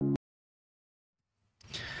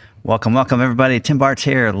Welcome, everybody. Tim Bartz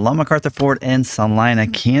here, Lone MacArthur Ford in Salina,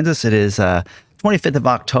 Kansas. It is 25th of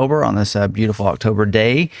October on this beautiful October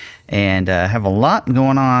day, and have a lot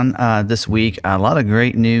going on this week. A lot of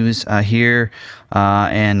great news here,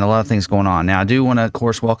 and a lot of things going on. Now, I do want to, of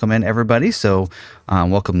course, welcome in everybody. So,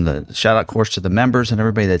 welcome the shout out, of course, to the members and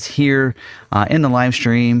everybody that's here in the live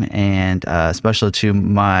stream, and especially to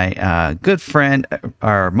my good friend,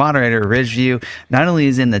 our moderator, Ridgeview. Not only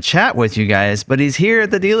is in the chat with you guys, but he's here at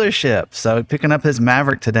the dealership. So, picking up his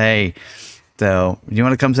Maverick today. So, you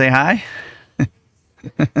want to come say hi?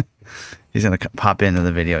 He's going to pop into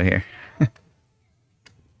the video here. We're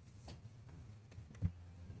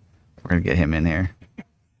going to get him in here.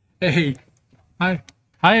 Hey. Hi,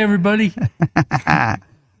 everybody.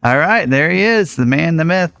 All right. There he is. The man, the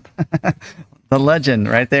myth, the legend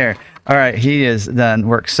right there. All right. He has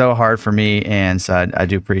worked so hard for me. And so I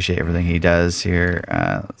do appreciate everything he does here.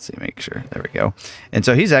 Let's see, make sure. There we go. And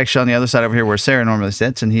so he's actually on the other side over here where Sarah normally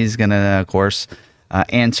sits. And he's going to, of course,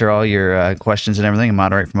 answer all your questions and everything and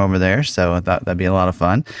moderate from over there. So I thought that'd be a lot of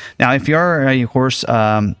fun. Now, if you are, of course,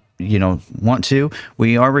 want to,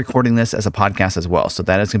 we are recording this as a podcast as well. So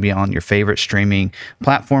that is going to be on your favorite streaming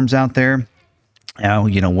platforms out there.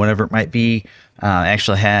 Whatever it might be.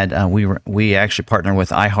 Actually had we actually partner with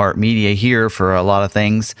iHeartMedia here for a lot of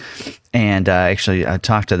things, and I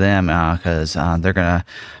talked to them because they're gonna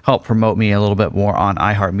help promote me a little bit more on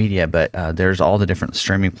iHeartMedia. But there's all the different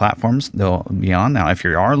streaming platforms they'll be on. Now, if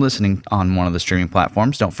you are listening on one of the streaming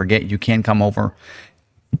platforms, don't forget you can come over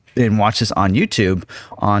and watch this on YouTube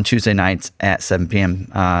on Tuesday nights at 7 p.m.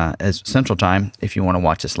 As Central Time if you want to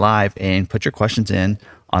watch this live and put your questions in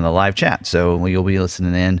on the live chat. So you'll be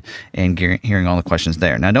listening in and hearing all the questions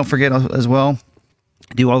there. Now, don't forget as well,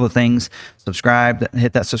 do all the things, subscribe,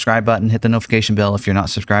 hit that subscribe button, hit the notification bell if you're not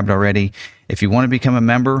subscribed already. If you want to become a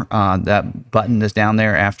member, that button is down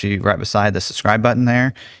there right beside the subscribe button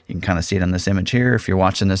there. You can kind of see it on this image here. If you're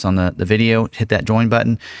watching this on the video, hit that join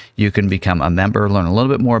button. You can become a member, learn a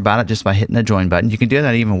little bit more about it just by hitting the join button. You can do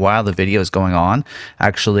that even while the video is going on. I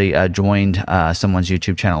actually joined someone's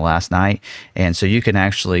YouTube channel last night, and so you can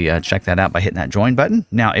actually check that out by hitting that join button.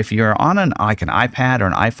 Now, if you're on an iPad or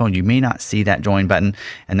an iPhone, you may not see that join button,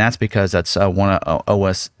 and that's because that's one of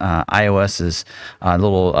iOS's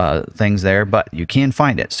little things there. But you can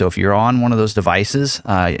find it. So if you're on one of those devices,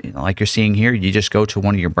 like you're seeing here, you just go to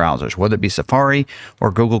one of your browsers, whether it be Safari or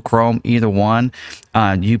Google Chrome, either one.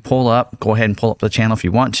 You go ahead and pull up the channel if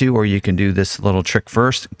you want to, or you can do this little trick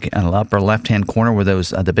first in the upper left-hand corner where those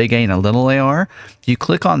the big A and a little A are. You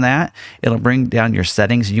click on that, it'll bring down your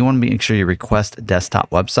settings. You want to make sure you request desktop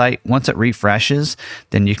website. Once it refreshes,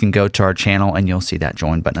 then you can go to our channel and you'll see that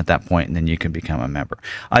join button at that point, and then you can become a member.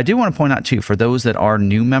 I do want to point out too, for those that are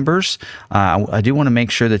new members, I do want to make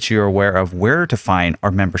sure that you're aware of where to find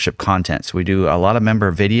our membership content. So we do a lot of member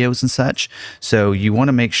videos and such. So you want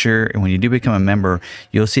to make sure when you do become a member,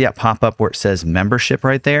 you'll see it pop up where it says membership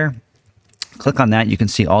right there. Click on that. You can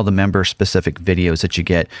see all the member specific videos that you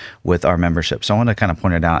get with our membership. So I want to kind of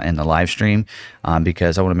point it out in the live stream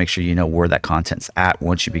because I want to make sure you know where that content's at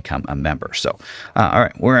once you become a member. So, all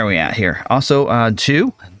right, where are we at here? Also,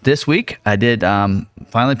 this week I did,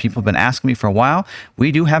 finally, people have been asking me for a while.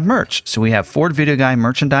 We do have merch. So we have Ford Video Guy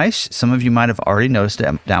merchandise. Some of you might have already noticed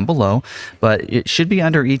it down below, but it should be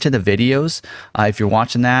under each of the videos. If you're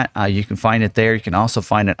watching that, you can find it there. You can also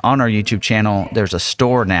find it on our YouTube channel. There's a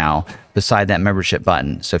store now beside that membership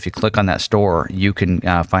button. So if you click on that store, you can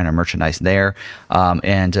find our merchandise there.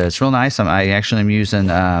 And it's real nice. I actually am using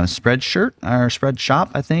Spreadshirt or Spreadshop,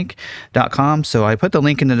 I think, .com. So I put the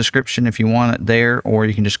link in the description if you want it there, or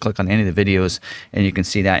you can just click on any of the videos and you can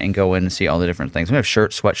see that and go in and see all the different things. We have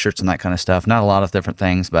shirts, sweatshirts, and that kind of stuff. Not a lot of different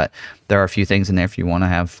things, but there are a few things in there if you want to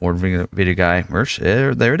have Ford Video Guy merch.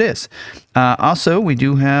 There it is. Also, we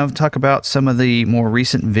do talk about some of the more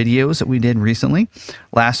recent videos that we did recently.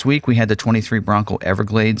 Last week, we had the 23 Bronco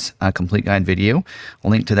Everglades complete guide video. A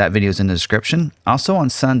link to that video is in the description. Also on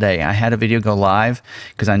Sunday, I had a video go live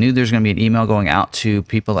because I knew there's going to be an email going out to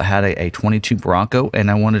people that had a 22 Bronco, and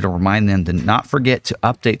I wanted to remind them to not forget to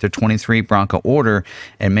update their 23 Bronco order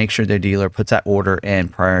and make sure their dealer puts that order in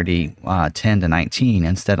priority 10 to 19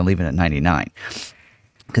 instead of leaving it at 99.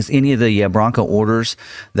 Because any of the Bronco orders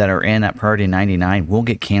that are in at priority 99 will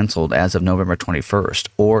get canceled as of November 21st.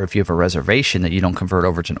 Or if you have a reservation that you don't convert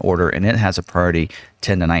over to an order and it has a priority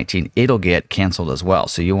 10 to 19, it'll get canceled as well.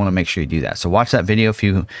 So you want to make sure you do that. So watch that video. If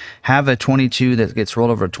you have a 22 that gets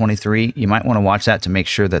rolled over to 23, you might want to watch that to make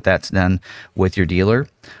sure that that's done with your dealer.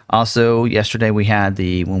 Also, yesterday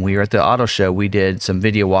when we were at the auto show, we did some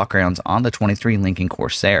video walkarounds on the 23 Lincoln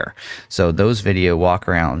Corsair. So those video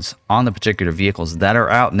walkarounds on the particular vehicles that are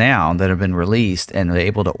out now, that have been released and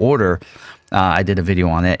able to order, I did a video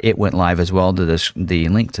on it. It went live as well. The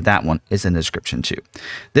link to that one is in the description too.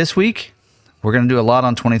 This week, we're going to do a lot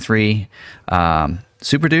on 23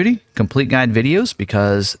 Super Duty complete guide videos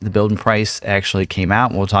because the build and price actually came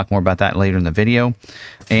out. We'll talk more about that later in the video.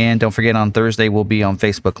 And don't forget, on Thursday, we'll be on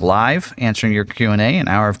Facebook Live answering your Q&A, an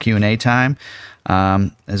hour of Q&A time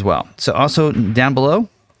as well. So also down below,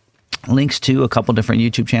 links to a couple different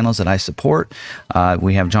YouTube channels that I support.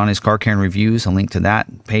 We have Johnny's Car Care and Reviews. A link to that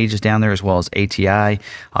page is down there, as well as ATI,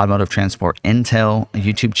 Automotive Transport Intel. A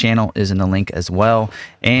YouTube channel is in the link as well.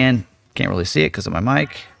 And can't really see it because of my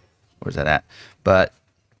mic. Where's that at? But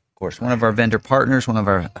of course, one of our vendor partners,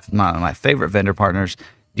 my favorite vendor partners,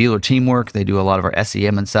 Dealer Teamwork. They do a lot of our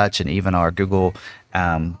SEM and such, and even our Google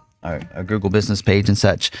our Google business page and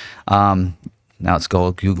such. Now it's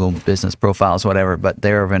called Google Business Profiles, whatever, but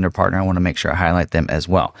they're a vendor partner. I want to make sure I highlight them as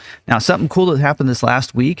well. Now, something cool that happened this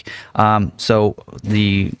last week. So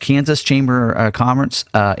the Kansas Chamber of Commerce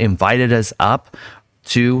invited us up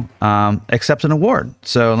to accept an award.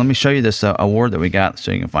 So let me show you this award that we got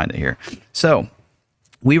so you can find it here. So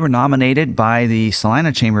we were nominated by the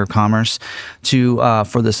Salina Chamber of Commerce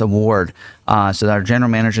for this award. So our general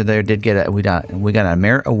manager there did get we got a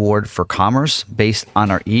merit award for commerce based on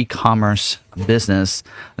our e-commerce business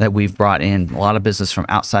that we've brought in a lot of business from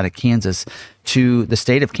outside of Kansas to the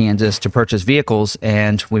state of Kansas to purchase vehicles,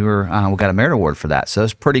 and we got a merit award for that. So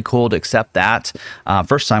it's pretty cool to accept that.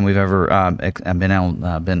 First time we've ever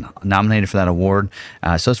been nominated for that award.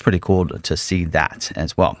 So it's pretty cool to see that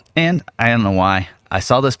as well. And I don't know why. I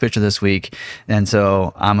saw this picture this week, and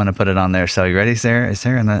so I'm going to put it on there. So you ready, Sarah? Is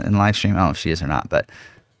Sarah in the live stream? I don't know if she is or not, but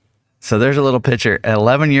so there's a little picture.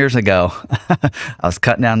 11 years ago, I was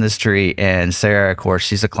cutting down this tree, and Sarah, of course,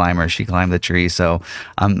 she's a climber. She climbed the tree. So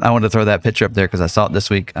I wanted to throw that picture up there because I saw it this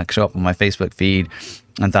week show up on my Facebook feed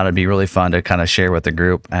and thought it'd be really fun to kind of share with the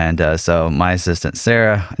group. And so my assistant,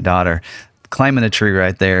 Sarah, daughter, climbing a tree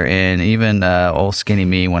right there, and even old skinny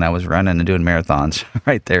me when I was running and doing marathons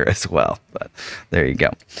right there as well. But there you go.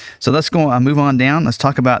 So let's go move on down. Let's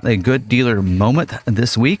talk about a good dealer moment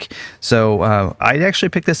this week. So I actually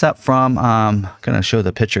picked this up from, I'm going to show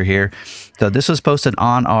the picture here. So this was posted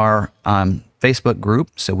on our Facebook group.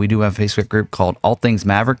 So we do have a Facebook group called All Things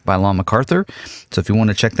Maverick by Lon MacArthur. So if you want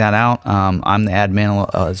to check that out, I'm the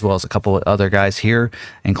admin as well as a couple of other guys here,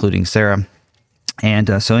 including Sarah.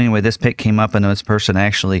 And so anyway, this pick came up, and this person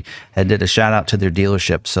actually did a shout out to their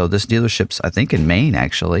dealership. So this dealership's, I think, in Maine,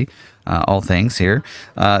 actually, All Things here.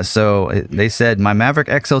 So they said, my Maverick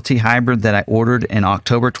XLT Hybrid that I ordered in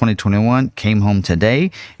October 2021 came home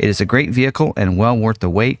today. It is a great vehicle and well worth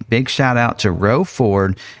the wait. Big shout out to Roe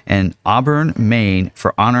Ford in Auburn, Maine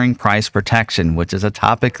for honoring price protection, which is a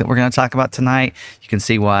topic that we're going to talk about tonight. You can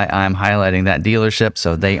see why I'm highlighting that dealership.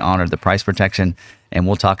 So they honored the price protection. And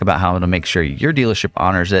we'll talk about how to make sure your dealership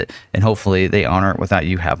honors it, and hopefully they honor it without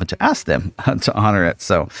you having to ask them to honor it.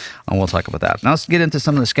 So we'll talk about that. Now let's get into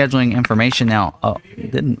some of the scheduling information. Now,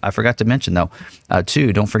 I forgot to mention though,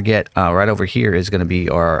 too, don't forget right over here is going to be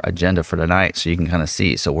our agenda for tonight, so you can kind of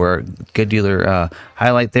see. So we're good dealer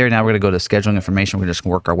highlight there. Now we're going to go to scheduling information. We're just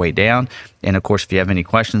going to work our way down. And of course, if you have any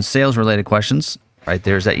questions, sales related questions, right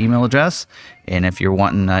there's that email address. And if you're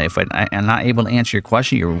wanting, if I'm not able to answer your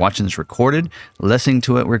question, you're watching this recorded, listening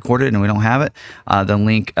to it recorded, and we don't have it, the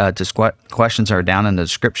link to questions are down in the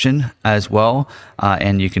description as well.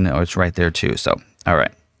 And you can, it's right there too. So, all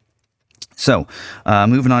right. So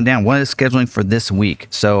moving on down, what is scheduling for this week?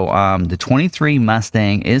 So the 23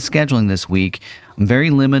 Mustang is scheduling this week.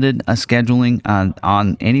 Very limited scheduling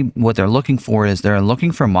on any. What they're looking for is they're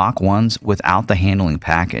looking for Mach 1s without the handling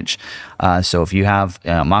package. So if you have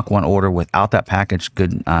a Mach 1 order without that package,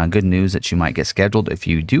 good news that you might get scheduled. If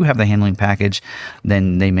you do have the handling package,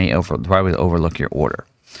 then they may probably overlook your order.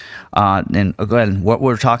 And again, what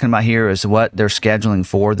we're talking about here is what they're scheduling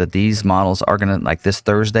for, that these models are going to, like this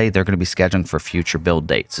Thursday, they're going to be scheduling for future build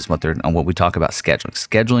dates is what we talk about scheduling.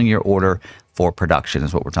 Scheduling your order for production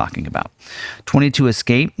is what we're talking about. 22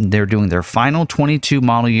 Escape, they're doing their final 22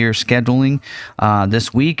 model year scheduling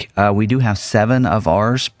this week. We do have 7 of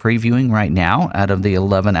ours previewing right now out of the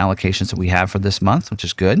 11 allocations that we have for this month, which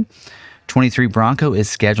is good. 23 Bronco is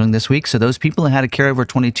scheduling this week. So those people that had a carryover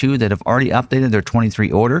 22 that have already updated their 23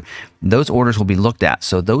 order, those orders will be looked at.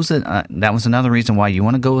 So those that was another reason why you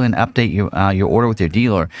want to go and update your order with your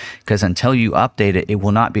dealer, because until you update it, it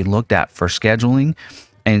will not be looked at for scheduling.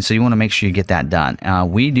 And so you want to make sure you get that done.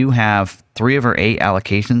 We do have 3 of our 8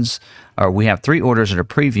 allocations, or we have 3 orders that are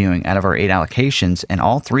previewing out of our 8 allocations, and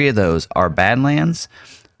all 3 of those are Badlands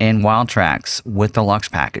and Wild Tracks with deluxe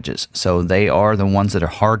packages. So they are the ones that are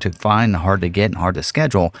hard to find, hard to get, and hard to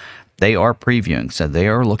schedule. They are previewing, so they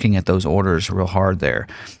are looking at those orders real hard there.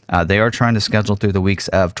 They are trying to schedule through the weeks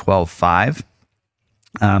of 12/5.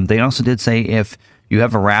 They also did say if you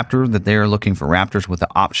have a Raptor, that they're looking for Raptors with an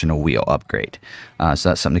optional wheel upgrade. So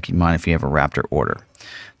that's something to keep in mind if you have a Raptor order.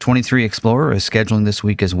 23 Explorer is scheduling this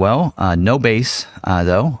week as well. No base,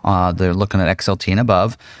 though. They're looking at XLT and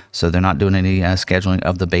above, so they're not doing any scheduling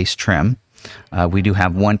of the base trim. We do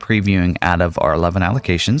have 1 previewing out of our 11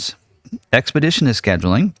 allocations. Expedition is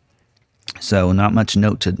scheduling. So not much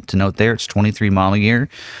note to note there. It's 23 model year.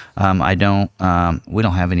 We don't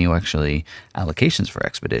have any actually allocations for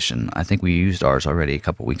Expedition. I think we used ours already a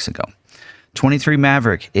couple weeks ago. 23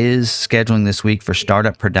 Maverick is scheduling this week for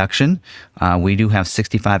startup production. We do have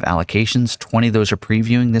 65 allocations. 20 of those are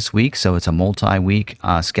previewing this week, so it's a multi-week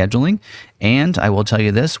scheduling. And I will tell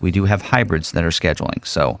you this, we do have hybrids that are scheduling,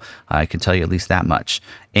 so I can tell you at least that much.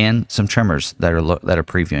 And some trimmers that are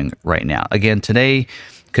previewing right now. Again, today,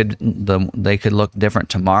 they could look different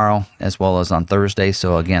tomorrow as well as on Thursday.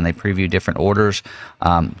 So again, they preview different orders,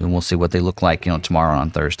 and we'll see what they look like, tomorrow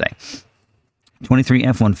on Thursday. 23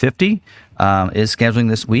 F-150 is scheduling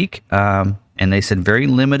this week, and they said very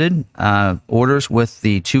limited orders with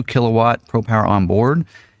the 2 kilowatt ProPower on board,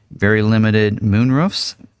 very limited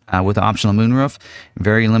moonroofs with the optional moonroof,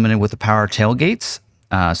 very limited with the power tailgates.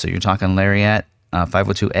 So you're talking Lariat,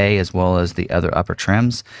 502A, as well as the other upper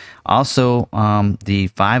trims. Also, the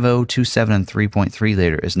 5.0, 2.7, and 3.3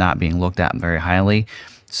 liter is not being looked at very highly.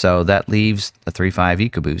 So that leaves the 3.5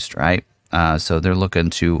 EcoBoost, right? So they're looking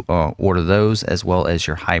to order those as well as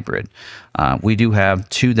your hybrid. We do have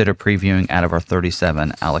 2 that are previewing out of our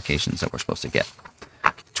 37 allocations that we're supposed to get.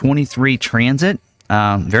 23 Transit.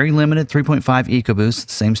 Very limited 3.5 EcoBoost,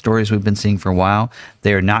 same story as we've been seeing for a while.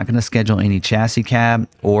 They're not going to schedule any chassis cab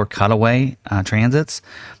or cutaway transits.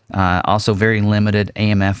 Also very limited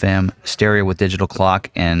AM/FM stereo with digital clock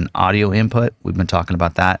and audio input. We've been talking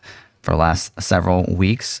about that for the last several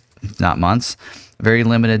weeks, if not months. Very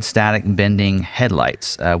limited static bending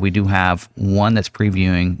headlights. We do have 1 that's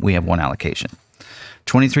previewing. We have 1 allocation.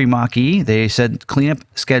 23 Mach-E, they said cleanup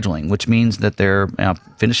scheduling, which means that they're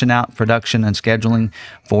finishing out production and scheduling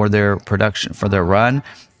for their run,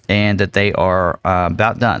 and that they are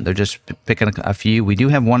about done. They're just picking a few. We do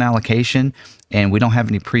have 1 allocation, and we don't have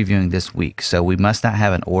any previewing this week, so we must not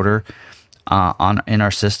have an order in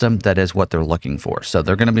our system that is what they're looking for. So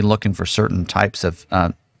they're going to be looking for certain types of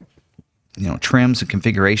trims and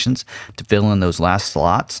configurations to fill in those last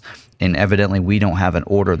slots. And evidently, we don't have an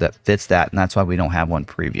order that fits that, and that's why we don't have one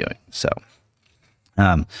previewing. So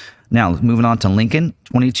now moving on to Lincoln,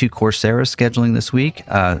 22 Corsairs scheduling this week.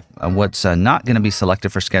 What's not going to be selected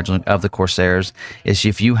for scheduling of the Corsairs is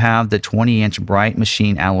if you have the 20-inch Bright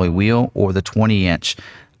Machine alloy wheel or the 20-inch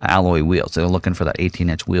alloy wheel. So they're looking for that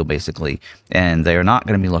 18-inch wheel, basically. And they're not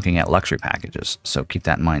going to be looking at luxury packages. So keep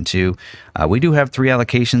that in mind, too. We do have 3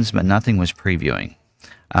 allocations, but nothing was previewing.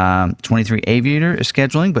 23 Aviator is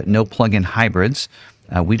scheduling, but no plug-in hybrids.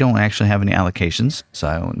 We don't actually have any allocations, so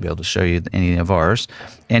I won't be able to show you any of ours.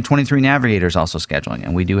 And 23 Navigator is also scheduling,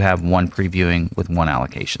 and we do have 1 previewing with 1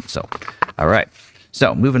 allocation. So, all right.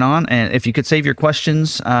 So moving on, and if you could save your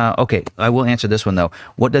questions, okay, I will answer this one though.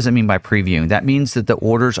 What does it mean by previewing? That means that the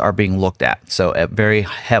orders are being looked at, so very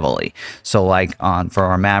heavily. So like for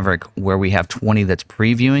our Maverick, where we have 20 that's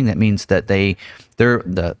previewing, that means that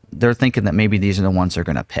they're thinking that maybe these are the ones they're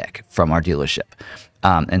going to pick from our dealership.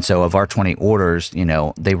 And so of our 20 orders,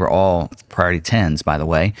 they were all priority 10s, by the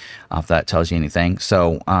way, if that tells you anything.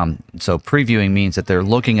 So previewing means that they're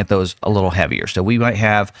looking at those a little heavier. So we might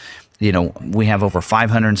have, we have over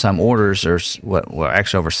 500 and some orders, or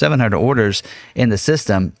actually over 700 orders in the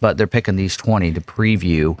system, but they're picking these 20 to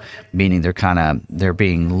preview, meaning they're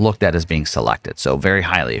being looked at as being selected. So very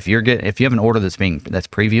highly. If you have an order that's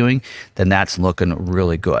previewing, then that's looking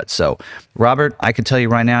really good. So Robert, I can tell you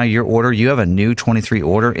right now, your order, you have a new 23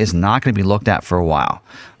 order, is not going to be looked at for a while.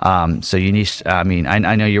 So you need,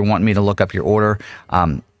 I know you're wanting me to look up your order.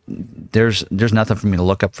 There's nothing for me to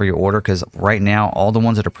look up for your order, because right now all the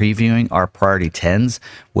ones that are previewing are priority 10s,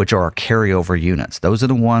 which are our carryover units. Those are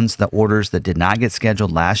the orders that did not get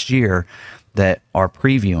scheduled last year that are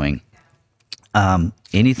previewing.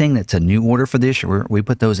 Anything that's a new order for this year, we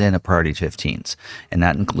put those in at priority 15s, and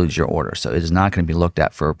that includes your order. So it is not going to be looked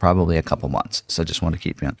at for probably a couple months. So just want to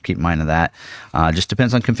keep in mind of that. Just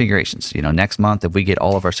depends on configurations. Next month, if we get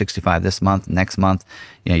all of our 65 this month, next month,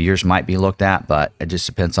 yours might be looked at, but it just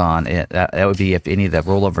depends on it. That would be if any of the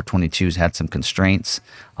rollover 22s had some constraints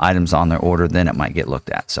items on their order, then it might get looked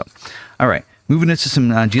at. So, all right. Moving into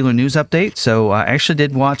some dealer news updates. So I actually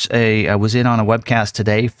did watch I was in on a webcast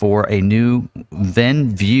today for a new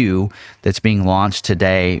VinView that's being launched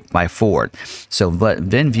today by Ford. So what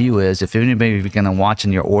VinView is, if anybody is going to watch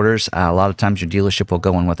in your orders, a lot of times your dealership will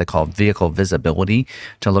go in what they call vehicle visibility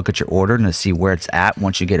to look at your order and to see where it's at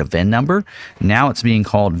once you get a VIN number. Now it's being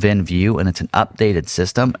called VinView, and it's an updated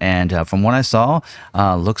system. And from what I saw,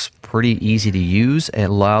 looks pretty easy to use. It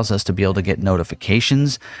allows us to be able to get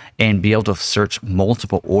notifications and be able to search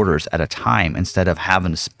multiple orders at a time instead of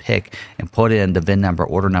having to pick and put in the VIN number,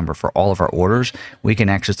 order number for all of our orders. We can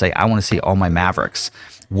actually say, I want to see all my Mavericks.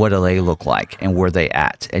 What do they look like and where they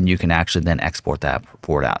at? And you can actually then export that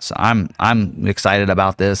report out. So I'm excited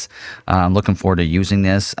about this. I'm looking forward to using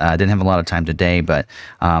this. I didn't have a lot of time today, but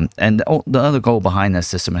the other goal behind this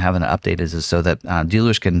system and having it updated is so that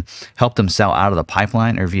dealers can help them sell out of the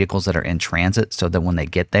pipeline or vehicles that are in transit, so that when they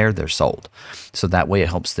get there, they're sold. So that way it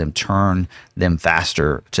helps them turn them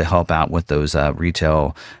faster to help out with those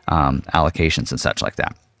retail allocations and such like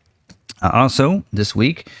that. Also, this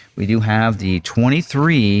week, we do have the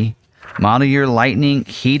 23 model year Lightning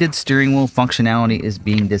heated steering wheel functionality is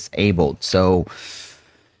being disabled. So,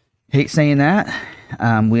 hate saying that.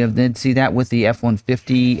 We did see that with the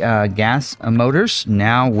F-150 gas motors.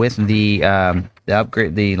 Now with the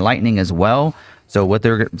upgrade, the Lightning as well. So what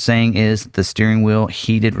they're saying is the steering wheel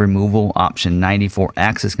heated removal option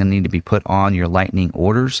 94X is going to need to be put on your Lightning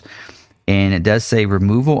orders. And it does say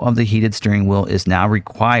removal of the heated steering wheel is now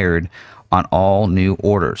required on all new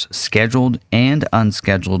orders, scheduled and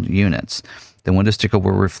unscheduled units. The window sticker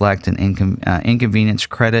will reflect an inconvenience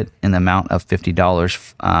credit in the amount of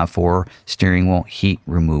 $50 for steering wheel heat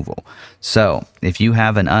removal. So if you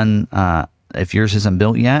have if yours isn't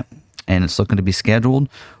built yet and it's looking to be scheduled,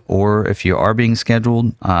 or if you are being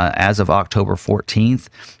scheduled as of October 14th,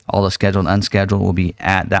 all the scheduled and unscheduled will be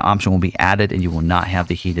that option will be added, and you will not have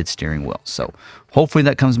the heated steering wheel. So hopefully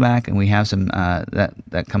that comes back, and we have some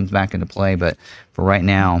that comes back into play. But for right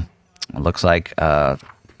now, it looks like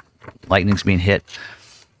Lightning's being hit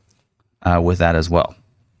with that as well.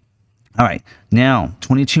 All right, now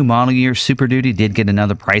 22 model year Super Duty did get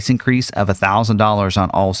another price increase of $1,000 on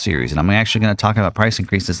all series, and I'm actually going to talk about price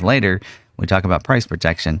increases later when we talk about price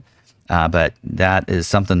protection. But that is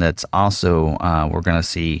something that's also we're going to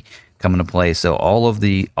see come into play. So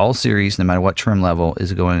all series, no matter what trim level,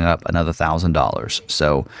 is going up another $1,000.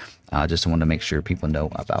 So just wanted to make sure people know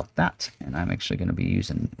about that, and I'm actually going to be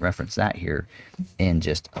reference that here in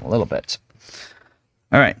just a little bit.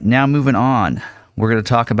 All right, now moving on. We're going to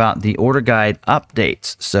talk about the order guide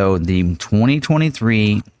updates. So the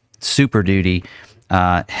 2023 Super Duty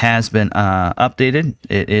has been updated.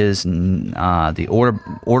 It is the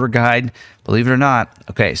order guide, believe it or not.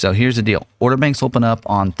 Okay, so here's the deal. Order banks open up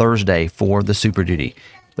on Thursday for the Super Duty,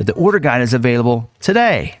 but the order guide is available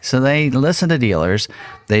today. So they listened to dealers.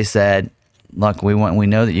 They said, look, we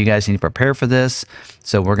know that you guys need to prepare for this,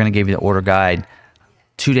 so we're going to give you the order guide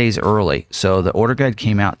 2 days early. So the order guide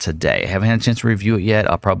came out today. I haven't had a chance to review it yet.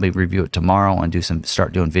 I'll probably review it tomorrow and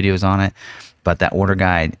start doing videos on it. But that order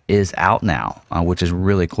guide is out now, which is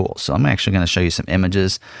really cool. So I'm actually going to show you some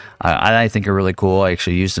images I think are really cool. I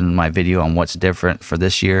actually used them in my video on what's different for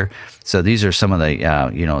this year. So these are some of the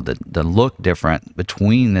the look different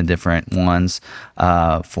between the different ones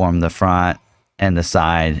from the front and the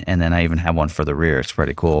side, and then I even have one for the rear. It's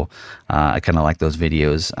pretty cool. I kind of like those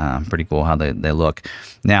videos. Pretty cool how they look.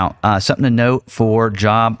 Now, something to note for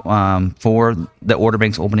for the order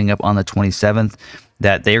banks opening up on the 27th,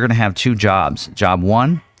 that they're going to have two jobs, job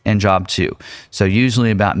 1 and job 2. So usually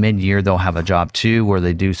about mid-year, they'll have a job 2 where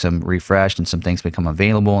they do some refresh and some things become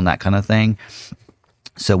available and that kind of thing.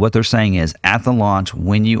 So what they're saying is at the launch,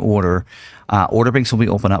 when you order banks will be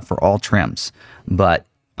open up for all trims, but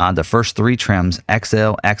the first 3 trims,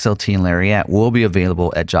 XL, XLT, and Lariat, will be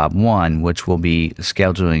available at Job 1, which will be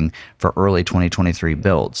scheduling for early 2023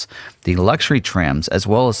 builds. The luxury trims, as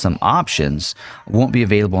well as some options, won't be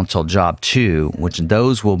available until Job 2, which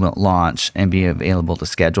those will launch and be available to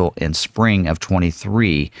schedule in spring of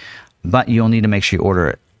 23. But you'll need to make sure you order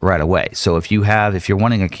it right away. So if you're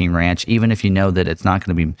wanting a King Ranch, even if you know that it's not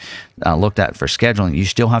going to be looked at for scheduling, you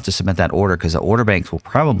still have to submit that order, because the order banks will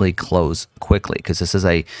probably close quickly, because this is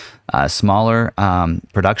a smaller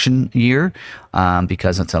production year,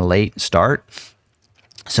 because it's a late start.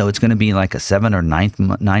 So it's going to be like a 7 or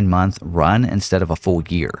 9 month run instead of a full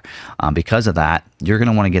year. Because of that, you're going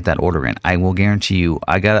to want to get that order in. I will guarantee you,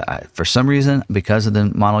 for some reason, because of the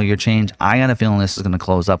model year change, I got a feeling this is going to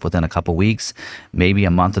close up within a couple weeks, maybe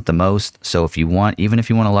a month at the most. So even if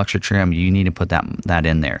you want a luxury trim, you need to put that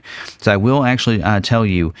in there. So I will actually tell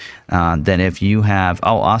you that if you have,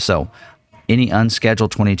 also, any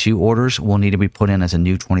unscheduled 22 orders will need to be put in as a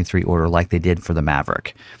new 23 order, like they did for the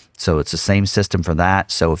Maverick. So it's the same system for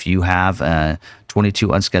that. So if you have a 22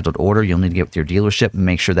 unscheduled order, you'll need to get with your dealership and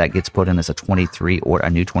make sure that gets put in as a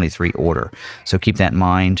new 23 order. So keep that in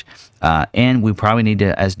mind. And we probably need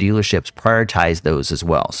to, as dealerships, prioritize those as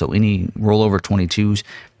well. So any rollover 22s,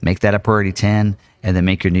 make that a priority 10, and then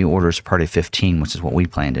make your new orders a priority 15, which is what we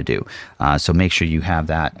plan to do. So make sure you have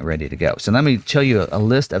that ready to go. So let me tell you a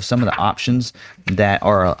list of some of the options that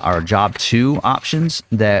are our Job 2 options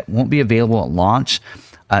that won't be available at launch.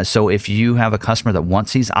 So if you have a customer that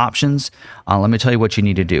wants these options, let me tell you what you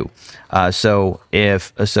need to do. So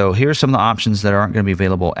here's some of the options that aren't going to be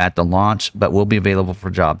available at the launch, but will be available for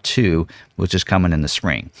Job 2, which is coming in the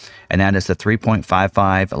spring. And that is the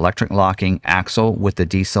 3.55 electric locking axle with the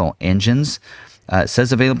diesel engines. It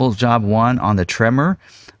says available Job 1 on the Tremor,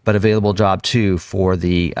 but available Job 2 for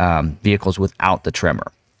the vehicles without the Tremor.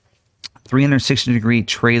 360-degree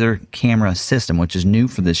trailer camera system, which is new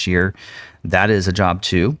for this year. That is a Job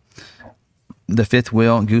 2. The fifth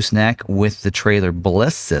wheel gooseneck with the trailer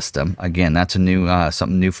bliss system. Again, that's a new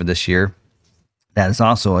something new for this year. That is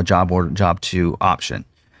also a Job 2 option.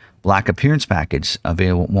 Black appearance package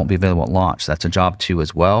won't be available at launch. That's a Job 2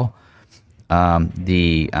 as well.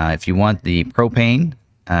 If you want the propane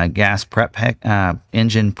gas prep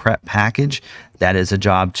engine prep package, that is a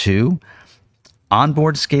Job 2.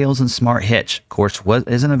 Onboard scales and smart hitch, of course,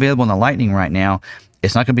 isn't available in the Lightning right now.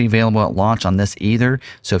 It's not going to be available at launch on this either.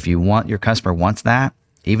 So if your customer wants that,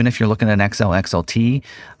 even if you're looking at an XL, XLT,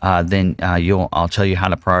 then I'll tell you how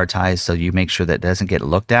to prioritize, so you make sure that it doesn't get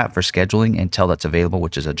looked at for scheduling until that's available,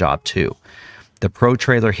 which is a Job 2. The Pro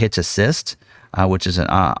Trailer Hitch Assist, which is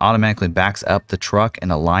automatically backs up the truck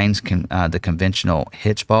and aligns the conventional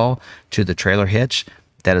hitch ball to the trailer hitch.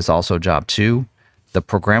 That is also Job 2. The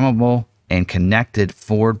programmable and connected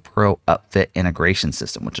Ford Pro Upfit integration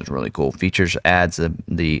system, which is really cool. Features adds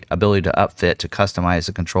the ability to upfit to customize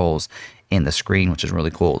the controls in the screen, which is really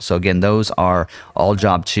cool. So again, those are all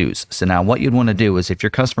Job 2s. So now what you'd want to do is, if your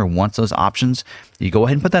customer wants those options, you go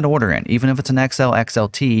ahead and put that order in, even if it's an XL,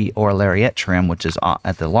 XLT, or a Lariat trim, which is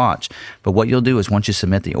at the launch. But what you'll do is, once you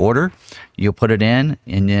submit the order, you'll put it in,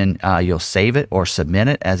 and then you'll save it or submit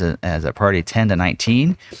it as a priority 10 to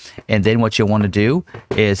 19. And then what you'll want to do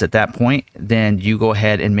is, at that point, then you go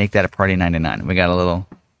ahead and make that a priority 99. We got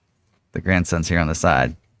the grandson's here on the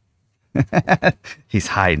side. He's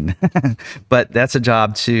hiding. But that's a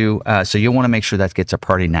Job 2. So you'll want to make sure that gets a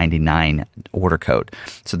priority 99 order code.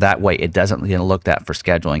 So that way it doesn't get looked at for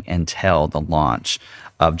scheduling until the launch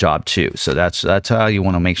of Job 2. So that's how you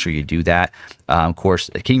want to make sure you do that. Of course,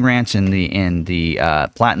 the King Ranch and the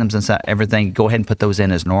Platinums and stuff, everything, go ahead and put those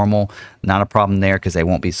in as normal. Not a problem there, because they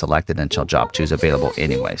won't be selected until Job 2 is available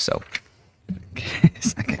anyway. So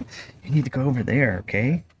you need to go over there,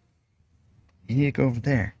 okay? You need to go over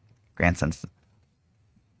there. Grandson's.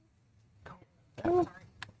 Come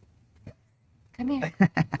here.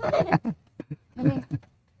 Come here.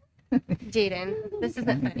 Jaden, this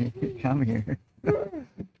isn't funny. Come here. All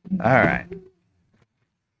right.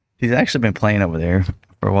 He's actually been playing over there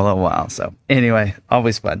for a little while. So anyway,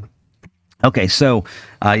 always fun. Okay, so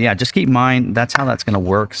just keep in mind, that's how that's going to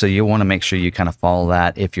work. So you want to make sure you kind of follow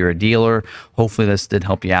that. If you're a dealer, hopefully this did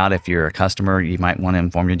help you out. If you're a customer, you might want to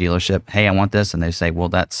inform your dealership, hey, I want this. And they say, well,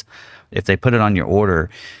 if they put it on your order,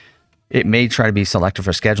 it may try to be selected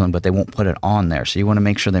for scheduling, but they won't put it on there. So you want to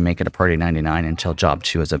make sure they make it a priority 99 until Job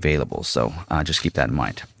 2 is available. So just keep that in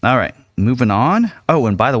mind. All right, moving on. Oh,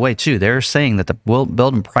 and by the way, too, they're saying that the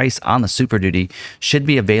build and price on the Super Duty should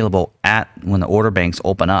be available when the order banks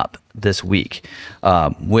open up this week,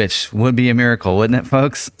 which would be a miracle, wouldn't it,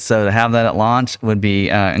 folks? So to have that at launch would be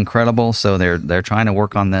incredible. So they're trying to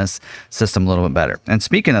work on this system a little bit better. And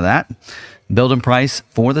speaking of that, build and price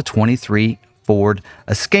for the 23 Ford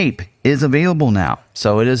Escape is available now.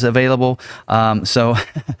 So it is available. So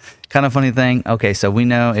kind of funny thing. Okay, so we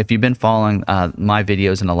know if you've been following my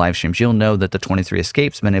videos and the live streams, you'll know that the 23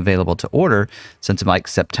 Escape's been available to order since like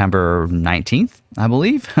September 19th, I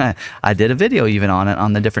believe. I did a video even on it,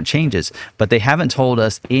 on the different changes, but they haven't told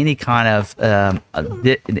us any kind of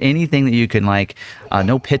anything that you can like,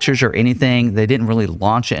 no pictures or anything. They didn't really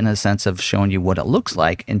launch it in a sense of showing you what it looks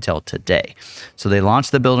like until today. So they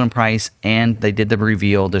launched the build and price, and they did the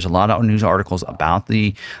reveal. There's a lot of news articles about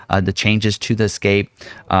the changes to the Escape.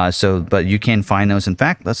 But you can find those. In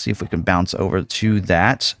fact, let's see if we can bounce over to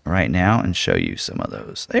that right now and show you some of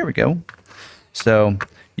those. There we go. So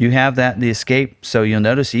you have the Escape. So you'll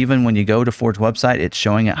notice even when you go to Ford's website, it's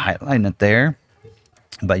showing it, highlighting it there.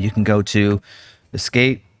 But you can go to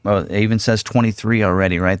Escape. Well, it even says 23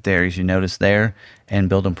 already right there, as you notice there, and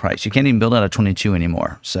build and price. You can't even build out a 22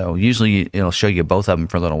 anymore. So usually it'll show you both of them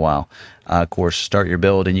for a little while. Of course, start your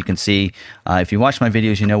build, and you can see, if you watch my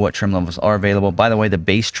videos, you know what trim levels are available. By the way, the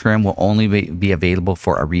base trim will only be available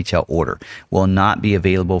for a retail order, will not be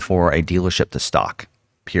available for a dealership to stock,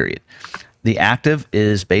 period. The Active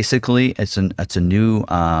is basically, it's a new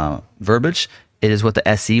verbiage. It is what the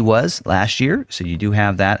SE was last year, so you do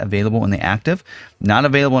have that available in the Active. Not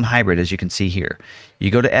available in Hybrid, as you can see here. You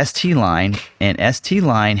go to ST Line, and ST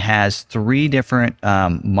Line has 3 different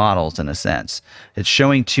models in a sense. It's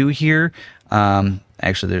showing 2 here.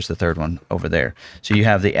 Actually, there's the third one over there. So you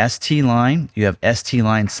have the ST Line, you have ST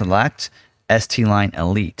Line Select, ST Line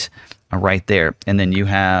Elite. Right there, and then you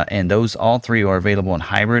have, and those all 3 are available in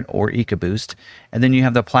Hybrid or EcoBoost, and then you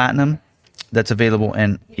have the Platinum that's available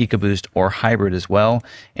in EcoBoost or Hybrid as well,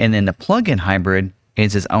 and then the plug-in Hybrid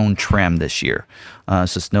is its own trim this year. So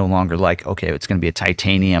it's no longer like, okay, it's going to be a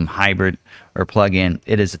titanium hybrid or plug-in.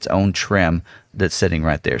 It is its own trim that's sitting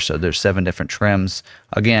right there. So there's 7 different trims.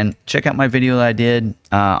 Again, check out my video that I did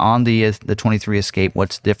on the 23 Escape.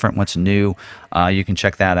 What's different? What's new? You can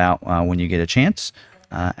check that out when you get a chance.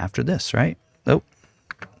 After this, right? Oh,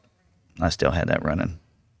 I still had that running.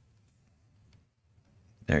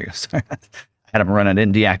 There you go. Sorry. I had them running,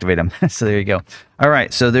 didn't deactivate them. So there you go. All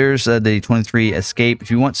right. So there's the 23 Escape.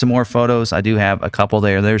 If you want some more photos, I do have a couple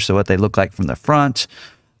there. There's what they look like from the front.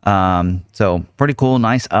 So pretty cool.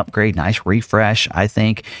 Nice upgrade. Nice refresh. I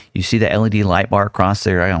think you see the LED light bar across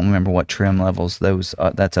there. I don't remember what trim levels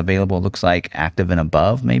that's available. It looks like Active and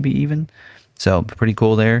above, maybe even. So pretty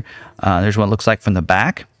cool there. There's what it looks like from the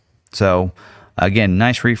back. So again,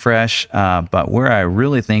 nice refresh. But where I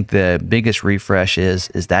really think the biggest refresh is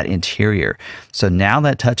that interior. So now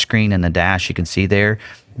that touchscreen in the dash, you can see there,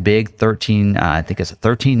 big 13, I think it's a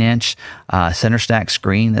 13-inch center stack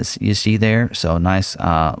screen that you see there. So nice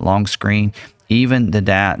long screen. Even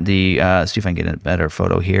see if I can get a better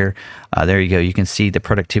photo here. There you go. You can see the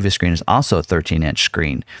productivity screen is also a 13-inch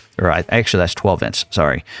screen. Or actually, that's 12-inch,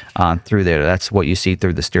 sorry, through there. That's what you see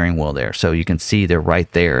through the steering wheel there. So you can see they're right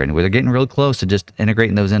there. And we're getting real close to just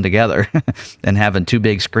integrating those in together and having 2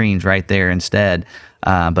 big screens right there instead.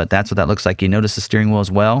 But that's what that looks like. You notice the steering wheel as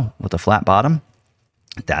well with the flat bottom.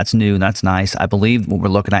 That's new. That's nice. I believe what we're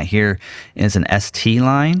looking at here is an ST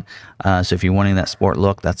line. So if you're wanting that sport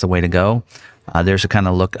look, that's the way to go. There's a kind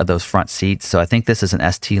of look of those front seats. So I think this is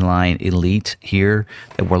an ST Line Elite here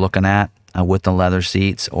that we're looking at with the leather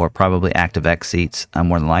seats, or probably ActiveX seats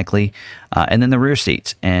more than likely. And then the rear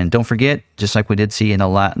seats. And don't forget, just like we did see in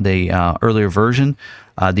the earlier version,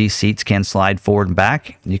 these seats can slide forward and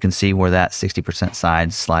back. You can see where that 60%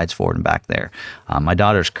 side slides forward and back there. My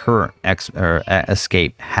daughter's current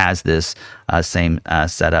Escape has this same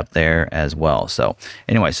setup there as well. So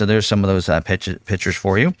anyway, so there's some of those pictures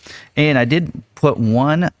for you. And I did put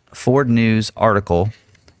one Ford News article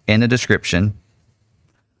in the description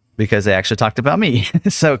because they actually talked about me.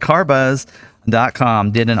 So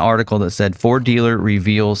CarBuzz.com did an article that said Ford dealer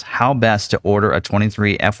reveals how best to order a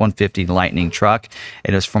 23 F-150 Lightning truck.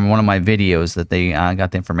 It is from one of my videos that they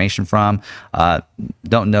got the information from.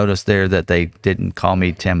 Don't notice there that they didn't call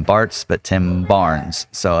me Tim Bartz, but Tim Barnes.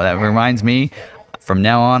 So that reminds me, from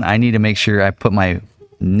now on, I need to make sure I put my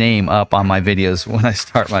name up on my videos when I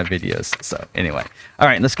start my videos. So anyway, all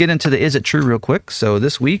right, let's get into the Is It True real quick. So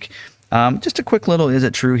this week, just a quick little Is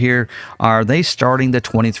It True here. Are they starting the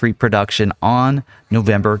 23 production on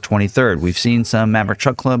November 23rd? We've seen some Maverick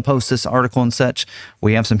Truck Club post this article and such.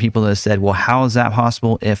 We have some people that have said, well, how is that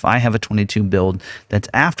possible if I have a 22 build that's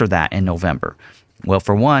after that in November? Well,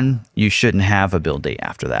 for one, you shouldn't have a build date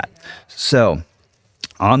after that. So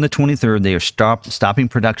on the 23rd, they are stopping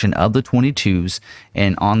production of the 22s,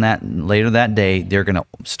 and on that later that day, they're going to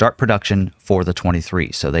start production for the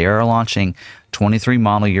 23. So they are launching 23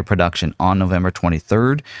 model year production on November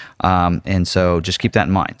 23rd, and so just keep that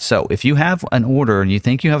in mind. So if you have an order and you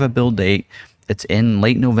think you have a build date It's in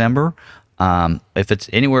late November. If it's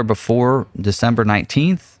anywhere before December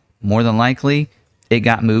 19th, more than likely it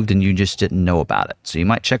got moved and you just didn't know about it. So you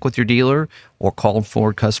might check with your dealer or call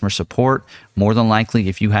Ford customer support. More than likely,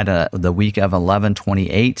 if you had the week of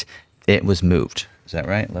 11/28, it was moved. Is that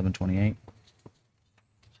right? 11/28?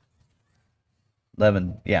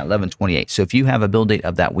 11/28. So if you have a build date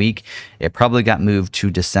of that week, it probably got moved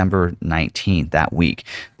to December 19th that week.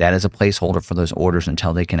 That is a placeholder for those orders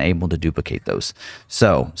until they can able to duplicate those.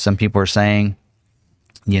 So some people are saying,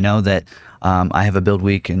 that I have a build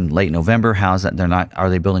week in late November. How's that? Are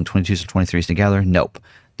they building 22s or 23s together? Nope.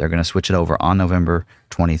 They're going to switch it over on November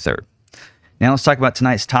 23rd. Now let's talk about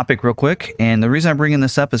tonight's topic real quick. And the reason I'm bringing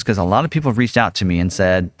this up is because a lot of people have reached out to me and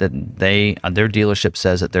said that their dealership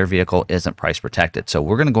says that their vehicle isn't price protected. So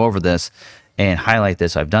we're going to go over this and highlight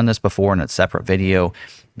this. I've done this before in a separate video,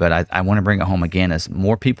 but I want to bring it home again as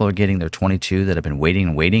more people are getting their 22 that have been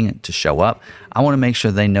waiting to show up. I want to make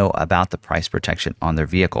sure they know about the price protection on their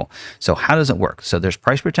vehicle. So how does it work? So there's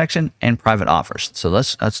price protection and private offers. So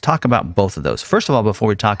let's talk about both of those. First of all, before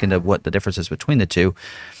we talk into what the difference is between the two,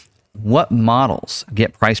 what models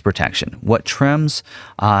get price protection, what trims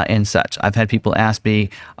and such. I've had people ask me,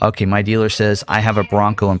 okay, my dealer says I have a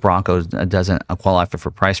Bronco and Bronco doesn't qualify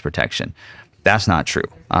for price protection. That's not true.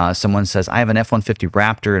 Someone says I have an F-150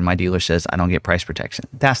 Raptor and my dealer says I don't get price protection.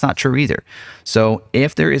 That's not true either. So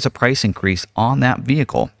if there is a price increase on that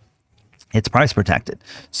vehicle, it's price protected.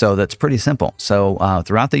 So that's pretty simple. So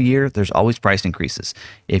throughout the year, there's always price increases.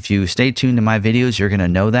 If you stay tuned to my videos, you're going to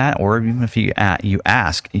know that. Or even if you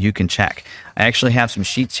ask, you can check. I actually have some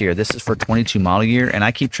sheets here. This is for 22 model year, and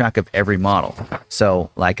I keep track of every model.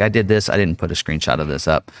 So like I did this, I didn't put a screenshot of this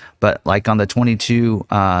up, but like on the 22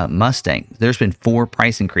 Mustang, there's been 4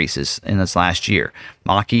 price increases in this last year.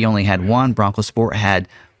 Mach-E only had 1. Bronco Sport had,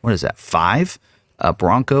 5?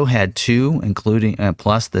 Bronco had 2, including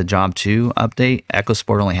plus the Job 2 update.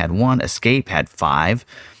 EcoSport only had 1. Escape had 5.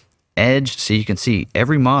 Edge, so you can see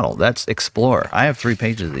every model. That's Explorer. I have 3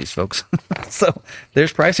 pages of these, folks. So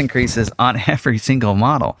there's price increases on every single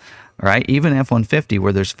model, right? Even F-150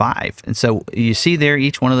 where there's 5. And so you see there,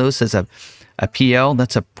 each one of those says a PL.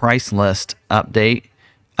 That's a price list update,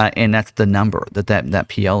 and that's the number that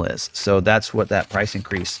PL is. So that's what that price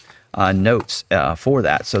increase notes for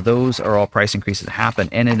that. So those are all price increases that happen,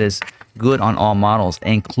 and it is good on all models,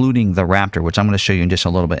 including the Raptor, which I'm going to show you in just a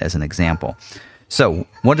little bit as an example. So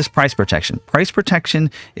what is price protection? Price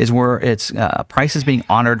protection is where it's price is being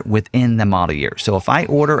honored within the model year. So if I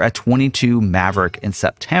order a 22 Maverick in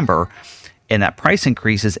September and that price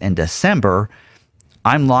increases in December,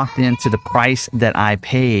 I'm locked into the price that I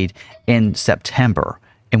paid in September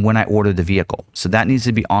and when I ordered the vehicle. So that needs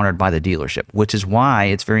to be honored by the dealership, which is why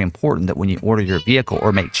it's very important that when you order your vehicle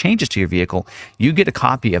or make changes to your vehicle, you get a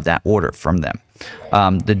copy of that order from them.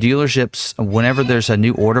 The dealerships, whenever there's a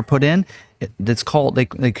new order put in, it's called,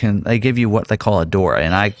 they give you what they call a DORA.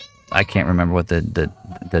 And I can't remember what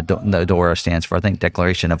the DORA stands for. I think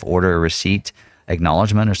Declaration of Order Receipt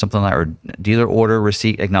Acknowledgement or something like that, or Dealer Order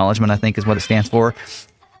Receipt Acknowledgement, I think is what it stands for.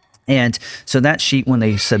 And so that sheet, when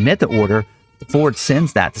they submit the order, Ford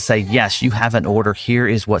sends that to say, yes, you have an order. Here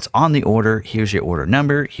is what's on the order. Here's your order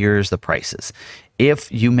number. Here's the prices.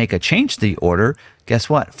 If you make a change to the order, guess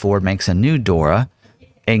what? Ford makes a new DORA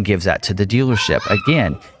and gives that to the dealership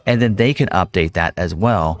again. And then they can update that as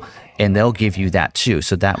well. And they'll give you that too.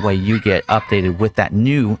 So that way you get updated with that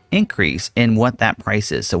new increase in what that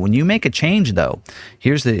price is. So when you make a change though,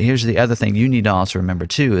 here's the other thing you need to also remember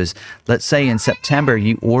too is, let's say in September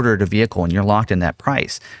you ordered a vehicle and you're locked in that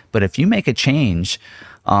price. But if you make a change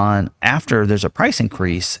on after there's a price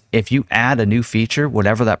increase, if you add a new feature,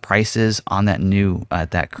 whatever that price is on that new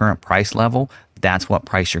that current price level, that's what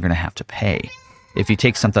price you're going to have to pay. If you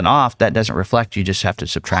take something off, that doesn't reflect, you just have to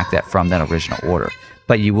subtract that from that original order.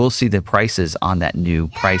 But you will see the prices on that new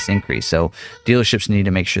price increase. So dealerships need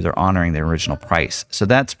to make sure they're honoring their original price. So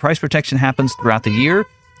that's price protection happens throughout the year.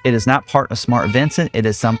 It is not part of Smart Vincent. It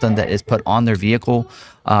is something that is put on their vehicle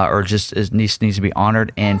or just needs to be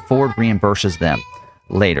honored, and Ford reimburses them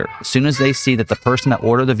later. As soon as they see that the person that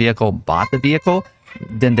ordered the vehicle bought the vehicle,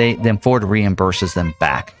 then Ford reimburses them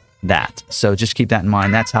back that. So just keep that in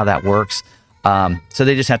mind. That's how that works. So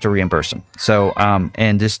they just have to reimburse them. So,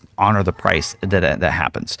 and just honor the price that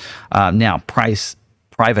happens. Now,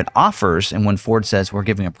 private offers, and when Ford says we're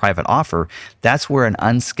giving a private offer, that's where an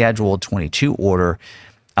unscheduled 22 order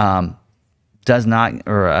does not,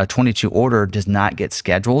 or a 22 order does not get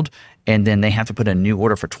scheduled, and then they have to put a new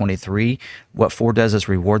order for 23. What Ford does is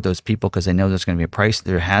reward those people because they know there's going to be a price.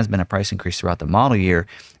 There has been a price increase throughout the model year,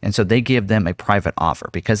 and so they give them a private offer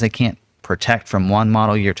because they can't protect from one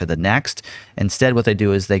model year to the next. Instead, what they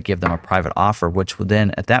do is they give them a private offer, which will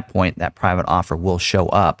then, at that point, that private offer will show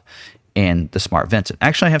up in the Smart Vincent.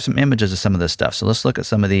 Actually, I have some images of some of this stuff. So let's look at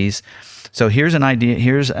some of these. So here's an idea.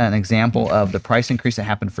 Here's an example of the price increase that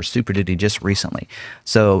happened for Super Duty just recently.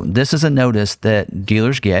 So this is a notice that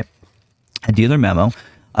dealers get, a dealer memo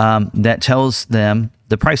that tells them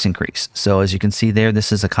the price increase. So as you can see there,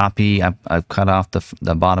 this is a copy. I've cut off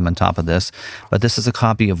the bottom and top of this, but this is a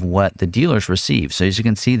copy of what the dealers receive. So as you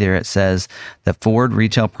can see there, it says the Ford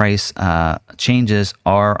retail price changes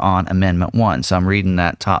are on Amendment 1. So I'm reading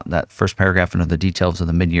that first paragraph under the details of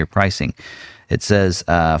the mid-year pricing. It says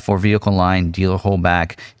for vehicle line, dealer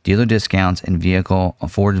holdback, dealer discounts, and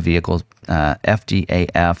Ford vehicles,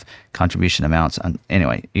 FDAF contribution amounts.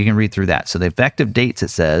 Anyway, you can read through that. So the effective dates, it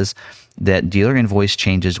says that dealer invoice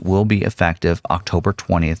changes will be effective October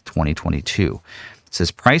 20th, 2022. It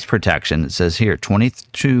says price protection. It says here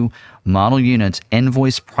 22 model units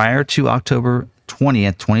invoiced prior to October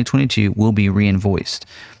 20th, 2022 will be reinvoiced.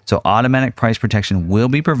 So automatic price protection will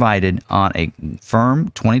be provided on a firm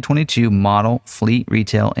 2022 model fleet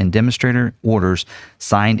retail and demonstrator orders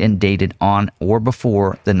signed and dated on or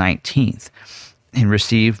before the 19th and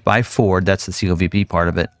received by Ford, that's the COVP part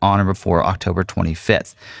of it, on or before October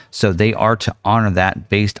 25th. So they are to honor that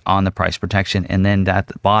based on the price protection. And then at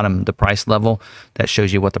the bottom, the price level, that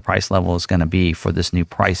shows you what the price level is going to be for this new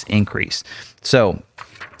price increase. So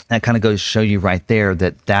that kind of goes to show you right there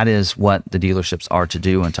that that is what the dealerships are to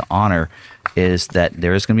do and to honor, is that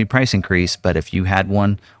there is going to be price increase, but if you had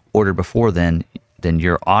one ordered before then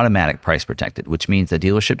you're automatic price protected, which means the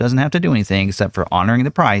dealership doesn't have to do anything except for honoring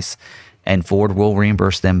the price, and Ford will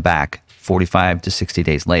reimburse them back 45 to 60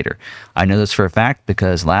 days later. I know this for a fact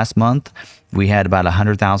because last month we had about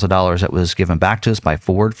 $100,000 that was given back to us by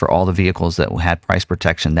Ford for all the vehicles that had price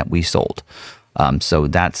protection that we sold. So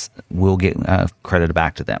we'll get credited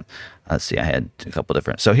back to them. Let's see, I had a couple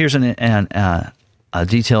different. So here's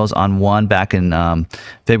details on one back in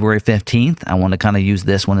February 15th. I want to kind of use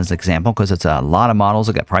this one as an example because it's a lot of models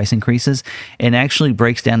that got price increases, and actually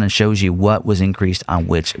breaks down and shows you what was increased on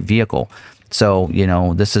which vehicle. So,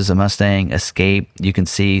 this is a Mustang Escape. You can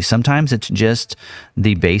see sometimes it's just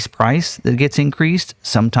the base price that gets increased.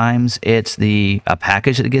 Sometimes it's a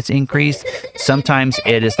package that gets increased. Sometimes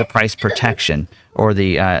it is the price protection, or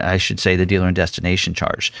I should say the dealer and destination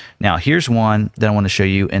charge. Now, here's one that I want to show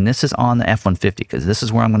you, and this is on the F-150 because this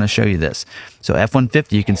is where I'm going to show you this. So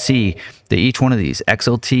F-150, you can see that each one of these,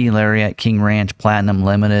 XLT, Lariat, King Ranch, Platinum,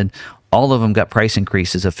 Limited, all of them got price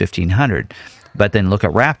increases of $1,500. But then look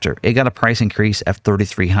at Raptor. It got a price increase of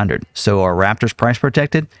 $3,300. So are Raptors price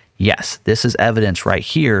protected? Yes. This is evidence right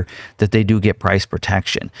here that they do get price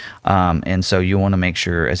protection. And so you want to make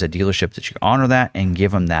sure as a dealership that you honor that and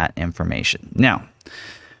give them that information. Now,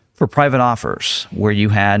 for private offers, where you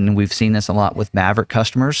had, and we've seen this a lot with Maverick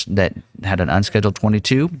customers that had an unscheduled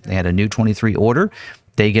 22, they had a new 23 order.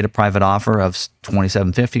 They get a private offer of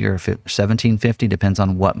 $2,750 or $1,750, depends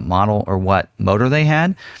on what model or what motor they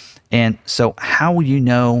had. And so how will you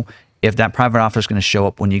know if that private offer is going to show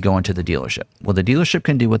up when you go into the dealership? Well, the dealership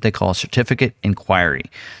can do what they call a certificate inquiry.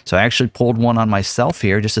 So I actually pulled one on myself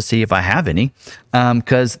here just to see if I have any,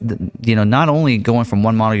 because not only going from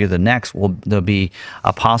one model to the next there'll be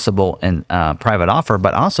a possible and private offer,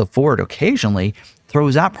 but also Ford occasionally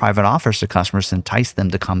throws out private offers to customers to entice them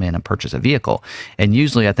to come in and purchase a vehicle. And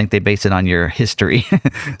usually I think they base it on your history.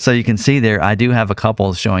 So you can see there, I do have a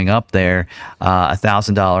couple showing up there,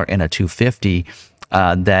 $1,000 and a $250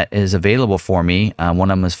 that is available for me. One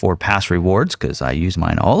of them is Ford Pass Rewards because I use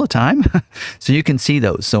mine all the time. So you can see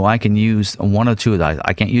those. So I can use one or two of those.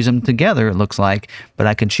 I can't use them together, it looks like, but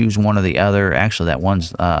I can choose one or the other. Actually, that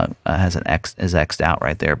one's has an X, is X'd out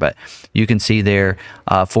right there. But you can see there,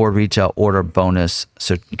 Ford Retail Order Bonus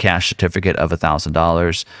cash certificate of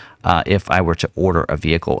 $1,000. If I were to order a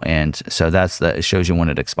vehicle. And so it shows you when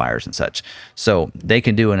it expires and such. So they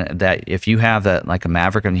can do that. If you have that, like a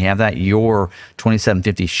Maverick, and you have that, your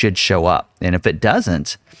 2750 should show up. And if it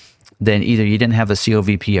doesn't, then either you didn't have a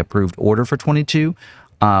COVP approved order for 22,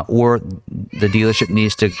 or the dealership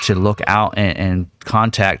needs to look out and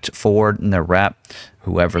contact Ford and their rep,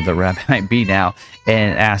 whoever the rep might be now,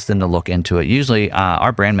 and ask them to look into it. Usually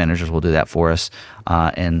our brand managers will do that for us,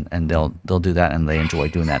 and they'll do that, and they enjoy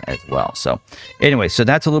doing that as well. So anyway, so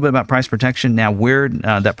that's a little bit about price protection. Now, where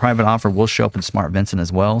that private offer will show up in Smart Vincent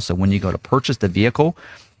as well. So when you go to purchase the vehicle,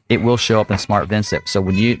 it will show up in Smart Vincent. So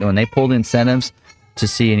when they pull the incentives to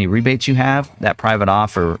see any rebates you have, that private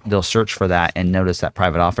offer, they'll search for that and notice that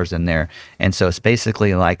private offer's in there. And so it's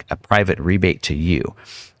basically like a private rebate to you.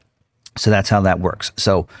 So that's how that works.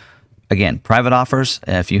 So Again, private offers,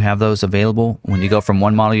 if you have those available, when you go from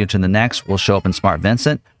one model year to the next, will show up in Smart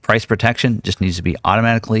Vincent. Price protection just needs to be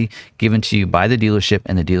automatically given to you by the dealership,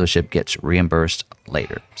 and the dealership gets reimbursed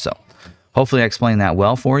later. So hopefully I explained that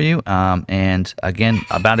well for you. And again,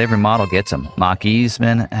 about every model gets them. Mach-E's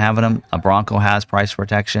been having them. A Bronco has price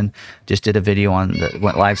protection. Just did a video on the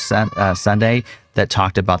went live Sunday that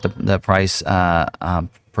talked about the price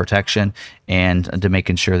protection and to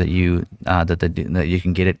making sure that you that you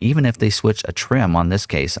can get it, even if they switch a trim. On this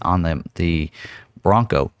case, on the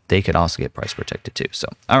Bronco, they could also get price protected too. So,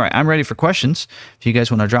 all right, I'm ready for questions. If you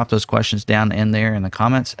guys want to drop those questions down in there in the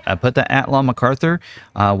comments, put that at Law MacArthur.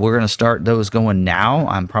 We're going to start those going now.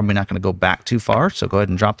 I'm probably not going to go back too far, so go ahead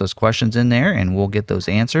and drop those questions in there, and we'll get those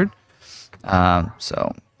answered.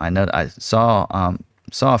 So I know I saw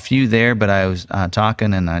a few there, but I was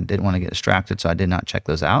talking and I didn't want to get distracted, so I did not check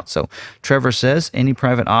those out. So Trevor says, any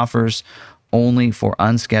private offers only for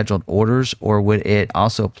unscheduled orders, or would it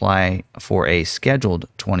also apply for a scheduled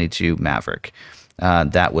 22 Maverick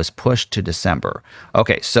that was pushed to December?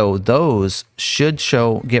 Okay, so those should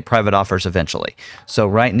get private offers eventually. So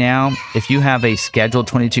right now, if you have a scheduled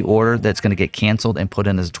 22 order that's going to get canceled and put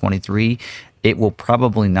in as a 23, it will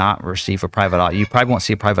probably not receive a private offer. You probably won't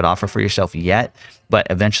see a private offer for yourself yet, but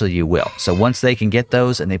eventually you will. So once they can get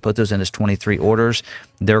those and they put those in as 23 orders,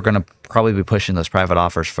 they're going to probably be pushing those private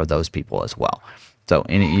offers for those people as well. So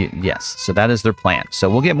yes, so that is their plan.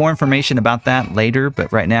 So we'll get more information about that later,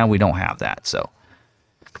 but right now we don't have that. So,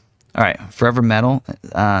 all right, Forever Metal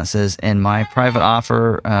says, "In my private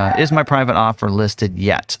offer, is my private offer listed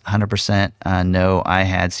yet? 100% no. I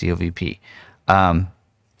had COVP."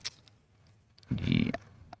 Yeah,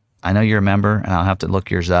 I know you're a member, and I'll have to look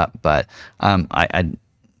yours up, but I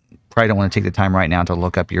probably don't want to take the time right now to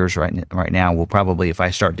look up yours right now. We'll probably, if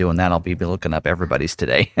I start doing that, I'll be looking up everybody's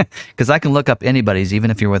today, because I can look up anybody's,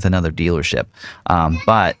 even if you're with another dealership.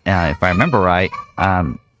 But if I remember right,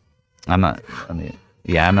 I'm not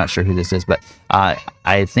sure who this is, but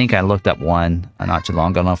I think I looked up one not too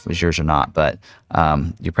long ago. I don't know if it was yours or not, but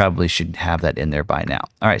you probably should have that in there by now.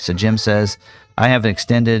 All right, so Jim says, I have an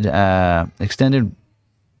extended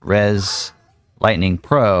res Lightning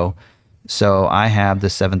Pro, so I have the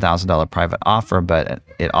 $7,000 private offer, but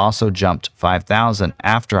it also jumped $5,000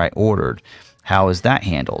 after I ordered. How is that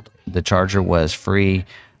handled? The charger was free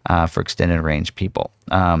for extended range people.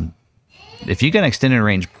 If you get an extended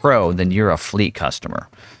range Pro, then you're a fleet customer,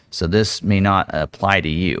 so this may not apply to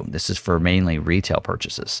you. This is for mainly retail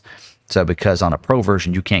purchases. So because on a Pro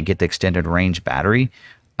version you can't get the extended range battery.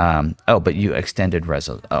 But you extended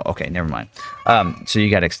okay, never mind. So you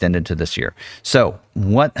got extended to this year. So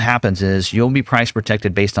what happens is you'll be price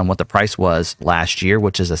protected based on what the price was last year,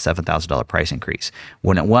 which is a $7,000 price increase.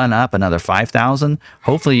 When it went up another $5,000,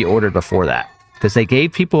 hopefully you ordered before that, because they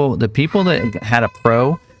gave the people that had a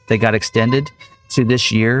Pro, they got extended to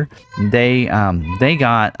this year. They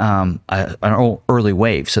got an early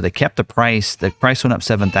wave, so they kept the price. The price went up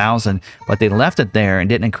 $7,000, but they left it there and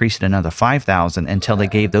didn't increase it another $5,000 until they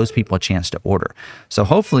gave those people a chance to order. So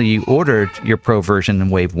hopefully you ordered your Pro version in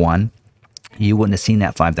wave one, you wouldn't have seen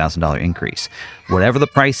that $5,000 increase. Whatever the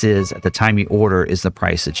price is at the time you order is the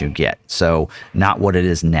price that you get, so not what it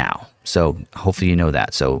is now. So hopefully you know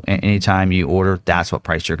that. So anytime you order, that's what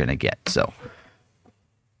price you're going to get. So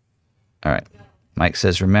all right. Mike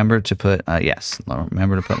says, remember to put,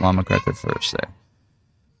 remember to put Law MacArthur first there.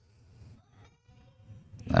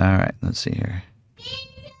 All right, let's see here.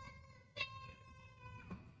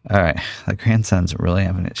 All right, the grandson's really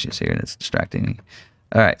having issues here, and it's distracting me.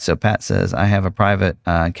 All right, so Pat says, I have a private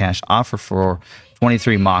cash offer for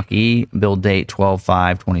 23 Mach-E, build date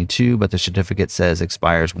 12/5/22, but the certificate says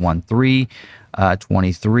expires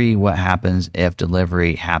 1/3/23. What happens if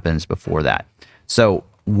delivery happens before that? So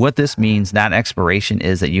what this means, that expiration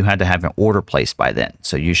is that you had to have an order placed by then,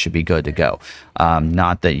 so you should be good to go.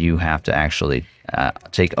 Not that you have to actually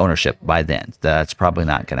take ownership by then. That's probably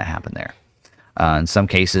not going to happen there. In some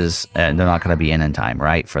cases, they're not going to be in time,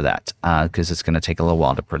 right, for that, because it's going to take a little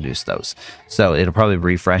while to produce those. So it'll probably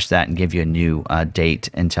refresh that and give you a new date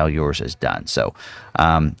until yours is done. So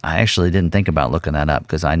I actually didn't think about looking that up,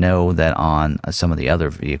 because I know that on some of the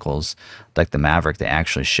other vehicles, like the Maverick, they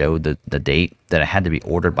actually showed the date that it had to be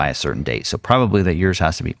ordered by a certain date. So probably that yours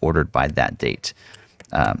has to be ordered by that date.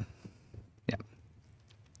 Yeah.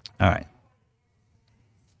 All right.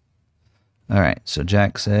 All right, so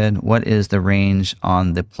Jack said, what is the range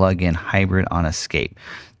on the plug-in hybrid on Escape?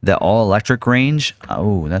 The all-electric range?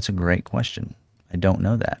 Oh, that's a great question. I don't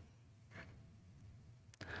know that.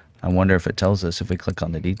 I wonder if it tells us if we click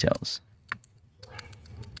on the details.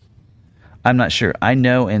 I'm not sure. I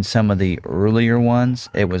know in some of the earlier ones,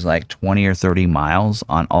 it was like 20 or 30 miles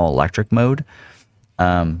on all electric mode.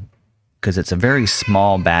 Because it's a very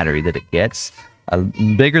small battery that it gets,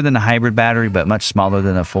 bigger than a hybrid battery, but much smaller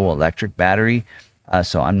than a full electric battery.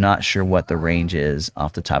 So I'm not sure what the range is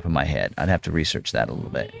off the top of my head. I'd have to research that a little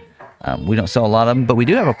bit. We don't sell a lot of them, but we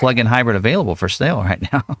do have a plug-in hybrid available for sale right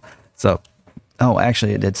now. So, oh,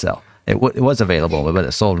 actually, it did sell. It was available, but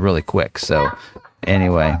it sold really quick. So,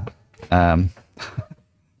 anyway, all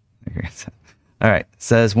right.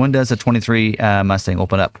 Says, when does the 23 Mustang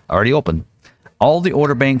open up? Already open. All the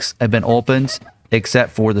order banks have been opened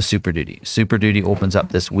except for the Super Duty. Super Duty opens up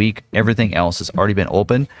this week. Everything else has already been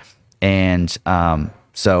open, and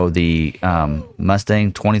so the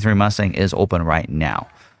Mustang 23 Mustang is open right now.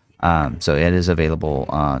 So it is available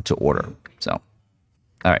to order. So,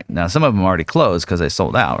 all right. Now some of them are already closed because they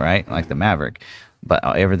sold out, right? Like the Maverick, but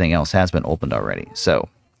everything else has been opened already. So,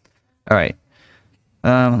 all right.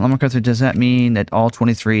 Lamar Arthur, does that mean that all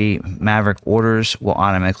 23 Maverick orders will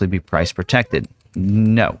automatically be price protected?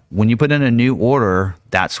 No. When you put in a new order,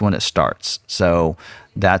 that's when it starts. So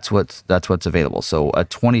that's what's available. So a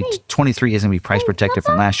 23 is going to be price protected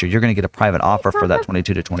from last year. You're going to get a private offer for that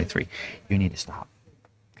 22 to 23. You need to stop.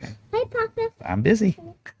 Okay. Hi, Papa. I'm busy.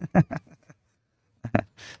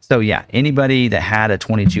 So yeah, anybody that had a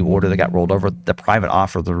 22 order that got rolled over, the private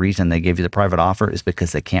offer, the reason they gave you the private offer is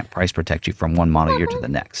because they can't price protect you from one model year to the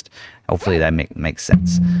next. Hopefully that makes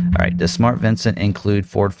sense. All right, does Smart Vincent include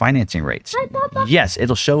Ford financing rates? Yes,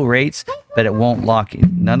 it'll show rates, but it won't lock you.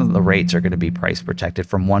 None of the rates are going to be price protected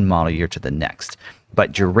from one model year to the next.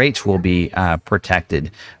 But your rates will be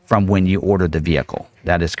protected from when you ordered the vehicle.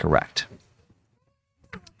 That is correct.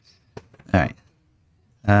 All right.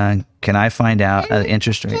 Can I find out the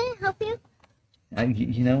interest rate? Can I help you?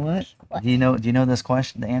 You know what? Do you know this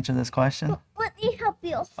question? The answer to this question? Let me help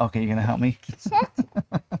you. Okay, you're gonna help me. Set.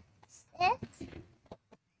 Set.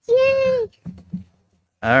 Yay!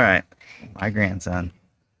 All right, my grandson.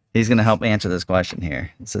 He's gonna help answer this question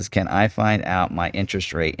here. It says, "Can I find out my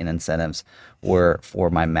interest rate and incentives were for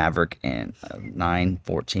my Maverick in 9,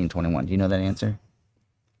 14, 21?" Do you know that answer?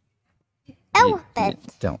 Elephant.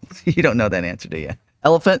 You don't know that answer, do you?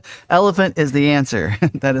 Elephant is the answer.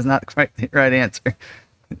 That is not quite the right answer.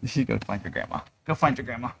 You should go find your grandma. Go find your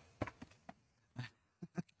grandma.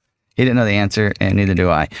 He didn't know the answer, and neither do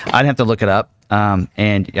I. I'd have to look it up,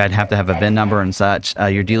 and I'd have to have a VIN number and such.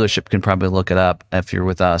 Your dealership can probably look it up. If you're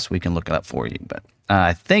with us, we can look it up for you. But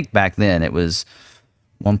I think back then it was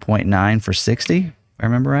 1.9 for 60, if I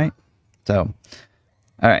remember right. So,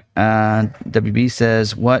 all right. WB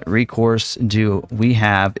says, what recourse do we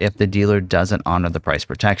have if the dealer doesn't honor the price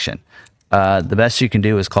protection? The best you can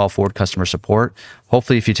do is call Ford customer support.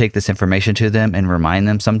 Hopefully, if you take this information to them and remind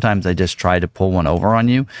them, sometimes they just try to pull one over on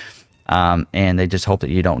you. And they just hope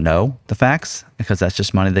that you don't know the facts, because that's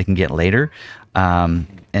just money they can get later. And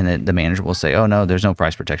the manager will say, oh, no, there's no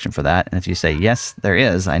price protection for that. And if you say, yes, there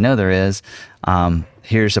is, I know there is.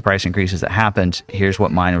 Here's the price increases that happened. Here's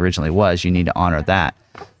what mine originally was. You need to honor that.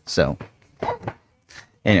 So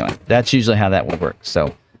anyway, that's usually how that would work.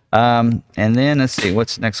 So, and then let's see,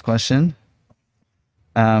 what's the next question?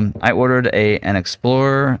 I ordered an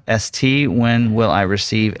Explorer ST. When will I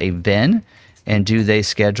receive a VIN? And do they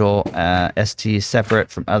schedule ST separate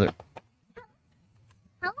from other?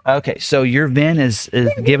 Okay, so your VIN is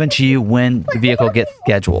given to you when the vehicle gets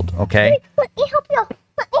scheduled, okay? Let me help you.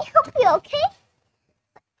 Let me help you, okay?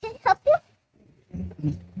 Can I help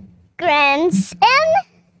you? Grandson?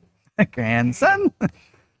 Grandson? What's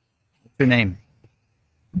your name?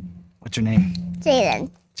 What's your name? Jaden.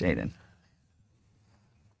 Jaden.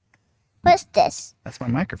 What's this? That's my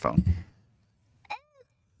microphone.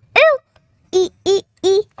 Ooh. E.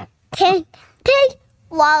 Ten.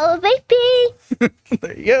 Waddle baby.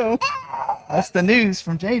 There you go. That's the news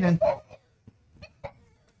from Jaden.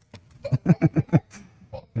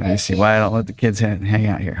 Let me see why I don't let the kids hang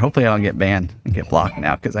out here. Hopefully I don't get banned and get blocked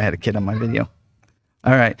now because I had a kid on my video.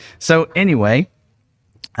 All right. So anyway,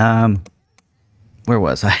 where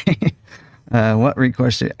was I? What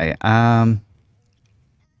recourse do I?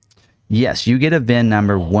 Yes, you get a VIN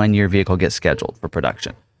number when your vehicle gets scheduled for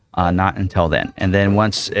production. Not until then. And then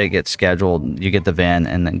once it gets scheduled, you get the VIN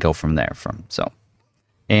and then go from there.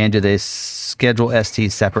 And do they schedule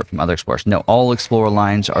STs separate from other Explorers? No, all Explorer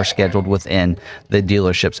lines are scheduled within the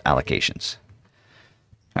dealership's allocations.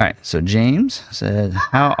 All right, so James said,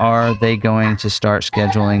 how are they going to start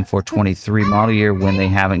scheduling for 23 model year when they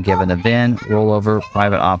haven't given a VIN, rollover,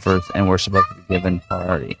 private offers, and we're supposed to be given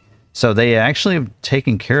priority? So they actually have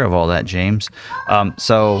taken care of all that, James.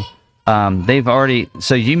 So they've already,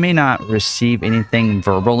 so you may not receive anything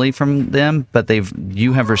verbally from them, but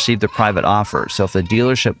you have received a private offer. So if the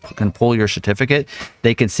dealership can pull your certificate,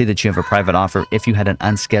 they can see that you have a private offer if you had an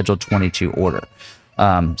unscheduled 22 order.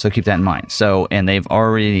 So keep that in mind. So, and they've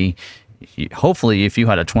already, hopefully if you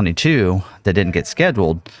had a 22 that didn't get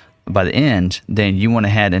scheduled by the end, then you went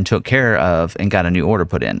ahead and took care of and got a new order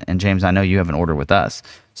put in. And James, I know you have an order with us.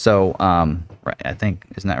 So, right, I think,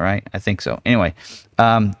 isn't that right? I think so. Anyway,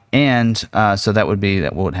 so that would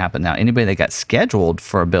what would happen now. Anybody that got scheduled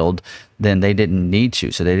for a build, then they didn't need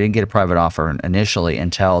to. So they didn't get a private offer initially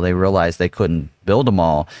until they realized they couldn't build them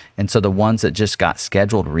all. And so the ones that just got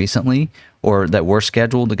scheduled recently or that were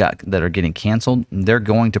scheduled that are getting canceled, they're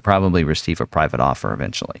going to probably receive a private offer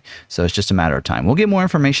eventually. So it's just a matter of time. We'll get more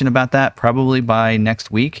information about that probably by next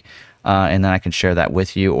week. And then I can share that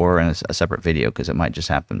with you or in a separate video because it might just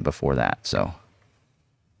happen before that. So,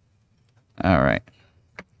 all right.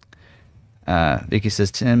 Vicky says,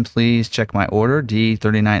 Tim, please check my order,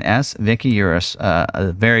 D39S. Vicky, you're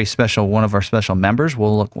a very special, one of our special members.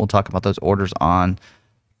 We'll talk about those orders on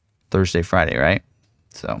Thursday, Friday, right?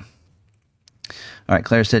 So, all right.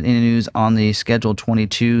 Claire said, any news on the scheduled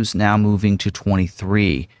 22s now moving to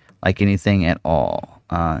 23? Like anything at all?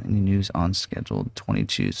 Any news on scheduled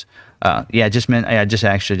 22s? Yeah,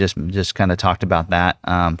 just kind of talked about that.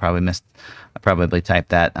 I probably typed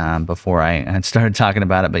that before I had started talking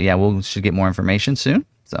about it. But yeah, we should get more information soon.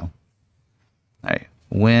 So, all right.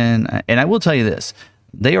 And I will tell you this,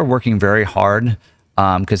 they are working very hard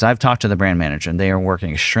because I've talked to the brand manager and they are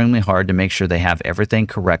working extremely hard to make sure they have everything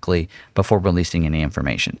correctly before releasing any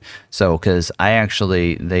information. So, because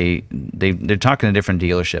they're talking to different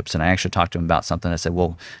dealerships and I actually talked to them about something. I said,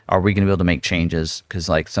 well, are we going to be able to make changes? Because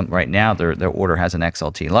right now their order has an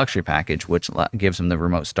XLT luxury package, which gives them the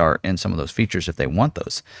remote start and some of those features if they want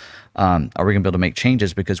those. Are we going to be able to make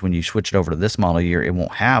changes? Because when you switch it over to this model year, it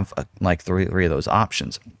won't have three of those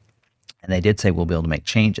options. And they did say we'll be able to make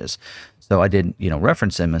changes. So I did,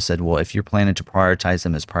 reference them and said, well, if you're planning to prioritize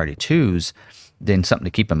them as priority 2s, then something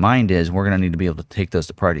to keep in mind is we're going to need to be able to take those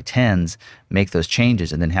to priority 10s, make those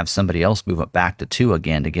changes, and then have somebody else move it back to 2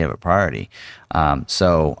 again to give it priority.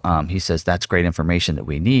 He says that's great information that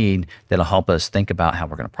we need that'll help us think about how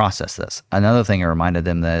we're going to process this. Another thing I reminded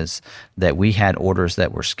them is that we had orders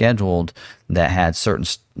that were scheduled that had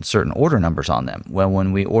certain order numbers on them. Well,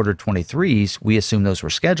 when we ordered 23s, we assumed those were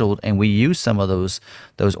scheduled, and we used some of those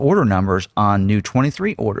order numbers on new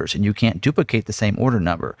 23 orders, and you can't duplicate the same order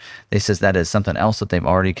number. They says that is something else that they've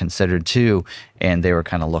already considered too, and they were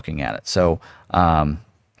kind of looking at it. So,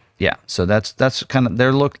 yeah, so that's kind of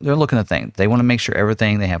they're looking at things. They want to make sure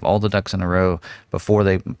they have all the ducks in a row before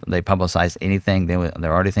they publicize anything.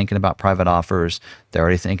 They're already thinking about private offers. They're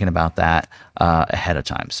already thinking about that ahead of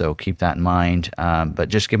time. So keep that in mind. But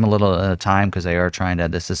just give them a little time because they are trying to.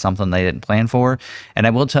 This is something they didn't plan for. And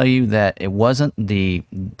I will tell you that it wasn't the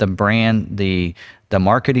brand, the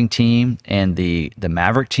marketing team, and the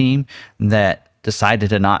Maverick team that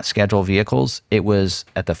decided to not schedule vehicles. It was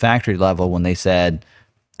at the factory level when they said.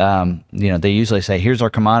 They usually say, here's our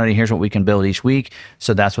commodity, here's what we can build each week.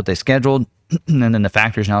 So that's what they scheduled. And then the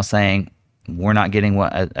factory's now saying, we're not getting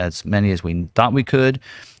as many as we thought we could.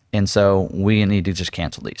 And so we need to just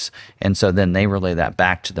cancel these. And so then they relay that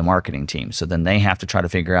back to the marketing team. So then they have to try to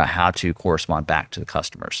figure out how to correspond back to the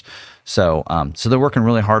customers. So they're working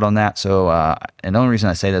really hard on that. So, and the only reason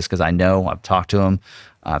I say this is because I know I've talked to them.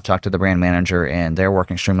 I've talked to the brand manager and they're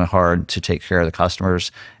working extremely hard to take care of the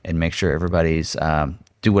customers and make sure everybody's,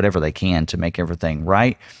 do whatever they can to make everything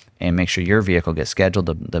right and make sure your vehicle gets scheduled.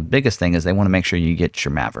 The biggest thing is they want to make sure you get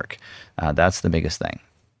your Maverick. That's the biggest thing.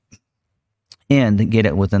 And get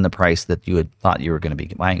it within the price that you had thought you were going to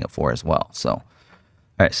be buying it for as well. So, all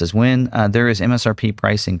right, it says when there is MSRP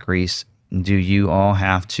price increase, do you all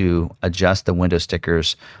have to adjust the window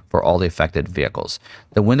stickers for all the affected vehicles?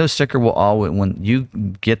 The window sticker will always, when you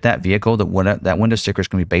get that vehicle, that window sticker is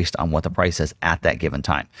going to be based on what the price is at that given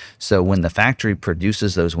time. So when the factory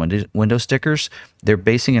produces those window stickers, they're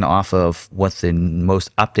basing it off of what the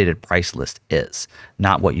most updated price list is,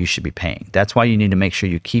 not what you should be paying. That's why you need to make sure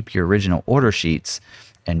you keep your original order sheets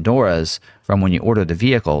and DORAs from when you ordered the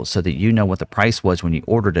vehicle so that you know what the price was when you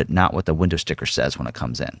ordered it, not what the window sticker says when it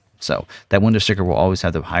comes in. So that window sticker will always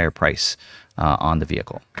have the higher price on the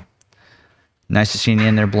vehicle. Nice to see you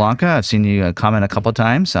in there, Blanca. I've seen you comment a couple of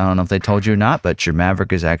times. I don't know if they told you or not, but your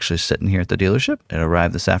Maverick is actually sitting here at the dealership. It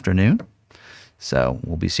arrived this afternoon. So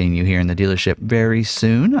we'll be seeing you here in the dealership very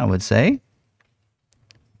soon, I would say.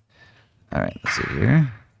 All right, let's see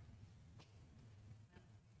here.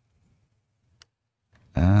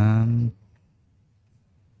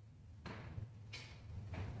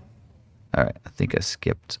 All right, I think I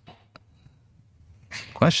skipped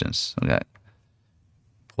questions. We got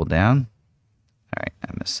pulled down. All right,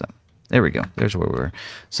 I missed some. There we go. There's where we were.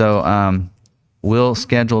 So, will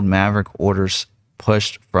scheduled Maverick orders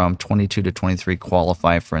pushed from 22 to 23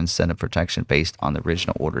 qualify for incentive protection based on the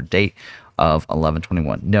original order date of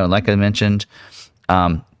 11/21? No, like I mentioned,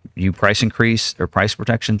 you price increase or price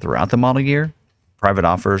protection throughout the model year. Private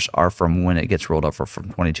offers are from when it gets rolled over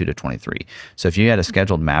from 22 to 23. So if you had a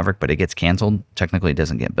scheduled Maverick but it gets canceled, technically it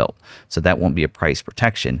doesn't get built. So that won't be a price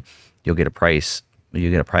protection. You'll get a price.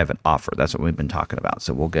 You get a private offer. That's what we've been talking about.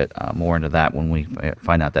 So we'll get more into that when we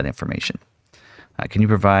find out that information. Can you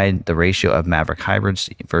provide the ratio of Maverick hybrids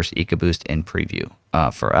versus EcoBoost in preview?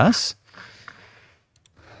 For us,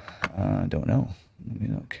 I don't know. Let me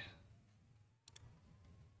look.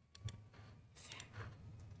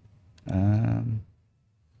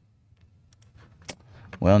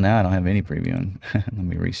 Well, now I don't have any previewing. Let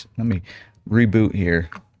me reboot here.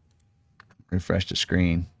 Refresh the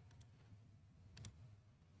screen.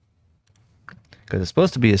 Because it's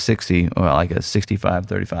supposed to be a 60, or like a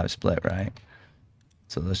 65-35 split, right?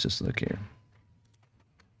 So let's just look here.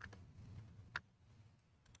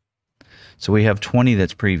 So we have 20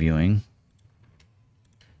 that's previewing,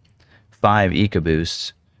 5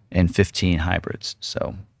 EcoBoosts, and 15 hybrids.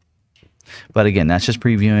 So, but again, that's just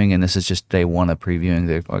previewing, and this is just day one of previewing.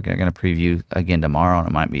 They're going to preview again tomorrow, and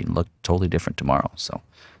it might look totally different tomorrow. So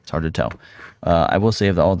it's hard to tell. I will say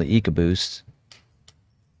of all the EcoBoosts,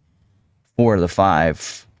 4 of the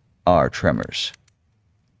 5 are trimmers.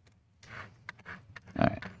 All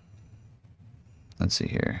right. Let's see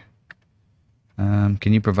here.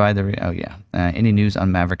 Can you provide the... any news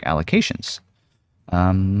on Maverick allocations?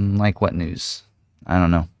 Like what news? I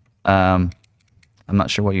don't know. I'm not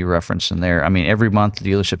sure what you referenced in there. I mean, every month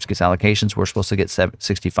dealerships gets allocations. We're supposed to get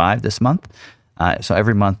 65 this month. So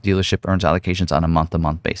every month dealership earns allocations on a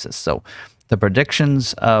month-to-month basis. So the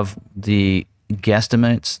predictions of the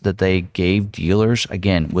guesstimates that they gave dealers,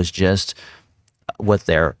 again, was just what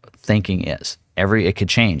their thinking is. It could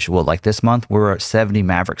change. Well, like this month, we're at 70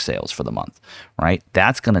 Maverick sales for the month, right?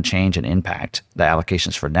 That's going to change and impact the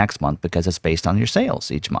allocations for next month because it's based on your sales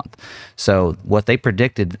each month. So what they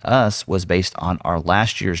predicted us was based on our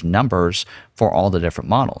last year's numbers for all the different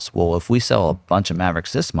models. Well, if we sell a bunch of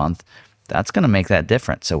Mavericks this month, that's going to make that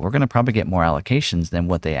different. So we're going to probably get more allocations than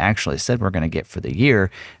what they actually said we're going to get for the year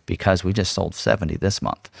because we just sold 70 this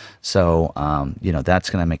month. So, that's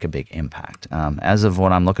going to make a big impact. As of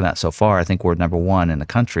what I'm looking at so far, I think we're number 1 in the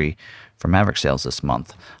country for Maverick sales this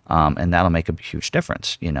month. And that'll make a huge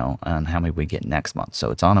difference, on how many we get next month.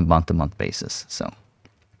 So it's on a month-to-month basis. So. All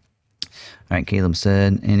right, Caleb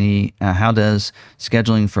said, how does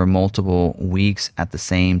scheduling for multiple weeks at the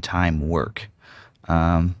same time work?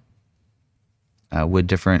 Would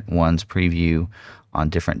different ones preview on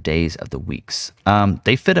different days of the weeks?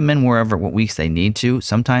 They fit them in what weeks they need to.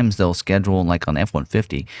 Sometimes they'll schedule, like on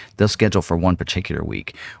F-150, they'll schedule for one particular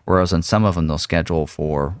week, whereas on some of them they'll schedule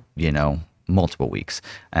for, multiple weeks.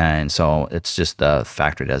 And so it's just the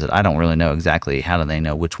factory does it. I don't really know exactly how do they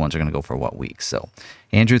know which ones are going to go for what weeks. So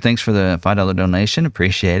Andrew, thanks for the $5 donation.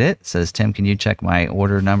 Appreciate it. Says, Tim, can you check my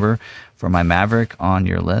order number for my Maverick on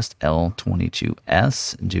your list?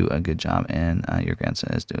 L22S. Do a good job. And your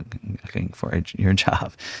grandson is looking for your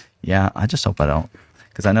job. Yeah, I just hope I don't.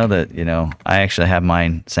 Because I know that, I actually have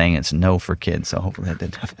mine saying it's no for kids. So hopefully that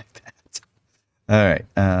didn't affect that. All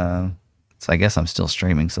right. So I guess I'm still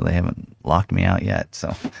streaming, so they haven't locked me out yet. So,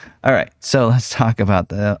 all right. So let's talk about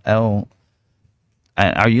the L.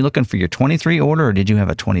 Are you looking for your 23 order, or did you have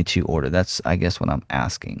a 22 order? That's, I guess, what I'm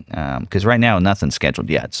asking. Because right now, nothing's scheduled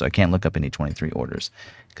yet, so I can't look up any 23 orders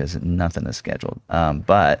because nothing is scheduled. So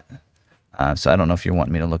I don't know if you're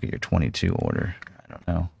wanting me to look at your 22 order. I don't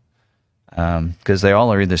know. Because they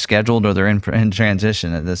all are either scheduled or they're in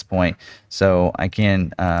transition at this point. So I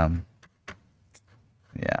can, yeah.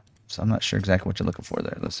 So I'm not sure exactly what you're looking for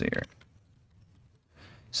there. Let's see here.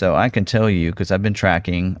 So I can tell you, because I've been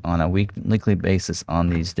tracking on a weekly basis on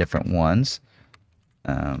these different ones.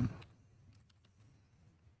 Yeah,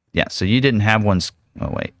 so you didn't have ones.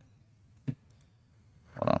 Oh, wait.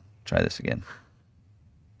 Hold on. Try this again.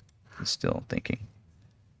 It's still thinking.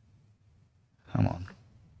 Come on.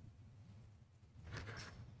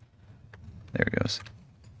 There it goes.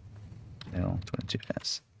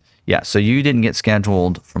 L22S. Yeah, so you didn't get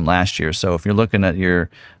scheduled from last year. So if you're looking at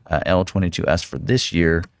your L22S for this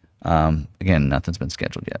year, again, nothing's been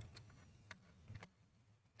scheduled yet.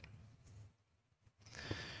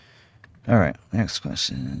 All right, next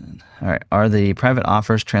question. All right, are the private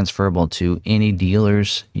offers transferable to any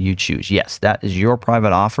dealers you choose? Yes, that is your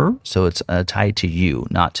private offer, so it's tied to you,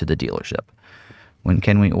 not to the dealership. When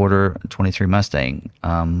can we order a 23 Mustang?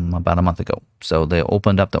 About a month ago. So they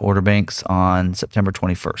opened up the order banks on September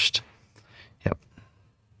 21st. Yep.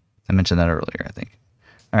 I mentioned that earlier, I think.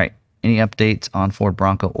 All right. Any updates on Ford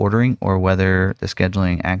Bronco ordering or whether the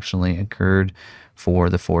scheduling actually occurred for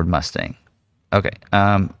the Ford Mustang? Okay.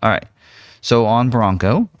 All right. So on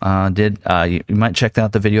Bronco, you might check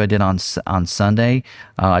out the video I did on Sunday.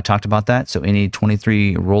 I talked about that. So any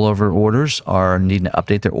 23 rollover orders are needing to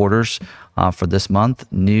update their orders for this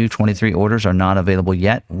month. New 23 orders are not available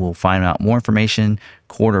yet. We'll find out more information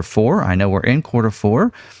Q4. I know we're in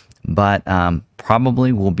Q4, but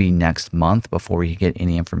probably will be next month before we get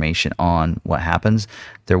any information on what happens.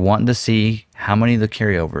 They're wanting to see how many of the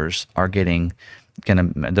carryovers are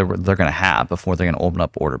they're gonna have before they're gonna open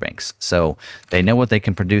up order banks. So they know what they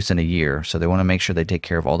can produce in a year. So they want to make sure they take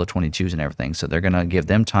care of all the 22s and everything. So they're gonna give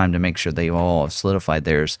them time to make sure they all have solidified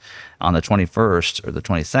theirs. On the 21st or the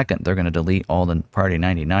 22nd, they're gonna delete all the Priority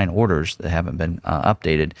 99 orders that haven't been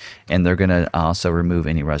updated, and they're gonna also remove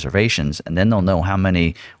any reservations. And then they'll know how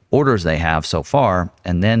many orders they have so far,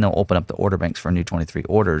 and then they'll open up the order banks for new 23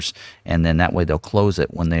 orders, and then that way they'll close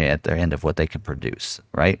it when they're at their end of what they can produce,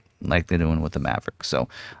 right? Like they're doing with the Maverick. So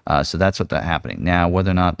that's what's happening now.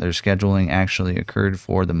 Whether or not their scheduling actually occurred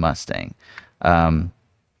for the Mustang,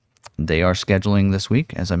 they are scheduling this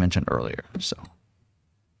week, as I mentioned earlier. So,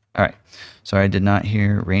 all right. Sorry, I did not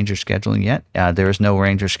hear Ranger scheduling yet. There is no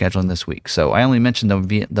Ranger scheduling this week. So I only mentioned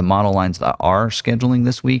the model lines that are scheduling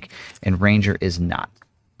this week, and Ranger is not.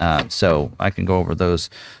 So I can go over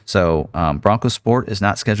those. So Bronco Sport is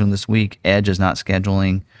not scheduling this week. Edge is not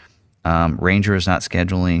scheduling. Ranger is not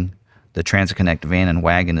scheduling. The Transit Connect van and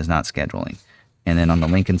wagon is not scheduling. And then on the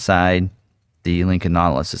Lincoln side, the Lincoln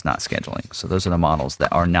Nautilus is not scheduling. So those are the models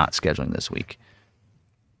that are not scheduling this week.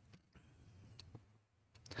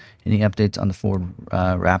 Any updates on the Ford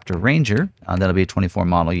Raptor Ranger? That'll be a 24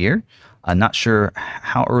 model year. I'm not sure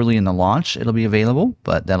how early in the launch it'll be available,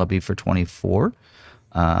 but that'll be for 24.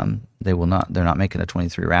 They're not making a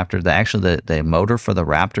 23 Raptor. The motor for the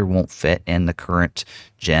Raptor won't fit in the current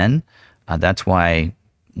gen. That's why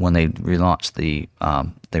when they relaunched the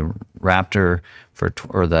Raptor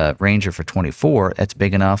or the Ranger for 24, it's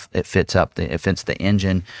big enough. It fits the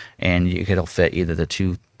engine, and it'll fit either the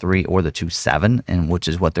 2.3 or the 2.7, and which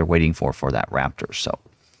is what they're waiting for that Raptor. So,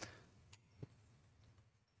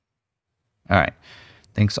 all right.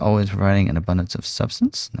 Thanks always for providing an abundance of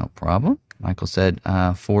substance. No problem. Michael said,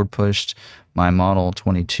 Ford pushed my Model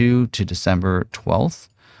 22 to December 12th.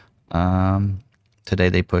 Today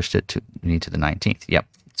they pushed it to the 19th. Yep.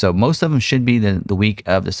 So most of them should be the week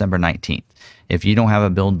of December 19th. If you don't have a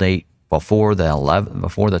build date before the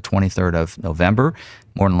 23rd of November,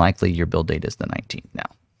 more than likely your build date is the 19th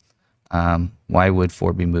now. Why would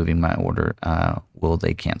Ford be moving my order? Will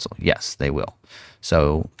they cancel? Yes, they will.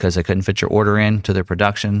 So because they couldn't fit your order in to their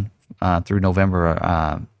production through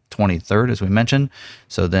November 23rd, as we mentioned.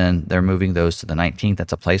 So then they're moving those to the 19th.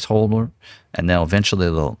 That's a placeholder, and they'll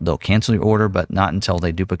eventually they'll cancel your order, but not until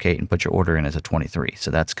they duplicate and put your order in as a 23.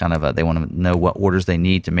 So that's kind of they want to know what orders they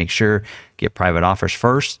need to make sure get private offers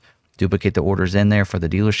first, duplicate the orders in there for the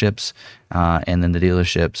dealerships, and then the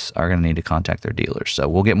dealerships are going to need to contact their dealers. So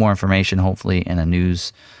we'll get more information hopefully in a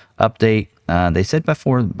news update. They said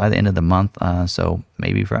by the end of the month, so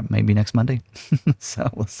maybe next Monday. So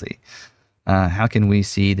we'll see. How can we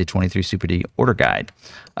see the 23 Super D order guide?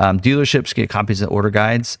 Dealerships get copies of order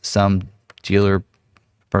guides. Some dealer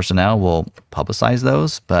personnel will publicize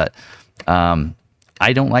those, but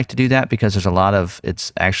I don't like to do that because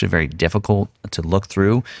it's actually very difficult to look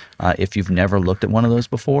through if you've never looked at one of those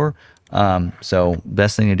before. So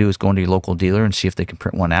best thing to do is go into your local dealer and see if they can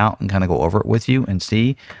print one out and kind of go over it with you and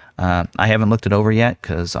see. I haven't looked it over yet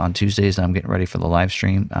because on Tuesdays I'm getting ready for the live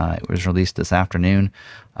stream. It was released this afternoon.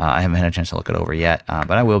 I haven't had a chance to look it over yet,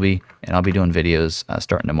 but I will be, and I'll be doing videos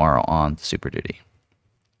starting tomorrow on the Super Duty.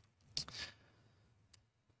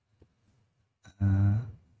 All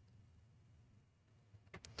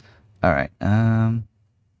right.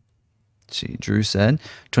 Let's see. Drew said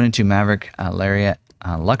 22 Maverick Lariat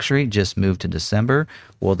Luxury just moved to December.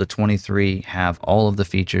 Will the 23 have all of the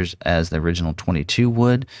features as the original 22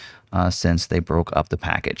 would, since they broke up the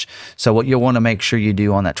package? So what you'll want to make sure you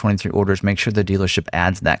do on that 23 order is make sure the dealership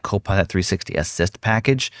adds that Copilot 360 Assist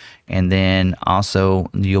package, and then also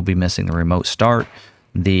you'll be missing the remote start,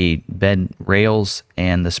 the bed rails,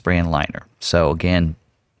 and the spray and liner. So again,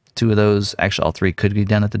 2 of those, actually all 3 could be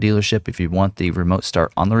done at the dealership. If you want the remote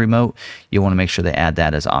start on the remote, you want to make sure they add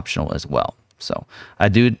that as optional as well. So I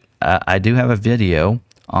do have a video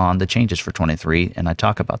on the changes for 23, and I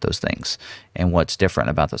talk about those things and what's different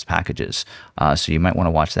about those packages. So you might want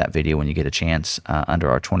to watch that video when you get a chance under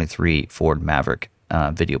our 23 Ford Maverick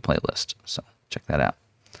video playlist. So check that out.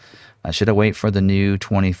 Should I wait for the new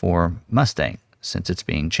 24 Mustang since it's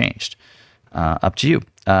being changed? Up to you.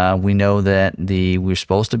 We know that we're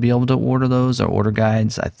supposed to be able to order those. Our order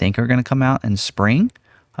guides, I think, are going to come out in spring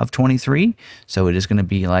of 23. So it is going to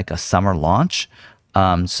be like a summer launch.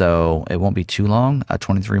 So it won't be too long. A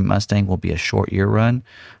 23 Mustang will be a short year run.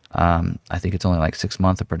 I think it's only like 6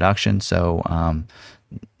 months of production. So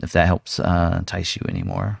if that helps entice you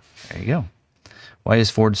anymore, there you go. Why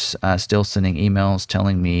is Ford still sending emails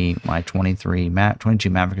telling me my 22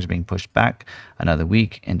 Maverick is being pushed back another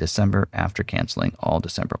week in December after canceling all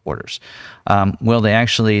December orders? Well, what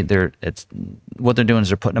they're doing is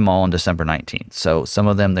they're putting them all on December 19th. So some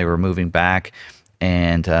of them they were moving back,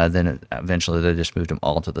 and then eventually they just moved them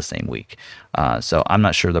all to the same week. So I'm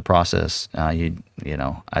not sure the process. I'd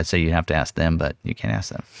say you have to ask them, but you can't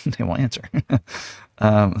ask them; they won't answer.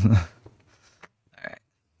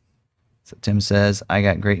 So Tim says, I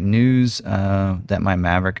got great news that my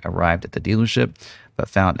Maverick arrived at the dealership, but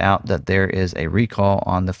found out that there is a recall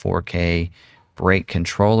on the 4K brake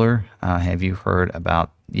controller. Have you heard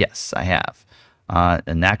about? Yes, I have.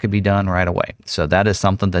 And that could be done right away. So that is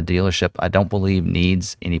something the dealership, I don't believe,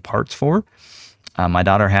 needs any parts for. My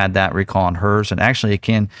daughter had that recall on hers, and actually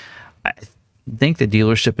I think the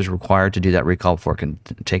dealership is required to do that recall before it can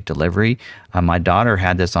take delivery. My daughter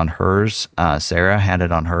had this on hers. Sarah had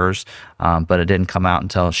it on hers, but it didn't come out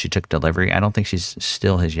until she took delivery. I don't think she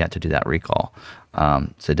still has yet to do that recall.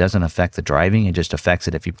 So it doesn't affect the driving. It just affects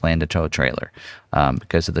it if you plan to tow a trailer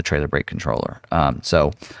because of the trailer brake controller.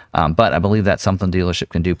 But I believe that's something dealership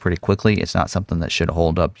can do pretty quickly. It's not something that should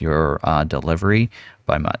hold up your delivery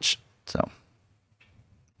by much. So.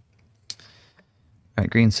 All right,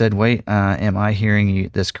 Green said, wait, am I hearing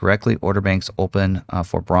this correctly? Order banks open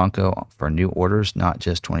for Bronco for new orders, not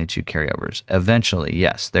just 22 carryovers. Eventually,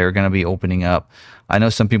 yes, they're going to be opening up. I know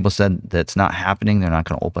some people said that's not happening. They're not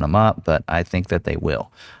going to open them up, but I think that they will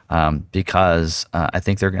because I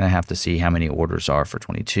think they're going to have to see how many orders are for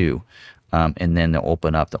 22, and then they'll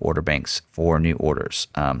open up the order banks for new orders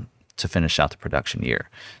to finish out the production year.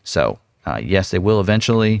 So, yes, they will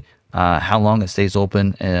eventually. How long it stays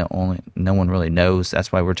open, no one really knows.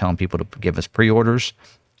 That's why we're telling people to give us pre-orders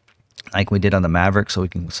like we did on the Maverick, so we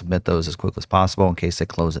can submit those as quickly as possible in case they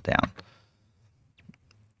close it down.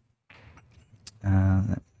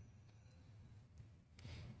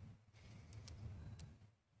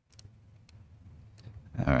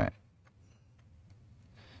 All right.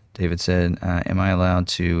 David said, am I allowed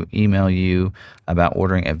to email you about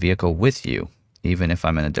ordering a vehicle with you, even if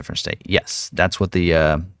I'm in a different state? Yes, that's what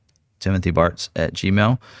the Timothy Bartz at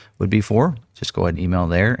Gmail would be for. Just go ahead and email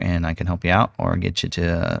there and I can help you out or get you to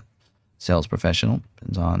a sales professional.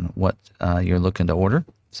 Depends on what you're looking to order.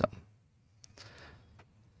 So,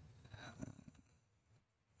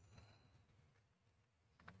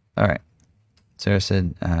 all right. Sarah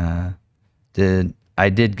said, I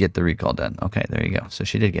did get the recall done. Okay, there you go. So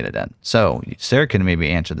she did get it done. So Sarah can maybe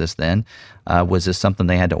answer this then. Was this something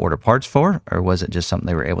they had to order parts for, or was it just something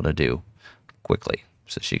they were able to do quickly?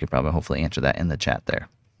 So she could probably hopefully answer that in the chat there.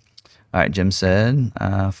 All right, Jim said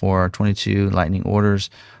for 22 Lightning orders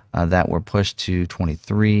that were pushed to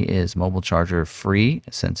 23, is mobile charger free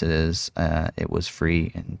since it was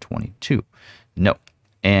free in 22? No.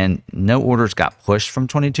 And no orders got pushed from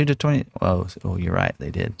 22 to 20. Oh, you're right.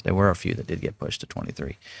 They did. There were a few that did get pushed to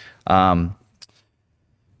 23.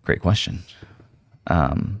 Great question.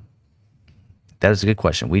 That is a good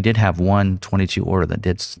question. We did have one 22 order that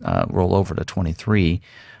did roll over to 23,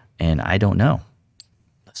 and I don't know.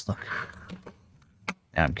 Let's look.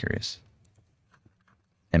 Now I'm curious.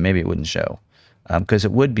 And maybe it wouldn't show because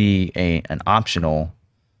it would be an optional.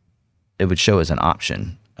 It would show as an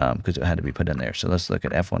option because it had to be put in there. So let's look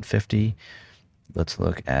at F-150. Let's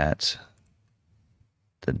look at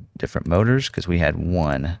the different motors because we had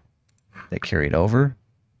one that carried over.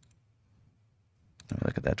 Let me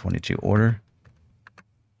look at that 22 order.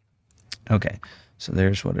 Okay, so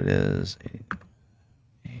there's what it is.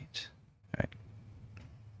 8. All right.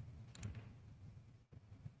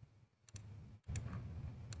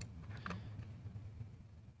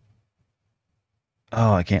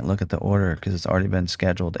 Oh, I can't look at the order because it's already been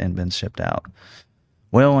scheduled and been shipped out.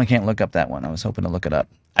 Well, I can't look up that one. I was hoping to look it up.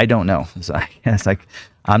 I don't know. So I guess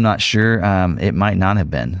I'm not sure. It might not have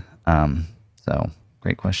been. So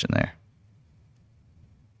great question there.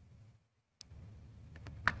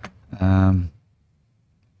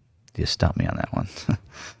 You stumped me on that one.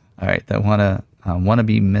 All right, that wanna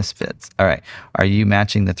be misfits. All right, are you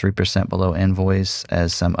matching the 3% below invoice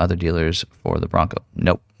as some other dealers for the Bronco?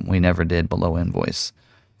 Nope, we never did below invoice.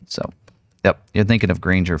 So, yep, you're thinking of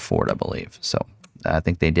Granger Ford, I believe. So I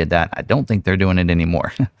think they did that. I don't think they're doing it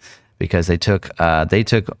anymore because they took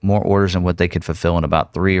more orders than what they could fulfill in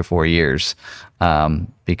about 3 or 4 years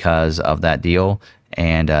because of that deal.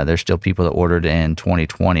 And there's still people that ordered in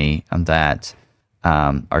 2020 that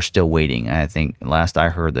are still waiting. I think last I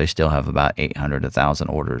heard, they still have about 800 to 1,000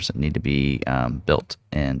 orders that need to be built.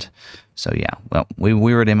 And so, yeah, well, we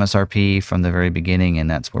were at MSRP from the very beginning, and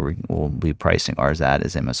that's where we will be pricing ours at,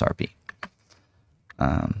 is MSRP.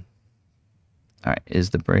 All right, is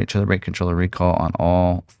the brake controller recall on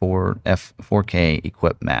all 4K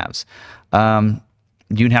equipped MAVs?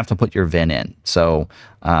 You'd have to put your VIN in. So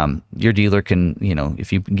your dealer can,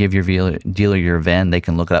 if you give your dealer your VIN, they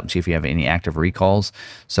can look it up and see if you have any active recalls.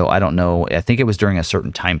 So I don't know. I think it was during a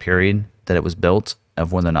certain time period that it was built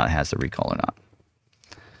of whether or not it has the recall or not.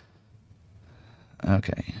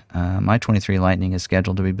 Okay. My 23 Lightning is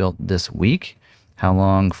scheduled to be built this week. How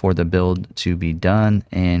long for the build to be done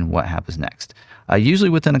and what happens next? Usually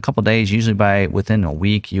within a couple days, usually within a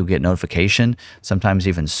week, you'll get notification, sometimes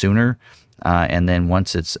even sooner. And then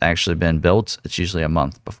once it's actually been built, it's usually a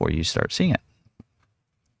month before you start seeing it.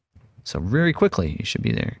 So very quickly, you should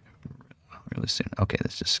be there really soon. Okay,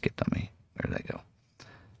 this just skipped on me. Where did that go?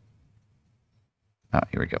 Oh,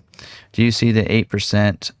 here we go. Do you see the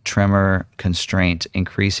 8% tremor constraint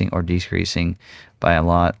increasing or decreasing by a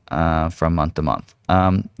lot from month to month?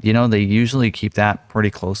 They usually keep that pretty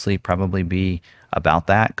closely, probably be about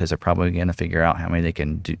that because they're probably going to figure out how many they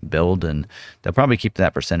can build, and they'll probably keep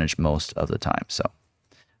that percentage most of the time. So,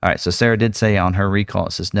 all right. So Sarah did say on her recall,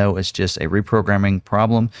 it says, no, it's just a reprogramming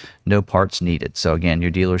problem. No parts needed. So again,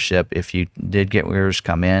 your dealership, if you did get yours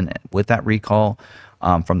come in with that recall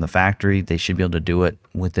from the factory, they should be able to do it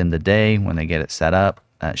within the day when they get it set up.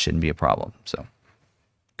 It shouldn't be a problem. So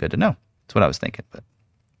good to know. That's what I was thinking. But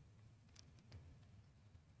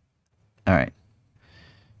all right.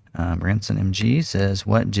 Branson MG says,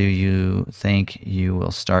 what do you think you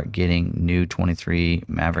will start getting new 23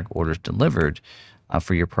 Maverick orders delivered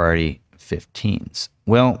for your priority 15s?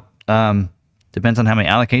 Well, depends on how many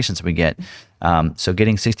allocations we get. So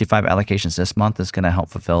getting 65 allocations this month is going to help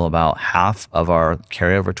fulfill about half of our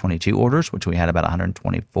carryover 22 orders, which we had about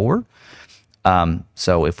 124.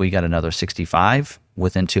 So if we got another 65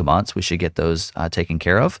 within 2 months, we should get those taken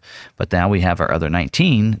care of. But now we have our other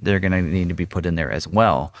 19. They're going to need to be put in there as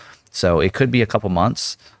well. So it could be a couple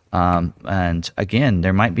months. And again,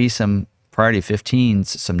 there might be some priority 15s,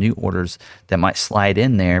 some new orders that might slide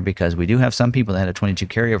in there because we do have some people that had a 22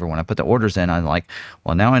 carryover. When I put the orders in, I'm like,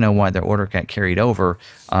 well, now I know why their order got carried over.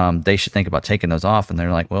 They should think about taking those off. And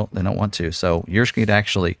they're like, well, they don't want to. So yours could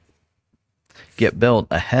actually get built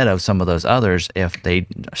ahead of some of those others if they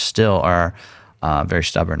still are very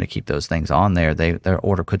stubborn to keep those things on there. Their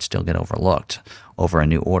order could still get overlooked over a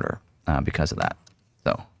new order because of that.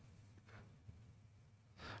 So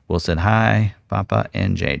Will said hi, Papa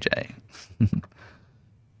and JJ.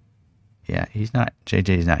 Yeah,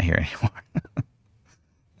 JJ's not here anymore.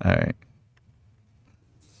 All right.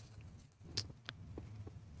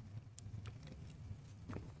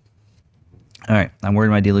 All right, I'm worried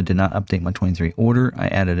my dealer did not update my 23 order. I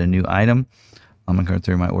added a new item. I'm going to go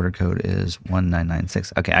through. My order code is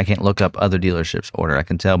 1996. Okay, I can't look up other dealerships' order. I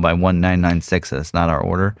can tell by 1996 that it's not our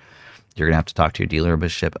order. You're going to have to talk to your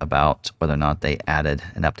dealership about whether or not they added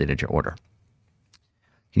and updated your order.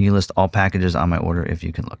 Can you list all packages on my order if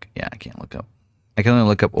you can look? Yeah, I can't look up. I can only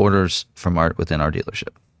look up orders from within our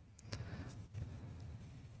dealership.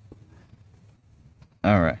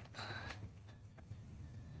 All right.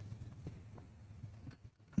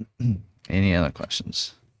 Any other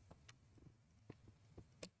questions?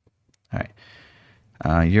 All right.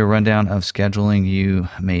 Your rundown of scheduling, you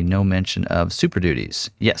made no mention of Super Duties.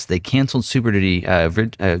 Yes, they canceled Super Duty.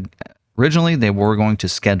 Originally, they were going to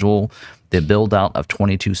schedule the build out of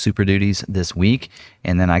 22 Super Duties this week.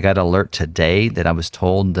 And then I got an alert today that I was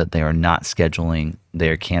told that they are not scheduling, they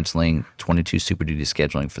are canceling 22 Super Duty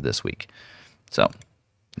scheduling for this week. So,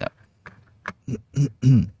 no.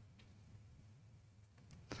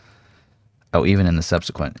 Oh, even in the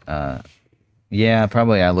subsequent. Yeah,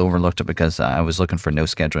 probably I overlooked it because I was looking for no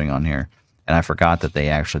scheduling on here. And I forgot that they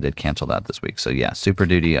actually did cancel that this week. So, yeah, Super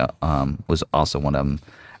Duty was also one of them.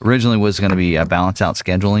 Originally was going to be a balance out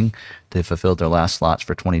scheduling to fulfill their last slots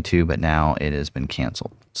for 22, but now it has been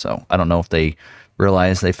canceled. So I don't know if they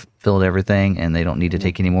realize they've filled everything and they don't need to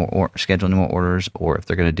take any more or schedule any more orders, or if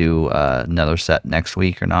they're going to do another set next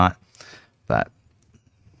week or not. But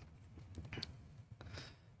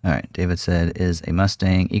all right, David said, is a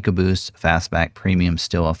Mustang EcoBoost Fastback Premium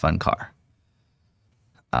still a fun car?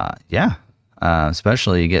 Yeah.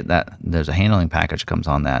 Especially you get that there's a handling package comes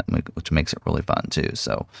on that, which makes it really fun too.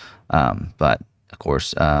 So, but of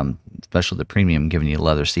course, especially the premium giving you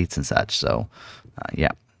leather seats and such. So,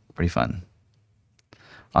 yeah, pretty fun.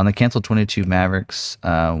 On the canceled 22 Mavericks,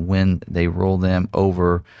 when they roll them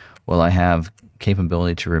over, will I have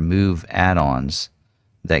capability to remove add-ons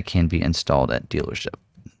that can be installed at dealership?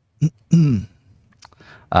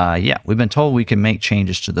 Yeah, we've been told we can make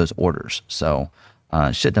changes to those orders. So,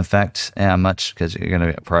 shouldn't affect much because you're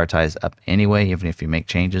going to prioritize up anyway, even if you make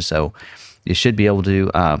changes. So you should be able to,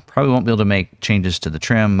 probably won't be able to make changes to the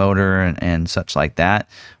trim, motor, and such like that.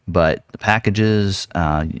 But the packages,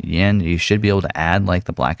 you should be able to add like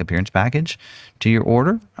the black appearance package to your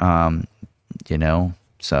order.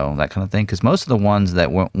 So that kind of thing, because most of the ones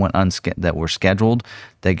that that were scheduled,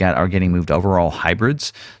 are getting moved over all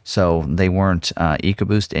hybrids, so they weren't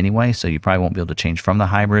EcoBoost anyway. So you probably won't be able to change from the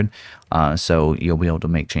hybrid. So you'll be able to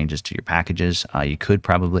make changes to your packages. You could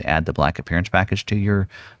probably add the black appearance package to your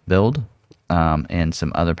build, and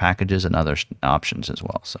some other packages and other options as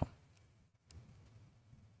well. So.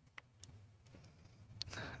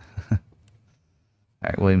 All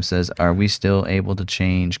right, William says, are we still able to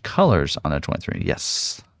change colors on the 23?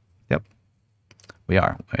 Yes. Yep. We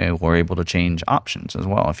are. We're able to change options as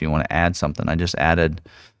well if you want to add something. I did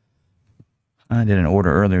an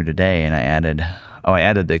order earlier today, and I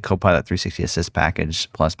added the Copilot 360 Assist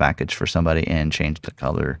package plus package for somebody and changed the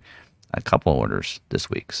color a couple orders this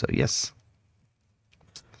week. So, yes.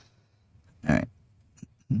 All right.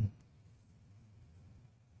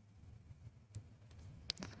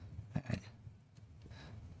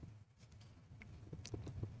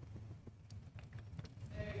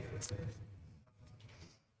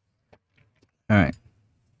 All right.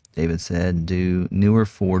 David said, do newer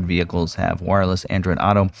Ford vehicles have wireless Android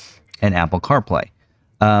Auto and Apple CarPlay?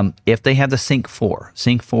 If they have the Sync 4.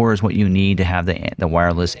 Sync 4 is what you need to have the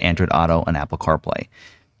wireless Android Auto and Apple CarPlay.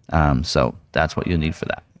 So that's what you'll need for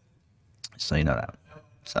that. So you know that.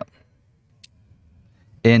 So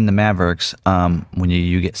in the Mavericks, when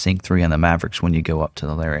you get Sync 3 on the Mavericks when you go up to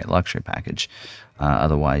the Lariat Luxury package.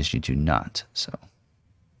 Otherwise, you do not. So.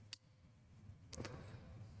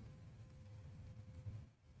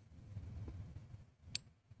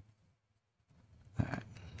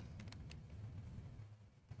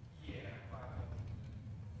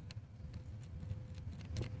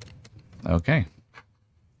 Okay.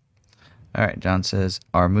 All right. John says,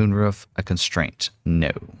 are moonroof a constraint?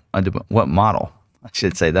 No. What model? I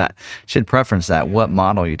should say that. Should preference that. What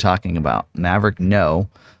model are you talking about? Maverick? No.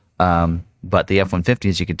 But the F-150,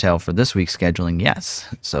 as you can tell for this week's scheduling, yes.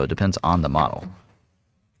 So it depends on the model.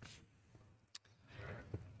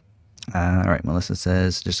 All right. Melissa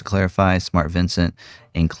says, just to clarify, Smart Vincent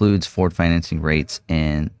includes Ford financing rates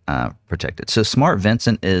and protected. So Smart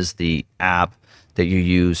Vincent is the app that you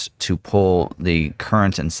use to pull the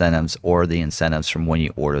current incentives or the incentives from when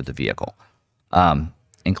you order the vehicle,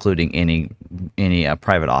 including any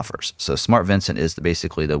private offers. So Smart Vincent is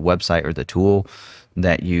basically the website or the tool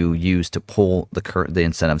that you use to pull the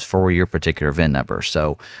incentives for your particular VIN number.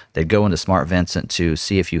 So they go into Smart Vincent to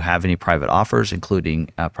see if you have any private offers, including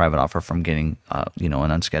a private offer from getting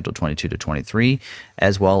an unscheduled 22 to 23,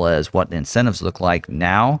 as well as what the incentives look like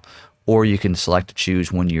now. Or you can select to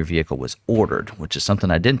choose when your vehicle was ordered, which is something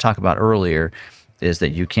I didn't talk about earlier, is that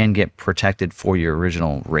you can get protected for your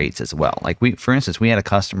original rates as well. Like for instance, we had a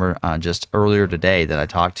customer just earlier today that I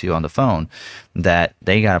talked to on the phone that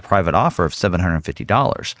they got a private offer of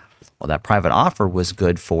 $750. Well, that private offer was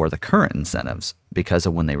good for the current incentives because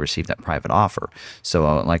of when they received that private offer.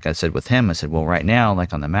 So like I said with him, I said, well, right now,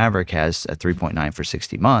 like on the Maverick has a 3.9 for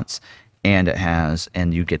 60 months.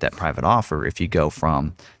 And you get that private offer if you go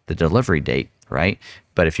from the delivery date, right?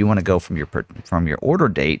 But if you want to go from your order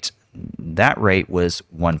date, that rate was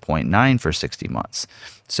 1.9 for 60 months.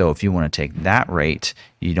 So if you want to take that rate,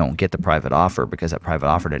 you don't get the private offer because that private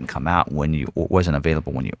offer didn't come out wasn't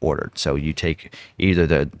available when you ordered. So you take either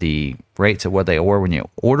the rates of what they were when you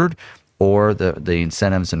ordered, or the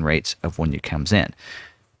incentives and rates of when it comes in.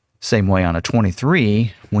 Same way on a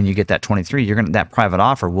 23, when you get that 23, that private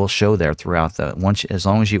offer will show there throughout as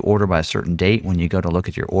long as you order by a certain date, when you go to look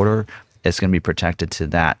at your order, it's going to be protected to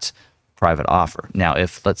that private offer. Now,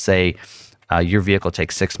 if let's say your vehicle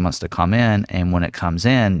takes 6 months to come in, and when it comes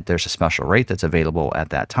in, there's a special rate that's available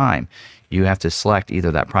at that time, you have to select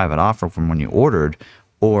either that private offer from when you ordered,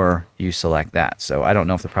 or you select that. So I don't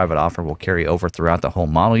know if the private offer will carry over throughout the whole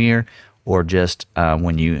model year, or just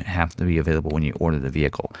when you have to be available when you order the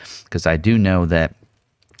vehicle. Because I do know that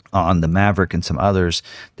on the Maverick and some others,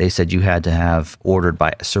 they said you had to have ordered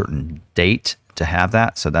by a certain date to have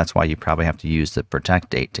that. So that's why you probably have to use the protect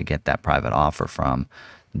date to get that private offer from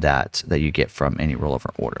that you get from any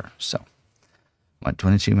rollover order. So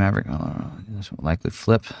 122 Maverick this will likely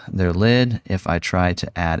flip their lid if I try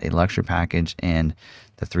to add a luxury package and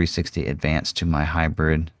the 360 Advance to my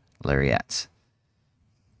hybrid Lariats.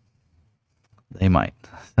 They might.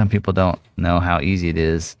 Some people don't know how easy it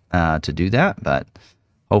is to do that, but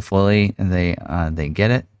hopefully they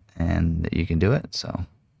get it and that you can do it. So, all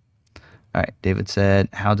right. David said,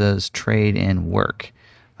 "How does trade-in work?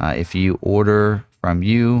 If you order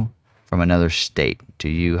from another state, do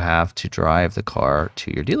you have to drive the car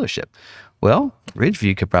to your dealership?" Well,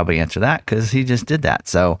 Ridgeview could probably answer that because he just did that.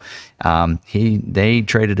 So they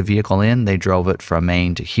traded a vehicle in. They drove it from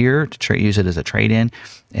Maine to here to use it as a trade-in,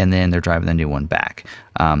 and then they're driving the new one back.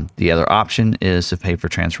 The other option is to pay for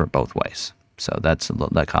transfer both ways. So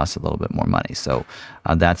that costs a little bit more money. So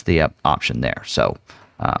that's the option there. So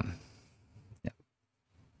yeah.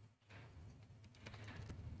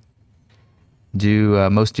 Do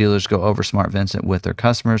most dealers go over Smart Vincent with their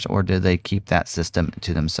customers, or do they keep that system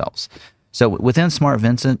to themselves? So within Smart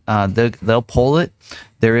Vincent, they'll pull it.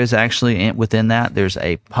 There is actually within that, there's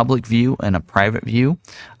a public view and a private view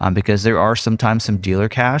because there are sometimes some dealer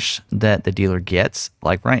cash that the dealer gets.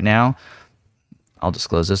 Like right now, I'll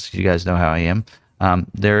disclose this. You guys know how I am.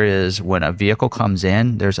 There is, when a vehicle comes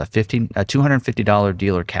in, there's a $250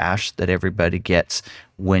 dealer cash that everybody gets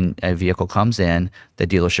when a vehicle comes in. The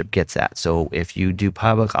dealership gets that. So if you do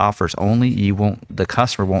public offers only, the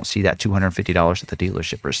customer won't see that $250 that the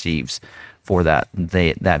dealership receives for that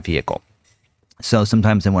vehicle. So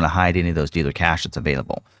sometimes they want to hide any of those dealer cash that's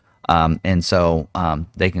available. And so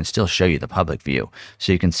they can still show you the public view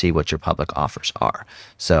so you can see what your public offers are.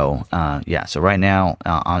 So so right now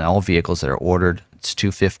on all vehicles that are ordered, it's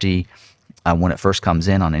 $250 when it first comes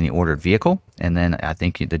in on any ordered vehicle. And then I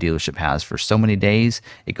think the dealership has for so many days,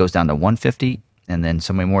 it goes down to $150, and then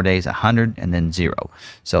so many more days, $100, and then $0.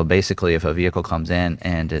 So basically if a vehicle comes in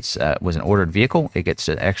and it's was an ordered vehicle, it gets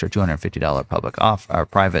an extra $250 public off or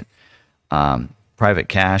private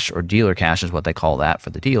cash, or dealer cash is what they call that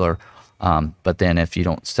for the dealer. But then if you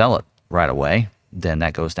don't sell it right away, then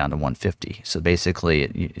that goes down to $150. So basically,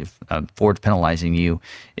 if Ford's penalizing you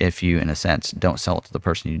if you, in a sense, don't sell it to the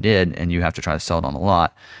person you did, and you have to try to sell it on the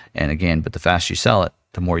lot. And again, but the faster you sell it,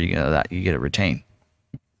 the more you get of that, you get it retained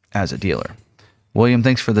as a dealer. William,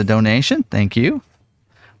 thanks for the donation. Thank you.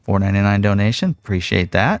 $4.99 donation.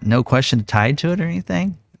 Appreciate that. No question tied to it or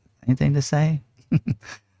anything. Anything to say? I'm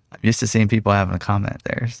used to seeing people having a comment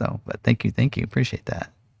there. So, but thank you. Appreciate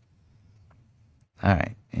that. All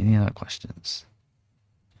right. Any other questions?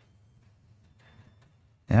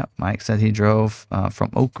 Yeah, Mike said he drove from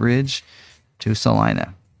Oak Ridge to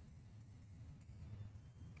Salina.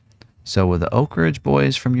 So were the Oak Ridge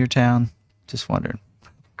boys from your town? Just wondering.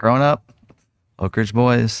 Growing up, Oak Ridge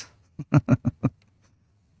boys.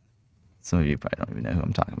 Some of you probably don't even know who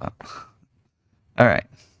I'm talking about. All right.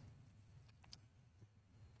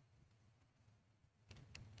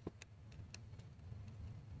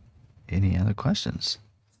 Any other questions?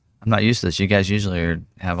 I'm not used to this. You guys usually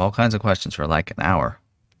have all kinds of questions for like an hour.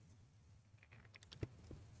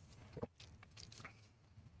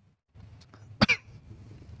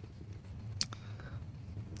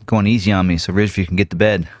 Going easy on me so Ridgeview can get to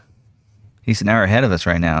bed. He's an hour ahead of us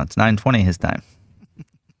right now. It's 9:20 his time.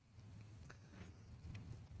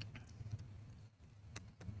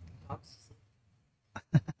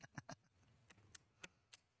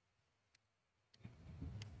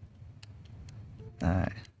 All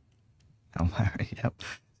right. Yep.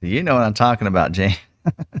 So you know what I'm talking about, Jay.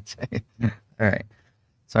 All right.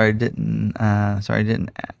 Sorry, didn't.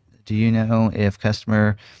 Do you know if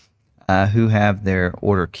customer who have their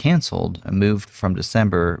order canceled and moved from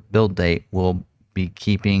December build date will be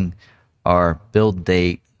keeping our build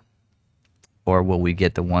date, or will we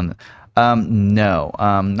get the one? No,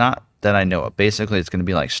 not that I know of. Basically, it's going to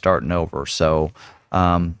be like starting over. So,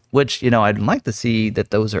 which, I'd like to see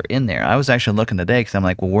that those are in there. I was actually looking today because I'm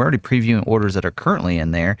like, well, we're already previewing orders that are currently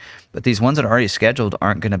in there, but these ones that are already scheduled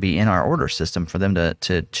aren't going to be in our order system for them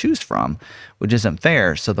to choose from, which isn't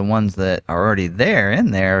fair. So the ones that are already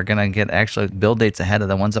in there are going to get actually build dates ahead of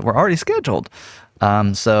the ones that were already scheduled.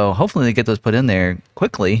 So hopefully they get those put in there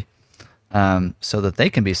quickly, so that they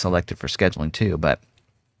can be selected for scheduling too. But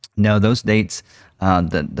no, those dates,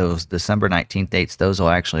 those December 19th dates, those will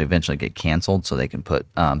actually eventually get canceled, so they can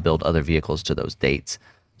build other vehicles to those dates.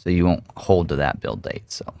 So you won't hold to that build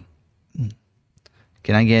date. So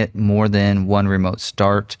Can I get more than one remote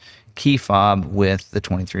start key fob with the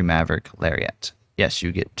 23 Maverick Lariat? Yes,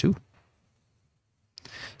 you get 2.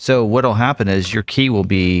 So what'll happen is your key will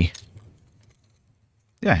be,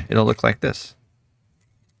 yeah, it'll look like this.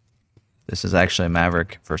 This is actually a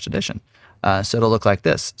Maverick first edition. So it'll look like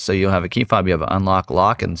this. So you'll have a key fob, you have an unlock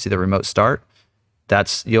lock, and see the remote start.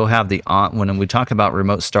 You'll have the on, when we talk about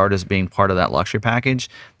remote start as being part of that luxury package,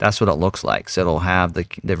 that's what it looks like. So it'll have the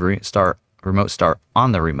remote start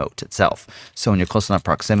on the remote itself. So when you're close enough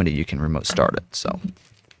proximity, you can remote start it. So,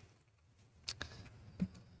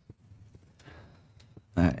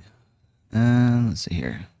 all right, let's see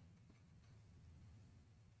here.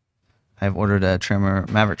 I've ordered a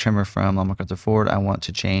Maverick trimmer from MacArthur Ford. I want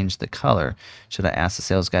to change the color. Should I ask the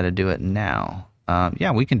sales guy to do it now?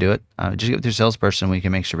 Yeah, we can do it. Just get with your salesperson. We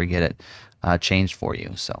can make sure we get it changed for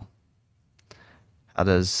you. So, how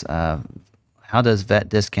does vet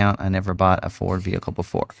discount? I never bought a Ford vehicle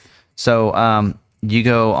before. So you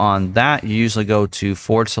go on that. You usually go to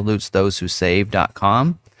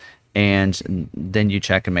FordSalutesThoseWhoSave.com, and then you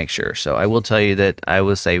check and make sure. So I will tell you that I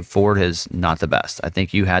would say Ford is not the best. I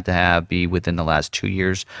think you had to be within the last 2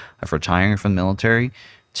 years of retiring from the military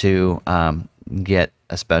to get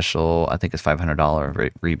a special, I think it's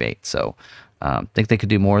 $500 rebate. So I think they could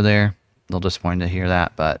do more there. A little disappointed to hear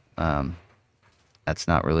that, but that's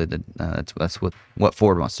not really that's what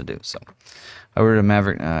Ford wants to do. So I ordered a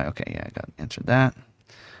Maverick. Okay, yeah, I got answered that.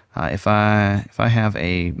 If I have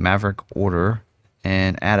a Maverick order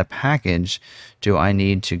and add a package, do I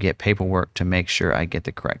need to get paperwork to make sure I get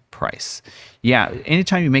the correct price? Yeah,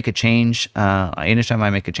 anytime you make a change, anytime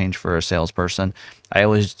I make a change for a salesperson, I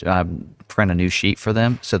always print a new sheet for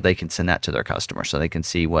them so they can send that to their customer so they can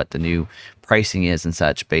see what the new pricing is and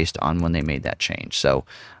such based on when they made that change. So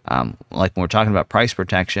like when we're talking about price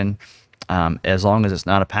protection, as long as it's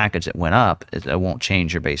not a package that went up, it won't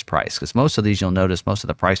change your base price. Because most of these, you'll notice most of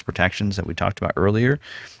the price protections that we talked about earlier,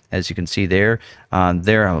 as you can see there, a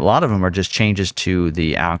lot of them are just changes to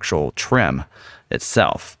the actual trim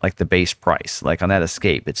itself, like the base price. Like on that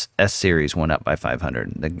Escape, it's S Series went up by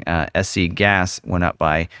 $500. The SC Gas went up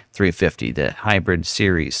by $350. The Hybrid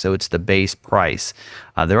Series, so it's the base price.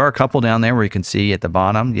 There are a couple down there where you can see at the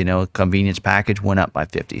bottom, convenience package went up by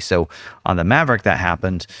 $50. So on the Maverick that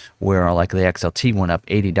happened, where like the XLT went up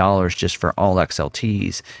 $80 just for all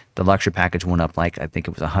XLTs. The luxury package went up like I think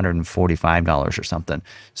it was $145 or something.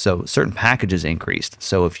 So certain packages increased.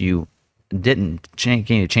 So if you didn't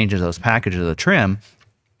change those packages of the trim,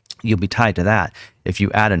 you'll be tied to that. If you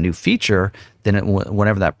add a new feature, then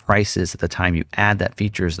whatever that price is at the time you add that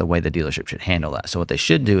feature is the way the dealership should handle that. So what they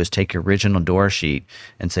should do is take your original door sheet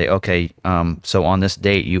and say, okay, so on this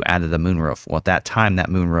date you added the moonroof. Well, at that time that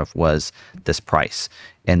moonroof was this price,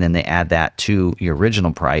 and then they add that to your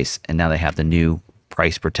original price, and now they have the new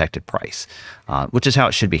price protected price, which is how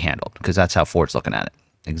it should be handled, because that's how Ford's looking at it.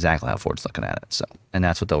 Exactly how Ford's looking at it. So, and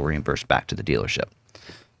that's what they'll reimburse back to the dealership.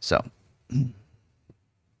 So,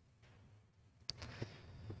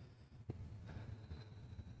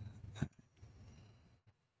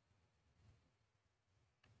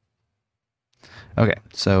 okay.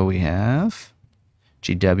 So we have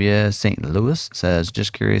GW St. Louis says,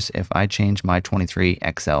 just curious, if I change my 23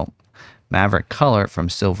 XL Maverick color from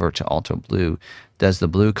silver to Alto blue, does the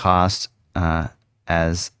blue cost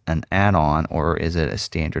as an add-on, or is it a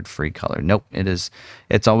standard free color? Nope,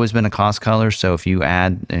 it's always been a cost color. So if you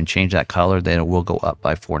add and change that color, then it will go up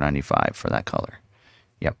by $4.95 for that color.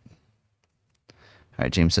 Yep. All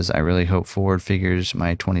right, James says, I really hope Ford figures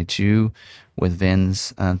my 22 with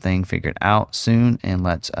VIN's thing figured out soon and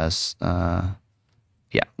lets us yeah,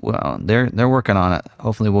 well, they're working on it.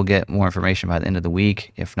 Hopefully we'll get more information by the end of the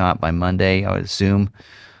week, if not by Monday, I would assume.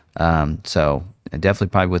 So definitely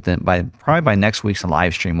probably by next week's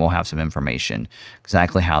live stream, we'll have some information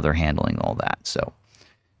exactly how they're handling all that. So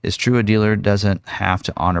it's true a dealer doesn't have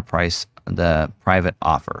to honor the private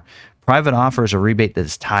offer. Private offer is a rebate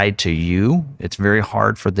that's tied to you. It's very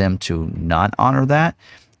hard for them to not honor that.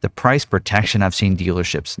 The price protection, I've seen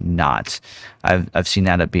dealerships not. I've seen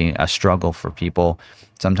that being a struggle for people.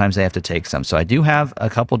 Sometimes they have to take some. So I do have a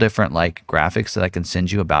couple different like graphics that I can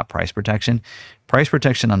send you about price protection. Price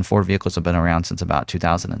protection on Ford vehicles have been around since about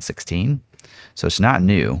 2016. So it's not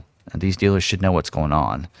new. These dealers should know what's going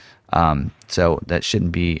on. So that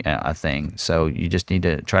shouldn't be a thing. So you just need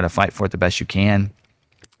to try to fight for it the best you can.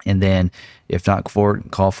 And then if not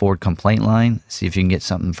call Ford complaint line, see if you can get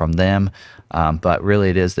something from them. But really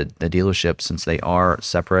it is the dealership, since they are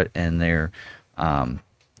separate and they're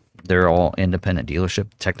all independent dealership.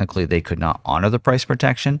 Technically they could not honor the price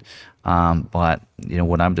protection. But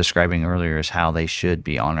what I'm describing earlier is how they should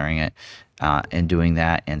be honoring it. in doing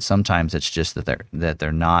that. And sometimes it's just that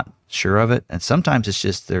they're not sure of it, and sometimes it's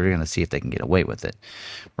just they're going to see if they can get away with it,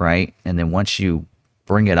 right? And then once you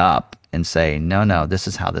bring it up and say, no, this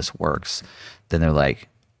is how this works, then they're like,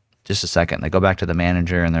 just a second. They go back to the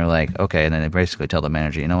manager and they're like, okay. And then they basically tell the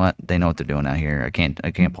manager, you know what? They know what they're doing out here. I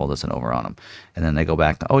can't pull this one over on them. And then they go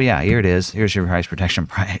back to, oh yeah, here it is. Here's your price protection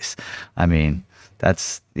price. I mean,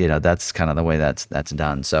 that's kind of the way that's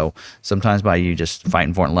done. So sometimes by you just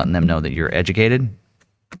fighting for it and letting them know that you're educated,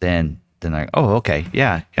 then they're like, oh, okay.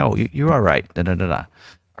 Yeah. Oh, you are right. Da, da, da, da.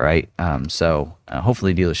 All right. So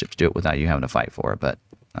hopefully dealerships do it without you having to fight for it. But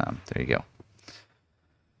there you go.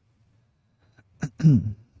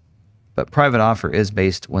 But private offer is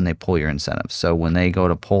based when they pull your incentives. So when they go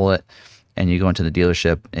to pull it and you go into the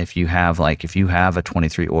dealership, if you have a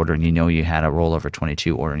 23 order and you know you had a rollover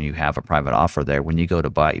 22 order and you have a private offer there, when you go to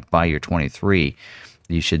buy your 23,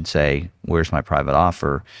 you should say, where's my private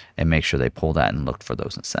offer, and make sure they pull that and look for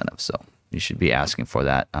those incentives. So you should be asking for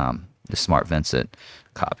that, the Smart Vincent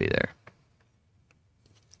copy there.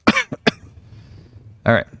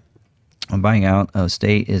 All right. When buying out of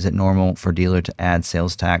state, is it normal for dealer to add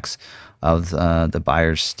sales tax of the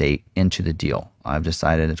buyer's state into the deal? I've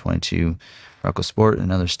decided a 22 Bronco Sport,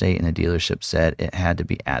 another state, and the dealership said it had to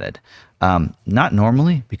be added. Not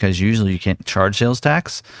normally, because usually you can't charge sales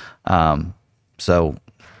tax. So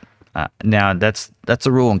now that's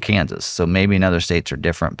a rule in Kansas. So maybe in other states are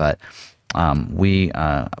different, but we,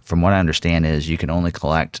 from what I understand, is you can only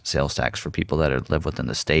collect sales tax for people that live within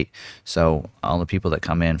the state. So all the people that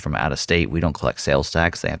come in from out of state, we don't collect sales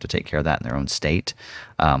tax. They have to take care of that in their own state.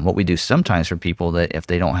 What we do sometimes for people that if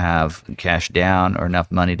they don't have cash down or enough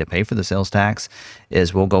money to pay for the sales tax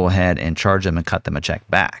is we'll go ahead and charge them and cut them a check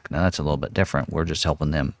back. Now that's a little bit different. We're just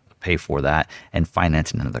helping them pay for that and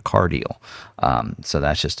financing another car deal. So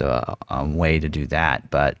that's just a way to do that.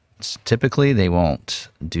 But typically they won't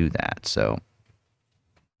do that. So,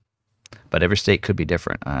 but every state could be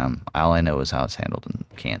different. All I know is how it's handled in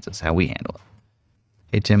Kansas, how we handle it.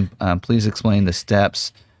 Hey Tim, please explain the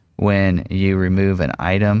steps when you remove an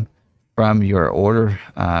item from your order,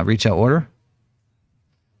 retail order.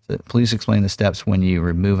 So please explain the steps when you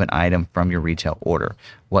remove an item from your retail order.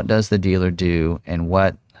 What does the dealer do, and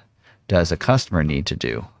what does a customer need to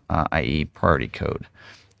do, i.e. priority code?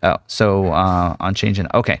 Oh, so on changing,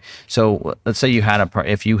 okay. So let's say you had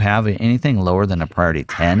if you have anything lower than a priority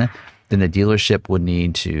 10, then the dealership would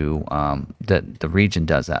need to, the region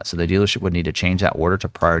does that. So the dealership would need to change that order to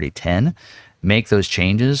priority 10, make those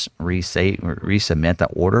changes, resubmit that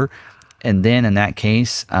order. And then in that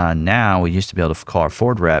case, now we used to be able to call our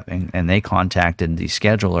Ford rep and they contacted the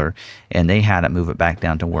scheduler and they had to move it back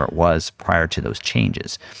down to where it was prior to those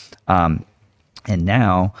changes. And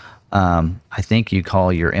now, I think you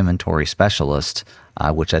call your inventory specialist,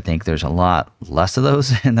 which I think there's a lot less of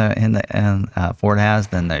those in Ford has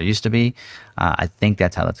than there used to be. I think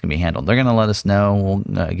that's how that's going to be handled. They're going to let us know.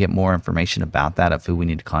 We'll get more information about that of who we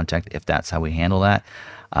need to contact if that's how we handle that.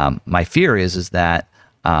 My fear is that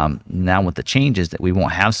now with the changes that we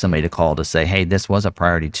won't have somebody to call to say, hey, this was a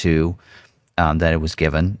priority 2 that it was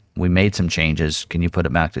given. We made some changes. Can you put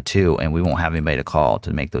it back to 2? And we won't have anybody to call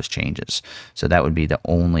to make those changes. So that would be the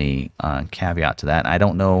only caveat to that. I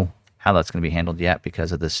don't know how that's going to be handled yet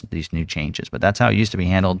because of these new changes, but that's how it used to be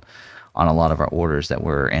handled on a lot of our orders that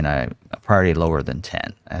were in a priority lower than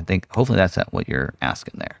 10. I think hopefully that's what you're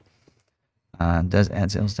asking there. Does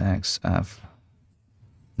add sales tax? No,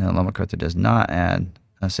 Loma MacArthur does not add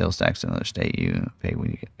a sales tax in another state. You pay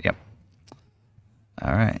when you get. Yep.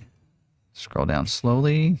 All right. Scroll down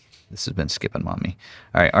slowly. This has been skipping on me.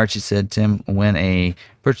 All right. Archie said, Tim, when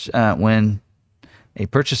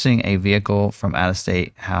purchasing a vehicle from out of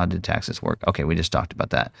state, how did taxes work? Okay, we just talked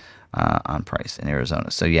about that on price in Arizona.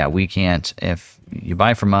 So yeah, we can't. If you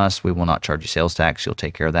buy from us, we will not charge you sales tax. You'll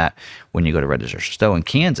take care of that when you go to register. So in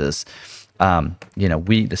Kansas,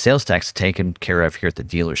 the sales tax is taken care of here at the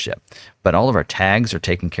dealership, but all of our tags are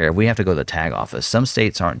taken care of. We have to go to the tag office. Some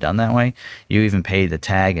states aren't done that way. You even pay the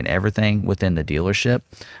tag and everything within the dealership.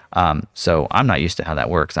 So I'm not used to how that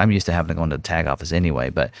works. I'm used to having to go into the tag office anyway,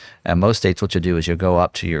 but most states, what you do is you'll go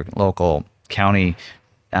up to your local county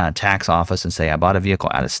tax office and say, I bought a vehicle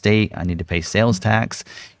out of state. I need to pay sales tax.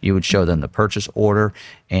 You would show them the purchase order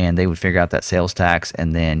and they would figure out that sales tax,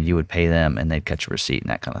 and then you would pay them and they'd cut your receipt and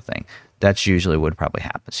that kind of thing. That's usually what would probably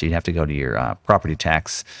happen. So you'd have to go to your property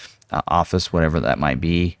tax office, whatever that might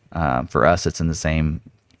be. For us, it's in the same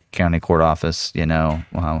county court office,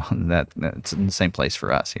 that's in the same place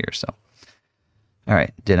for us here. So, all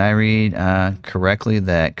right. Did I read correctly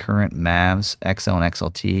that current Mavs XL and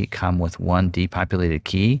XLT come with one depopulated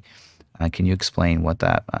key? Can you explain what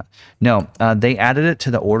that? No, they added it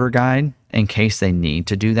to the order guide in case they need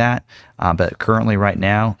to do that. But currently, right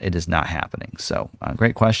now, it is not happening. So,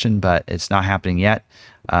 great question, but it's not happening yet.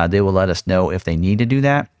 They will let us know if they need to do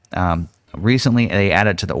that. Recently, they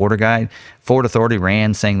added to the order guide. Ford Authority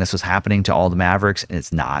ran saying this was happening to all the Mavericks, and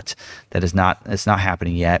it's not. It's not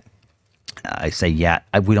happening yet. I say yet.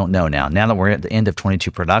 We don't know now. Now that we're at the end of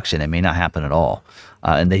 22 production, it may not happen at all.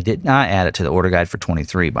 And they did not add it to the order guide for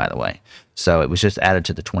 23, by the way. So it was just added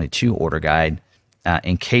to the 22 order guide.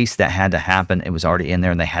 In case that had to happen, it was already in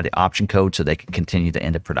there, and they had the option code so they could continue the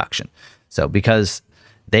end of production. So because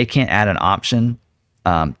they can't add an option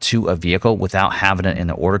to a vehicle without having it in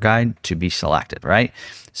the order guide to be selected, right?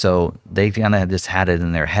 So they kind of just had it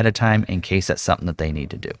in there ahead of time in case that's something that they need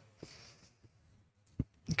to do.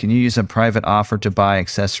 Can you use a private offer to buy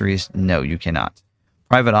accessories? No, you cannot.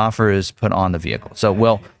 Private offer is put on the vehicle. So,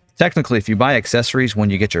 well, technically, if you buy accessories when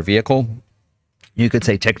you get your vehicle, you could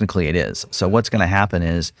say technically it is. So what's going to happen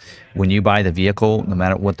is when you buy the vehicle, no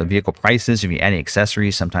matter what the vehicle price is, if you add any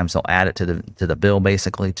accessories, sometimes they'll add it to the bill,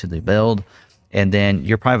 basically to the build, and then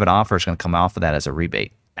your private offer is going to come off of that as a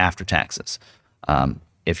rebate after taxes.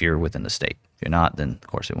 If you're within the state. If you're not, then of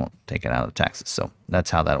course it won't take it out of the taxes. So that's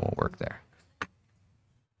how that will work there.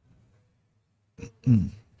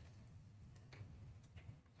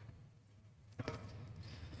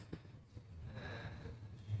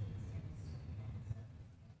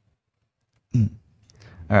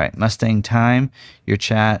 All right, Mustang Time. Your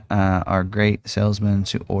chat are great salesmen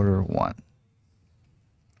to order one.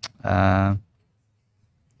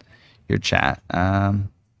 Your chat. I'm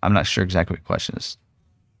not sure exactly what your question is.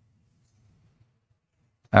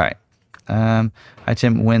 All right. Hi,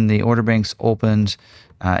 Tim. When the order banks opened,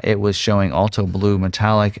 it was showing Alto Blue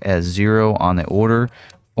Metallic as 0 on the order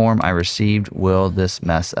form I received. Will this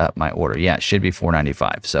mess up my order? Yeah, it should be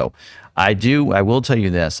 $495. So I will tell you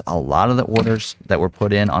this. A lot of the orders that were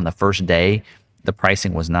put in on the first day, the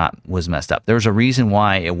pricing was messed up. There was a reason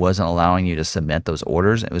why it wasn't allowing you to submit those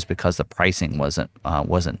orders. It was because the pricing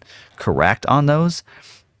wasn't correct on those.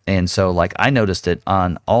 And so, like, I noticed it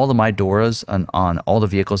on all of my Doras and on all the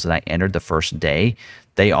vehicles that I entered the first day,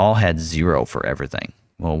 they all had 0 for everything.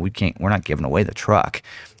 Well, we're not giving away the truck.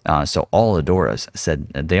 So all the Doras said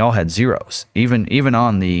they all had 0s. Even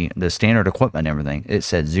on the standard equipment and everything, it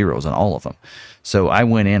said 0s on all of them. So I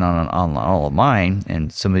went in on all of mine,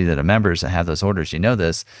 and some of the members that have those orders, you know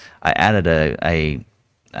this, I added a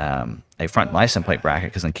front license plate bracket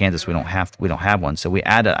because in Kansas we don't have one. So I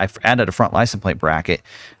added a front license plate bracket.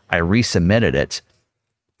 I resubmitted it,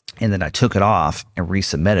 and then I took it off and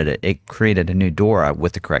resubmitted it. It created a new Dora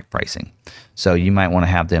with the correct pricing. So you might want to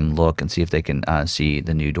have them look and see if they can see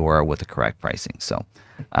the new Dora with the correct pricing. So,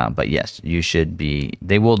 but yes, you should be.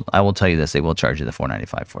 I will tell you this. They will charge you the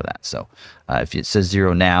 $495 for that. So if it says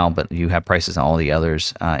 0 now, but you have prices on all the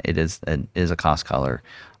others, it is a cost color.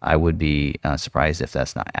 I would be surprised if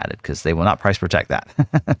that's not added because they will not price protect that.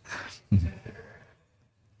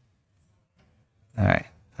 All right.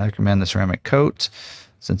 I recommend the ceramic coat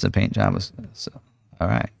since the paint job was. So, all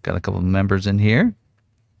right. Got a couple of members in here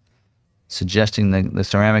suggesting the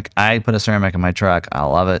ceramic. I put a ceramic in my truck. I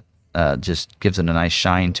love it. Just gives it a nice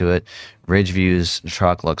shine to it. Ridgeview's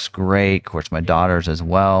truck looks great. Of course, my daughter's as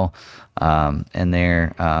well. And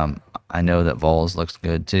there, I know that Vols looks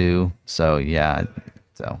good too. So yeah.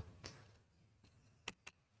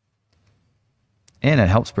 And it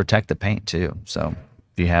helps protect the paint too. So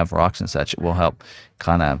if you have rocks and such, it will help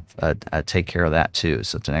kind of take care of that too.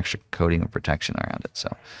 So it's an extra coating of protection around it.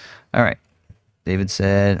 So, all right. David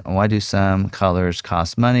said, why do some colors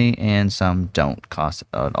cost money and some don't cost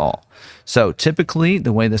at all? So typically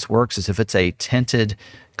the way this works is if it's a tinted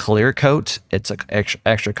clear coat, it's an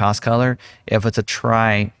extra cost color. If it's a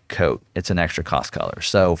tri coat, it's an extra cost color.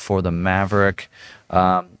 So for the Maverick,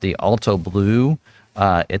 the Alto Blue,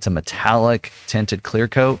 it's a metallic tinted clear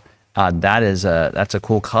coat. That's a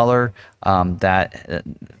cool color that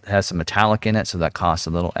has some metallic in it, so that costs a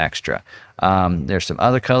little extra. There's some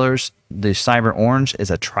other colors. The Cyber Orange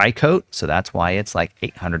is a tri-coat, so that's why it's like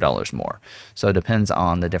 $800 more. So it depends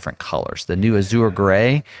on the different colors. The new Azure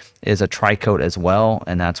Gray is a tri-coat as well,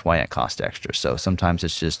 and that's why it costs extra. So sometimes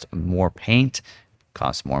it's just more paint,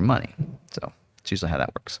 costs more money. So it's usually how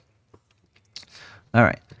that works. All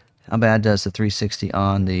right. How bad does the 360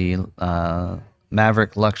 on the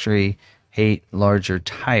Maverick Luxury hate larger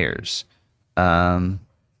tires? Planning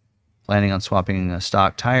on swapping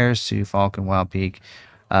stock tires to Falcon Wild Peak.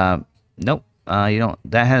 Nope. You don't.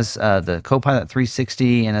 That has the Copilot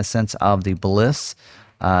 360 in a sense of the Bliss.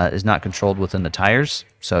 is not controlled within the tires,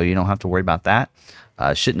 so you don't have to worry about that.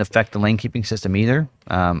 Shouldn't affect the lane keeping system either.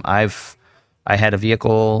 I had a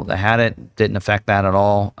vehicle that had it, didn't affect that at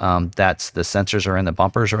all. That's the sensors are in the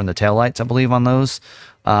bumpers or in the taillights, I believe, on those.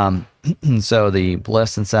 So the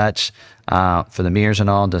bliss and such for the mirrors and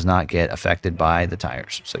all does not get affected by the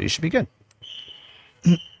tires. So you should be good.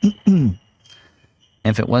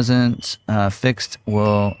 If it wasn't fixed,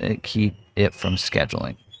 will it keep it from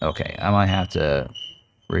scheduling? Okay, I might have to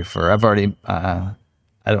refer. I've already, I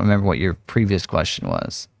don't remember what your previous question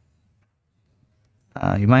was.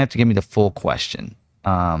 You might have to give me the full question.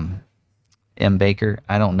 M. Baker,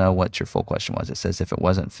 I don't know what your full question was. It says if it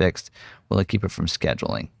wasn't fixed, will it keep it from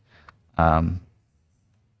scheduling?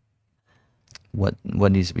 What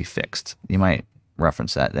needs to be fixed? You might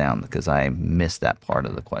reference that down because I missed that part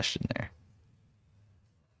of the question there.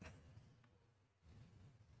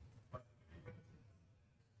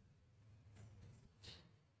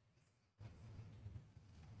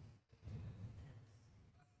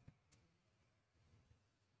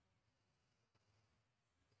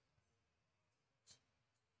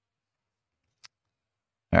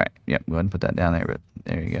 All right. Yep. Go ahead and put that down there. But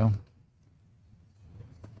there you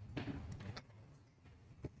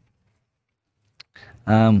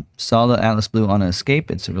go. Saw the Atlas Blue on an Escape.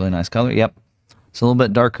 It's a really nice color. Yep. It's a little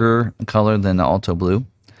bit darker color than the Alto Blue.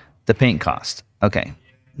 The paint cost. Okay.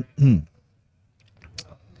 If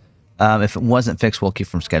it wasn't fixed, we'll keep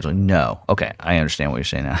from scheduling. No. Okay. I understand what you're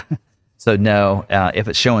saying now. So no, if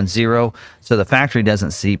it's showing 0, so the factory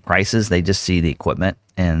doesn't see prices, they just see the equipment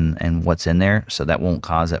and what's in there, so that won't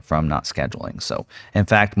cause it from not scheduling. So in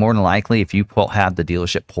fact, more than likely, if you have the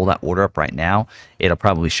dealership pull that order up right now, it'll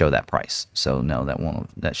probably show that price. So no,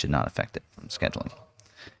 that should not affect it from scheduling.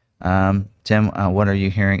 Tim, what are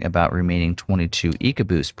you hearing about remaining 22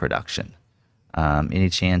 EcoBoost production?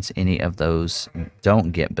 Any chance any of those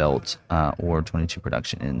don't get built or 22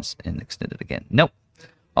 production ends and extended again? Nope.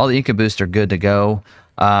 All the EcoBoost are good to go.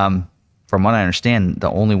 From what I understand, the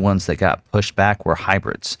only ones that got pushed back were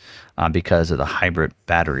hybrids because of the hybrid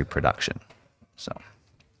battery production. So,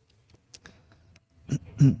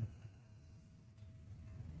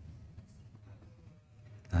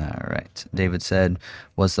 all right. David said,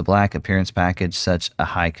 "Was the black appearance package such a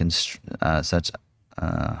high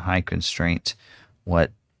constraint?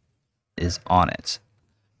 What is on it?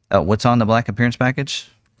 What's on the black appearance package?"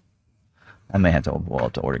 I may have to pull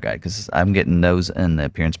up the order guide because I'm getting those and the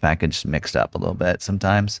appearance package mixed up a little bit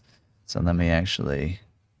sometimes. So let me actually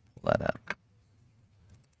pull that up.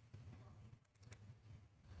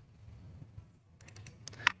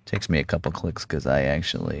 Takes me a couple clicks because I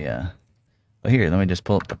actually, well, here, let me just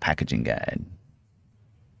pull up the packaging guide.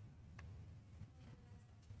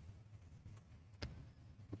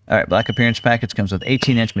 All right, black appearance package comes with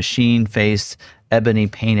 18-inch machine-faced ebony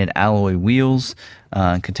painted alloy wheels.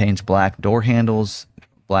 Contains black door handles,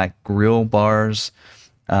 black grille bars.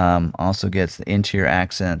 Also gets the interior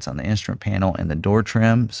accents on the instrument panel and the door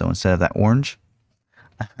trim. So instead of that orange,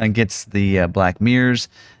 it gets the black mirrors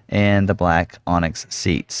and the black onyx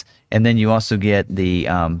seats. And then you also get the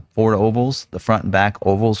Ford ovals. The front and back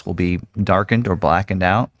ovals will be darkened or blackened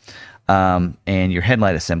out. And your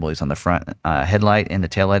headlight assemblies on the front headlight and the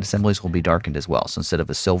taillight assemblies will be darkened as well. So instead of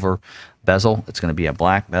a silver bezel, it's going to be a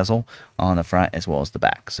black bezel on the front as well as the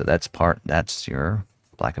back. So that's your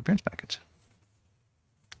black appearance package.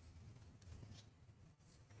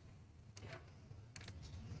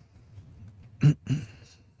 All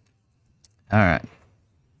right.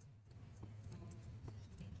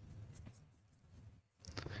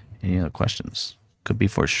 Any other questions? Could be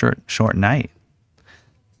for a short night.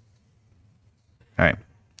 All right.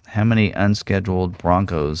 How many unscheduled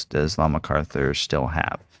Broncos does Lon MacArthur still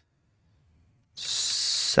have?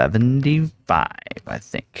 75, I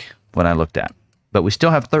think, what I looked at. But we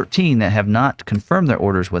still have 13 that have not confirmed their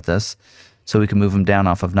orders with us, so we can move them down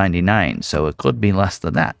off of 99. So it could be less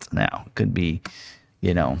than that now. It could be,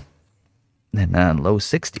 in low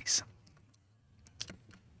 60s.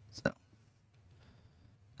 So,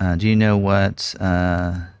 do you know what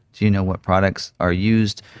products are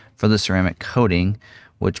used for the ceramic coating?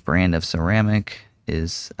 Which brand of ceramic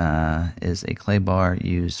is a clay bar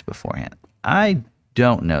used beforehand? I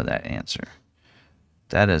don't know that answer.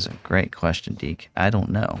 That is a great question, Deke. I don't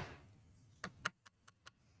know.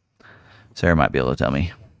 Sarah might be able to tell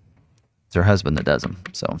me. It's her husband that does them.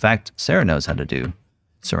 So, in fact, Sarah knows how to do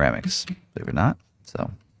ceramics, believe it or not. So,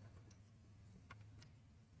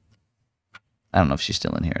 I don't know if she's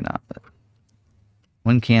still in here or not. But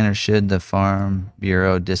when can or should the Farm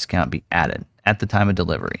Bureau discount be added? At the time of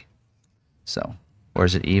delivery. So, or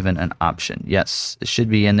is it even an option? Yes, it should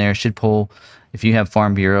be in there. It should pull. If you have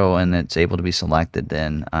Farm Bureau and it's able to be selected,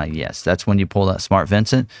 then yes, that's when you pull that Smart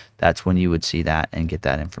Vincent. That's when you would see that and get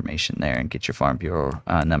that information there and get your Farm Bureau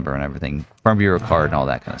number and everything, Farm Bureau card and all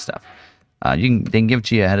that kind of stuff. They can give it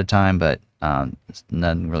to you ahead of time, but it's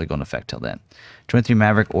nothing really going to affect till then. 23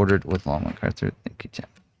 Maverick ordered with Long MacArthur. Thank you, Tim.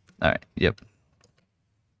 All right. Yep.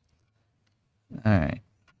 All right.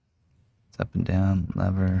 It's up and down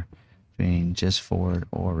lever between just forward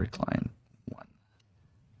or recline.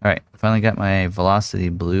 All right, finally got my Velocity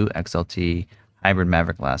Blue XLT Hybrid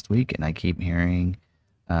Maverick last week, and I keep hearing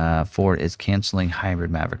Ford is canceling Hybrid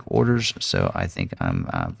Maverick orders, so I think I'm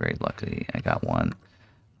very lucky. I got one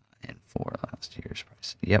in for last year's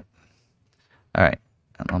price. Yep. All right,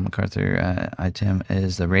 Long MacArthur item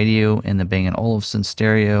is the radio in the Bang & Olufsen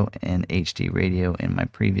stereo and HD radio. In my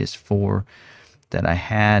previous 4 that I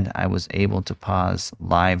had, I was able to pause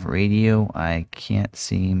live radio. I can't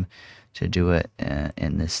seem to do it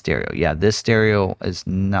in this stereo. Yeah, this stereo is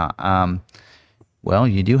not. Well,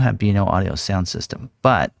 you do have B&O audio sound system,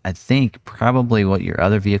 but I think probably what your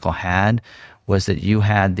other vehicle had was that you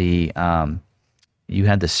had the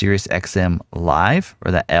Sirius XM Live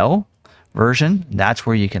or the L version. That's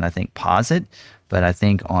where you can, I think, pause it. But I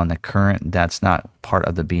think on the current, that's not part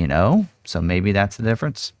of the B&O, so maybe that's the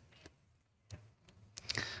difference.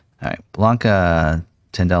 All right, Blanca.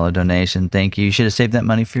 $10 donation. Thank you. You should have saved that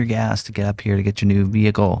money for your gas to get up here to get your new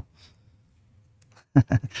vehicle.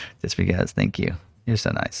 Just because. Thank you. You're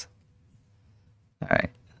so nice. All right.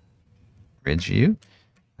 Ridgeview.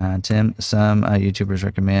 Tim, some YouTubers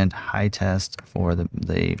recommend high test for the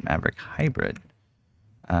Maverick Hybrid.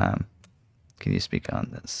 Can you speak on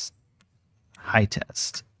this? High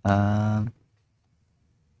test. What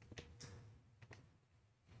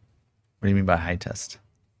do you mean by high test?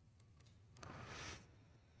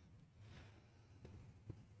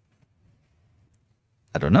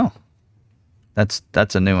 I don't know. That's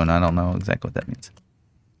a new one. I don't know exactly what that means.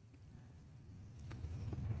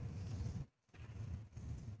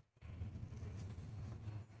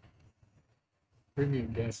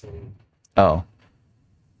 Premium gasoline. Oh.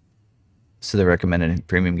 So they're recommending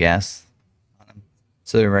premium gas?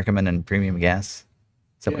 So they're recommending premium gas?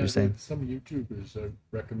 Is that what you're saying? Some YouTubers are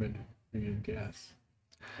recommending premium gas.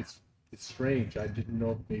 It's strange. I didn't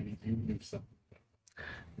know if maybe you knew something.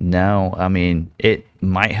 No, I mean, it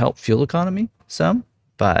might help fuel economy some,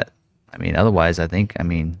 but I mean, otherwise, I think, I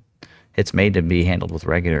mean, it's made to be handled with the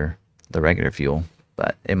regular fuel,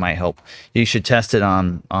 but it might help. You should test it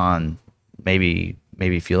on maybe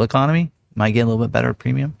fuel economy might get a little bit better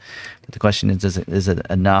premium. But the question is it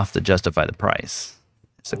enough to justify the price?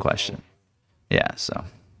 It's the question. Yeah, so.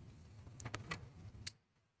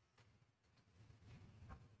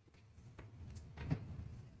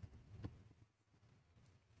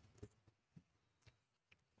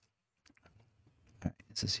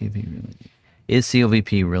 Is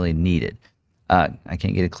COVP really needed? I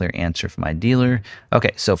can't get a clear answer from my dealer.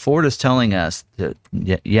 Okay, so Ford is telling us that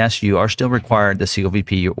yes, you are still required to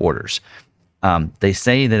COVP your orders. They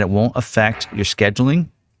say that it won't affect your scheduling,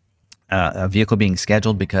 a vehicle being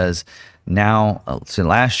scheduled, because now, so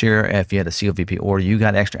last year, if you had a COVP order, you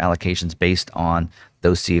got extra allocations based on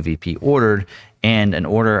those COVP ordered, and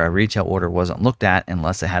a retail order wasn't looked at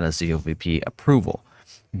unless it had a COVP approval.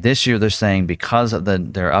 This year, they're saying because of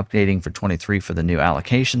they're updating for 23 for the new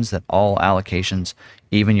allocations, that all allocations,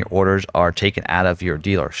 even your orders, are taken out of your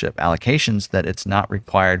dealership allocations, that it's not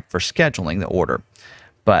required for scheduling the order.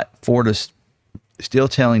 But Ford is still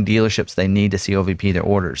telling dealerships they need to COVP their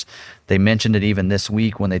orders. They mentioned it even this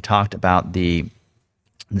week when they talked about the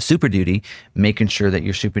Super Duty, making sure that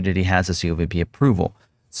your Super Duty has a COVP approval.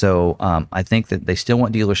 So I think that they still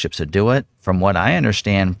want dealerships to do it. From what I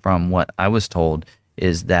understand, from what I was told,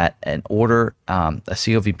 is that an order, a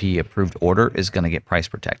COVP approved order, is going to get price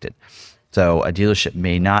protected. So a dealership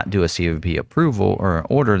may not do a COVP approval or an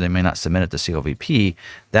order, they may not submit it to COVP.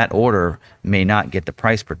 That order may not get the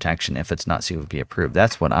price protection if it's not COVP approved.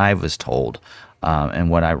 That's what I was told, and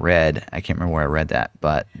what I read. I can't remember where I read that,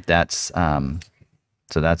 but that's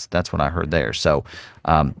what I heard there. So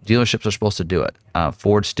dealerships are supposed to do it.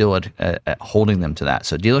 Ford's still holding them to that.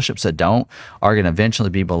 So dealerships that don't are going to eventually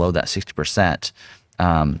be below that 60%.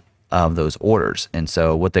 Of those orders. And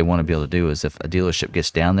so what they want to be able to do is, if a dealership gets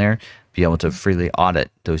down there, be able to freely audit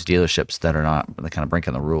those dealerships that are not kind of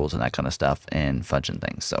breaking the rules and that kind of stuff and fudging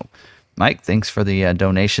things. So Mike, thanks for the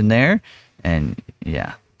donation there. And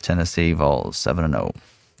yeah, Tennessee Vols 7-0.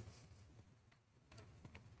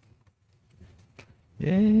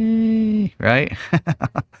 Yay, right?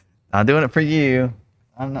 I'm doing it for you.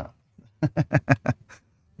 I'm not.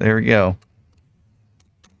 There we go.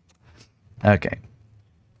 Okay.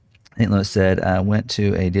 St. Louis said, went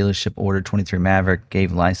to a dealership, ordered 23 Maverick,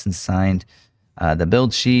 gave license, signed the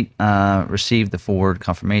build sheet, received the Ford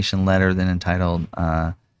confirmation letter, then entitled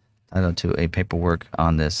to a paperwork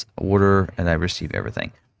on this order, and I received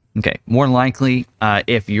everything. Okay. More than likely,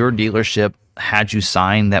 if your dealership had you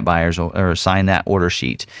sign that or sign that order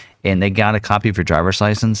sheet and they got a copy of your driver's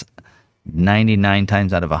license, 99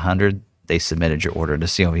 times out of 100, they submitted your order to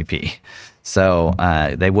COVP. So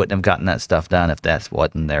they wouldn't have gotten that stuff done if that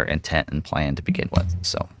wasn't their intent and plan to begin with.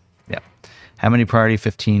 So, yeah. How many Priority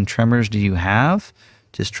 15 Tremors do you have?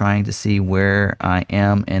 Just trying to see where I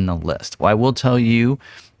am in the list. Well, I will tell you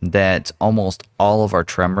that almost all of our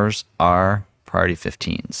Tremors are Priority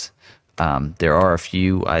 15s. There are a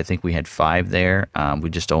few, I think we had 5 there. We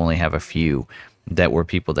just only have a few that were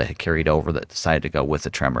people that had carried over that decided to go with the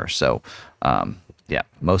Tremor. So, yeah,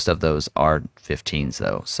 most of those are 15s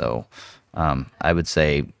though. So, I would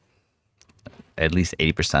say at least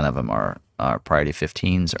 80% of them are Priority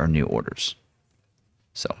 15s or new orders.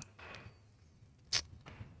 So,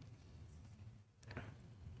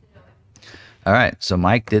 all right. So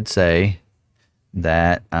Mike did say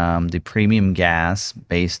that the premium gas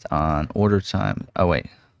based on order time. Oh wait,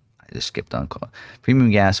 I just skipped on.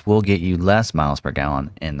 Premium gas will get you less miles per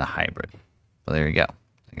gallon in the hybrid. Well, there you go.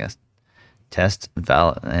 I guess test,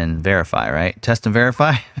 and verify, right? Test and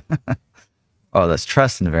verify. Oh, that's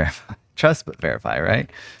trust and verify. Trust but verify, right?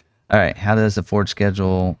 All right. How does the Ford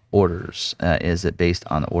schedule orders? Is it based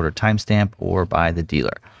on the order timestamp or by the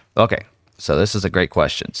dealer? Okay. So this is a great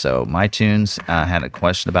question. So MyTunes had a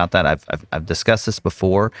question about that. I've discussed this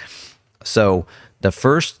before. So the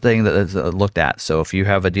first thing that is looked at. So if you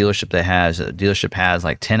have a dealership has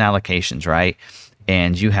like 10 allocations, right?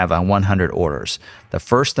 And you have 100 orders. The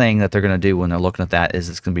first thing that they're going to do when they're looking at that is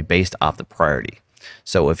it's going to be based off the priority.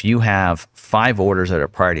 So if you have 5 orders that are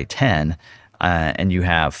priority 10, and you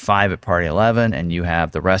have 5 at priority 11, and you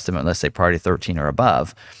have the rest of it, let's say priority 13 or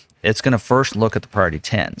above, it's going to first look at the priority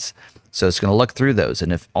 10s. So it's going to look through those.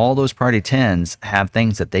 And if all those priority 10s have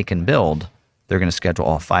things that they can build, they're going to schedule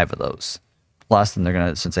all 5 of those. Plus, then they're going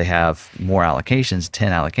to, since they have more allocations,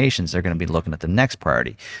 10 allocations, they're going to be looking at the next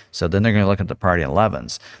priority. So then they're going to look at the priority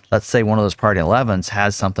 11s. Let's say one of those priority 11s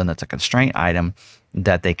has something that's a constraint item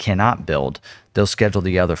that they cannot build. They'll schedule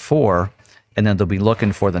the other 4, and then they'll be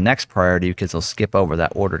looking for the next priority because they'll skip over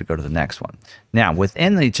that order to go to the next one. Now,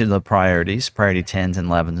 within each of the priorities, priority 10s and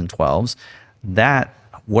 11s and 12s,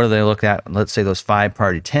 what do they look at? Let's say those 5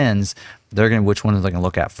 priority 10s, which one are they going to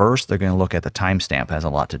look at first? They're going to look at the timestamp, has a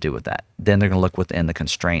lot to do with that. Then they're going to look within the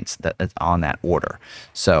constraints that's on that order.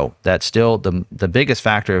 So that's still the biggest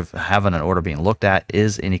factor of having an order being looked at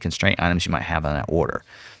is any constraint items you might have on that order.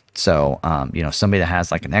 So, somebody that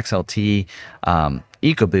has like an XLT,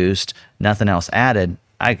 EcoBoost, nothing else added,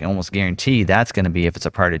 I can almost guarantee that's going to be, if it's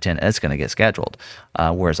a priority 10, it's going to get scheduled.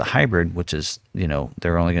 Whereas a hybrid, which is,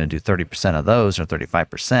 they're only going to do 30% of those or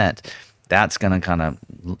 35%, that's going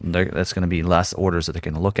to be less orders that they're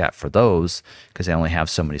going to look at for those because they only have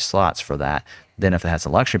so many slots for that. Then if it has a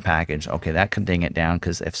luxury package, okay, that could ding it down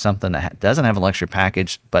because if something that doesn't have a luxury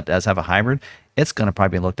package but does have a hybrid, it's going to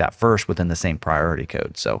probably be looked at first within the same priority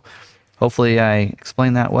code. So hopefully I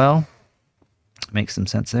explained that well. Makes some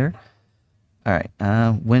sense there. All right.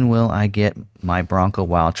 When will I get my Bronco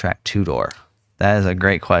Wildtrak 2-door? That is a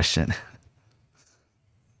great question.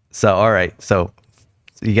 So, all right. So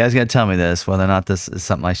you guys got to tell me this, whether or not this is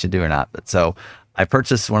something I should do or not. But so I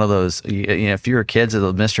purchased one of those, if you were kids of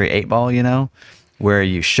the mystery 8-ball, where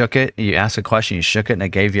you shook it, you asked a question, you shook it, and it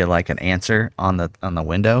gave you like an answer on the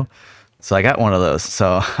window. So I got one of those.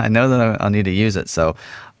 So I know that I'll need to use it. So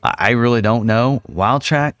I really don't know.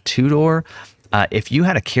 Wildtrak 2-door. If you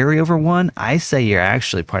had a carryover one, I say you're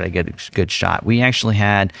actually probably a good shot. We actually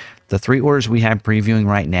had the 3 orders we have previewing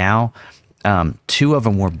right now. 2 of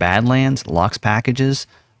them were Badlands Lux packages.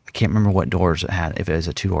 I can't remember what doors it had, if it was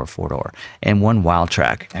a 2-door or 4-door, and 1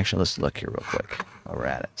 Wildtrak. Actually, let's look here real quick while we're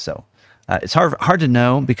at it. So it's hard to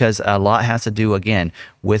know because a lot has to do, again,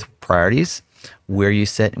 with priorities, where you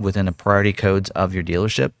sit within the priority codes of your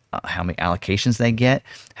dealership, how many allocations they get,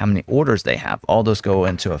 how many orders they have. All those go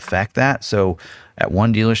into effect that. So at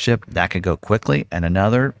one dealership, that could go quickly, and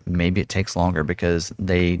another, maybe it takes longer because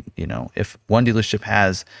they, if one dealership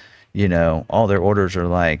has, all their orders are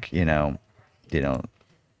like,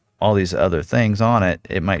 all these other things on it,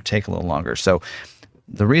 it might take a little longer. So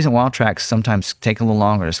the reason Wildtraks sometimes take a little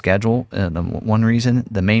longer to schedule,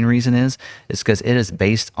 the main reason is because it is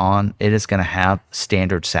going to have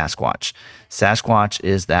standard Sasquatch. Sasquatch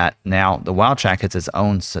is that now the Wildtrak has its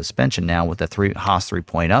own suspension now with the Haas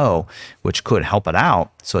 3.0, which could help it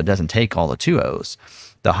out so it doesn't take all the 2.0s.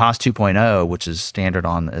 the Haas 2.0, which is standard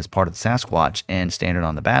on as part of the Sasquatch and standard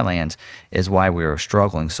on the Badlands, is why we were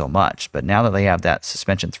struggling so much. But now that they have that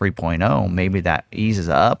suspension 3.0, maybe that eases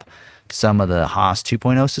up some of the Haas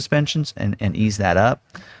 2.0 suspensions and ease that up.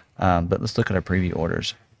 But let's look at our preview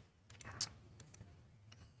orders.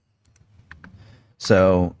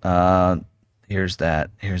 So here's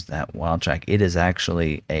that Wild Track. It is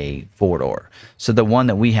actually a 4-door. So the one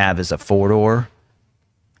that we have is a 4-door.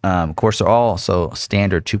 Of course, they're all also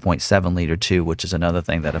standard 2.7 liter too, which is another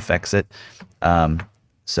thing that affects it.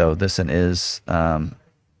 So this one is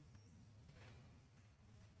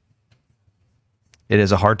it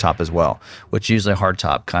is a hardtop as well, which usually a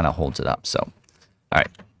hardtop kind of holds it up. So, all right.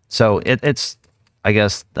 So it's I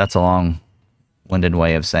guess that's a long-winded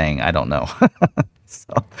way of saying I don't know.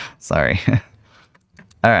 So sorry.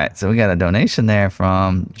 All right. So we got a donation there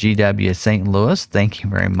from GW St. Louis. Thank you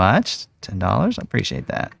very much. $10. I appreciate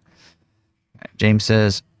that. Right, James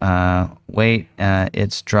says, wait,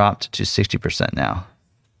 it's dropped to 60% now.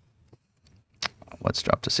 What's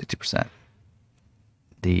dropped to 60%?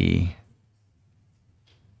 The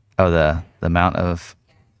amount of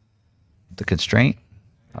the constraint?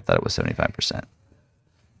 I thought it was 75%.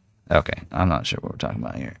 Okay, I'm not sure what we're talking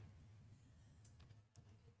about here.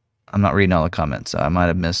 I'm not reading all the comments, so I might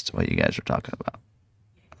have missed what you guys were talking about.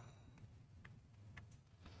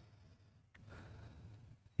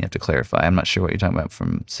 You have to clarify. I'm not sure what you're talking about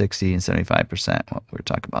from 60 and 75%, what we were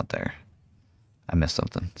talking about there. I missed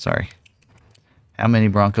something. Sorry. How many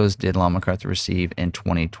Broncos did Lon MacArthur receive in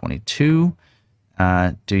 2022?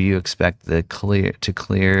 Do you expect to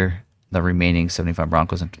clear the remaining 75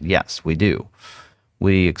 Broncos? Yes, we do.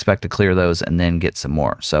 We expect to clear those and then get some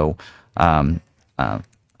more. So I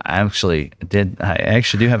actually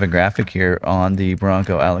do have a graphic here on the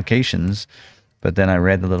Bronco allocations, but then I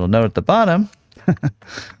read the little note at the bottom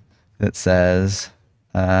that says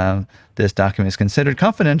this document is considered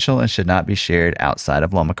confidential and should not be shared outside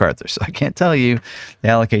of Lon MacArthur. So I can't tell you the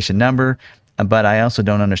allocation number, but I also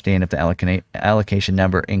don't understand if the allocation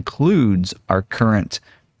number includes our current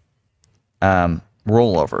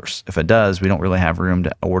rollovers. If it does, we don't really have room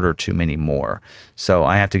to order too many more. So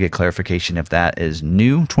I have to get clarification if that is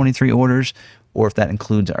new 23 orders or if that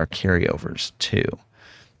includes our carryovers too.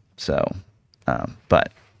 So,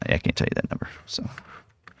 but I can't tell you that number. So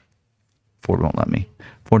Ford won't let me.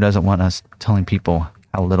 Ford doesn't want us telling people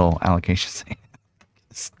how little allocations they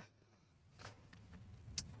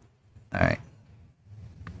have. All right.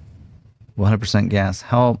 100% gas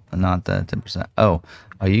help, not the 10%. Oh,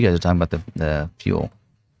 you guys are talking about the fuel.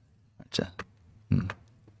 Gotcha.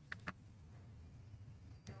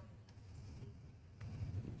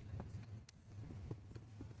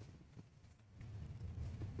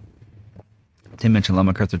 Tim mentioned Lon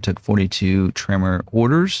MacArthur took 42 Tremor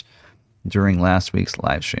orders during last week's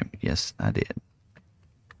live stream. Yes, I did.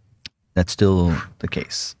 That's still the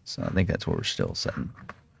case. So I think that's what we're still setting.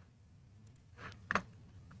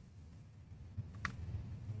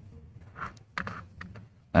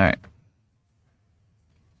 All right.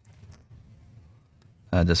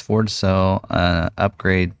 Does Ford sell an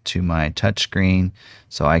upgrade to my touchscreen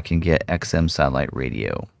so I can get XM satellite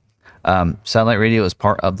radio? Satellite radio is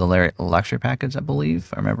part of the luxury package, I believe,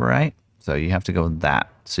 if I remember right. So you have to go with that.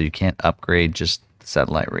 So you can't upgrade just the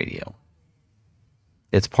satellite radio.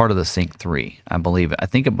 It's part of the Sync 3, I believe. I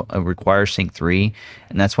think it requires Sync 3,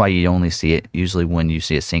 and that's why you only see it usually when you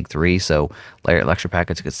see a Sync 3. So Lariat Luxury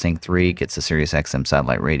Package gets Sync 3, gets the Sirius XM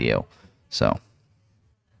satellite radio. So.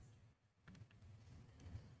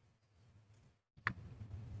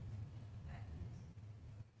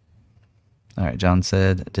 All right, John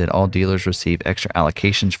said, did all dealers receive extra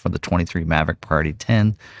allocations for the 23 Maverick Priority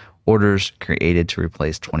 10 orders created to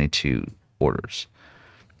replace 22 orders?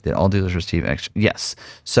 Did all dealers receive extra? Yes.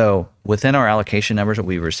 So within our allocation numbers that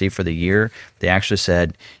we received for the year, they actually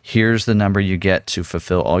said, here's the number you get to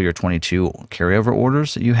fulfill all your 22 carryover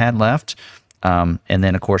orders that you had left. And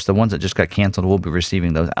then, of course, the ones that just got canceled will be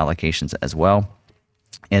receiving those allocations as well.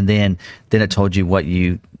 And then it told you what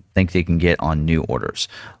you think they can get on new orders.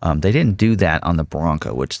 They didn't do that on the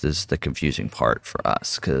Bronco, which is the confusing part for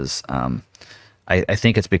us because I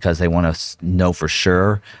think it's because they want to know for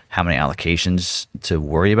sure how many allocations to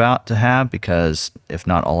worry about to have, because if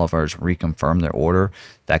not all of ours reconfirm their order,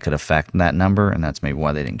 that could affect that number, and that's maybe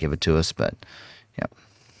why they didn't give it to us. But yeah.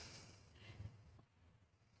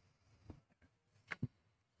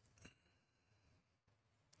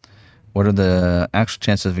 What are the actual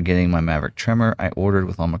chances of getting my Maverick Tremor? I ordered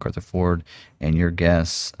with Lon MacArthur Ford, and your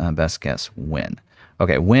guess, best guess, when?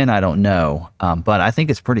 Okay, when, I don't know, but I think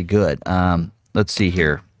it's pretty good. Let's see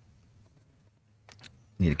here.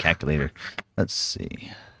 Need a calculator. let's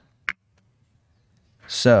see.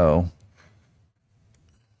 So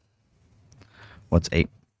what's 8?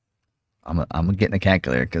 I'm getting a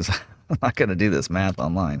calculator because I'm not going to do this math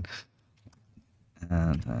online.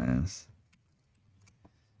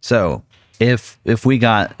 So if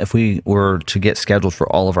we were to get scheduled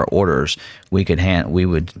for all of our orders, we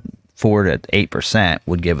would forward at 8%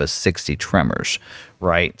 would give us 60 tremors,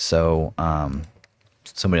 right? So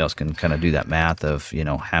somebody else can kind of do that math of,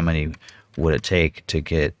 how many would it take to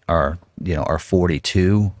get our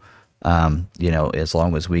 42. As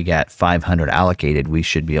long as we got 500 allocated, we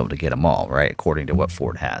should be able to get them all, right? According to what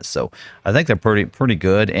Ford has. So I think they're pretty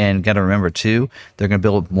good. And got to remember too, they're going to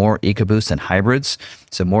build more EcoBoost and hybrids.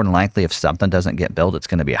 So more than likely, if something doesn't get built, it's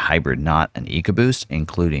going to be a hybrid, not an EcoBoost,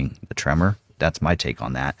 including the tremor. That's my take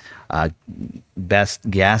on that. Best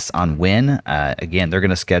guess on when? Again, they're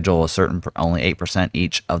going to schedule only 8%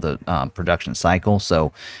 each of the production cycle.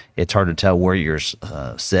 So it's hard to tell where yours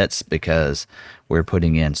sits because we're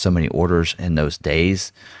putting in so many orders in those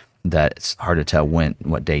days that it's hard to tell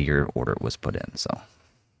what day your order was put in. So.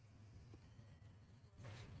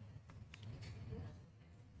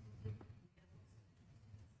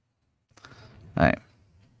 All right.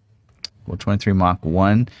 Will 23 Mach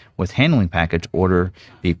 1 with handling package order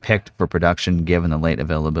be picked for production given the late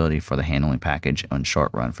availability for the handling package on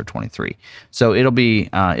short run for 23? So it'll be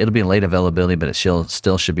late availability, but it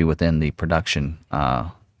still should be within the production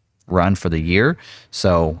run for the year.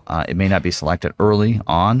 So it may not be selected early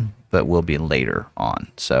on, but will be later on.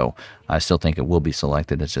 So I still think it will be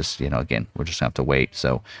selected. It's just, again, we're just gonna have to wait.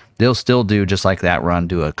 So they'll still do just like that run,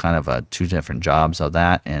 do a kind of two different jobs of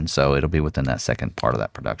that. And so it'll be within that second part of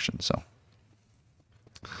that production. So.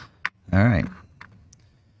 All right.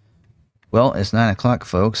 Well, it's 9 o'clock,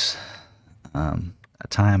 folks.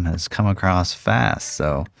 Time has come across fast.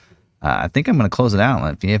 So I think I'm going to close it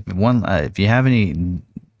out. If you have any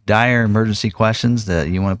dire emergency questions that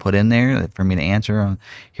you want to put in there for me to answer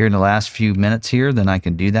here in the last few minutes here, then I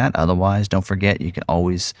can do that. Otherwise, don't forget, you can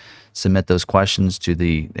always submit those questions to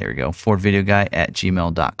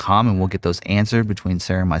FordVideoGuy@gmail.com, and we'll get those answered between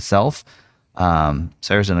Sarah and myself.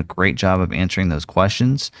 Sarah's done a great job of answering those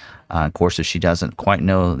questions. Of course, if she doesn't quite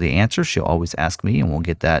know the answer, she'll always ask me, and we'll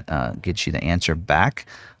get you the answer back.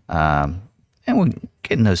 And we're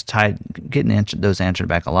getting those answered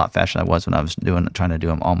back a lot faster than I was when I was trying to do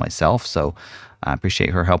them all myself. So I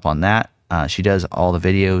appreciate her help on that. She does all the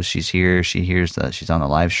videos. She's here. She's on the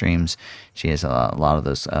live streams. She has a lot of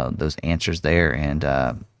those answers there, and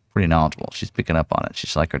pretty knowledgeable. She's picking up on it.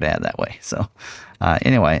 She's like her dad that way. So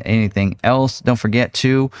anyway, anything else? Don't forget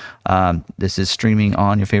to, this is streaming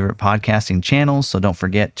on your favorite podcasting channels. So don't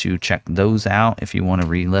forget to check those out if you want to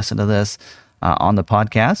re-listen to this on the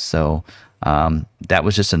podcast. So that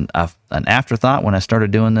was just an afterthought when I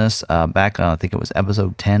started doing this back on, I think it was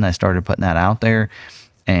episode 10. I started putting that out there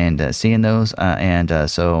and seeing those.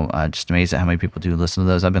 So just amazed at how many people do listen to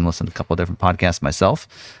those. I've been listening to a couple of different podcasts myself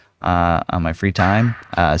on my free time.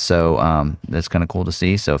 So that's kind of cool to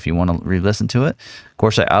see. So if you want to re-listen to it, of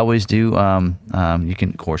course, I always do. You can,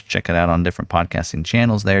 of course, check it out on different podcasting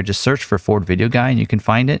channels there. Just search for Ford Video Guy and you can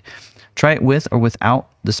find it. Try it with or without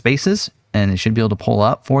the spaces, and it should be able to pull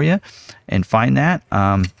up for you and find that.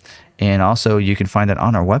 And also you can find it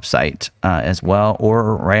on our website as well,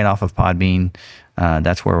 or right off of Podbean.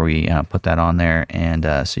 That's where we put that on there. And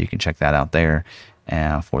so you can check that out there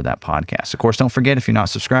for that podcast. Of course, don't forget, if you're not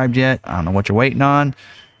subscribed yet, I don't know what you're waiting on.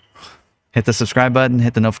 Hit the subscribe button,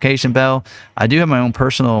 hit the notification bell. I do have my own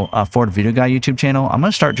personal Ford Video Guy YouTube channel. I'm going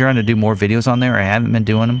to start trying to do more videos on there. I haven't been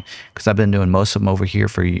doing them because I've been doing most of them over here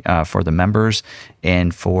for the members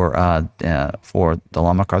and for the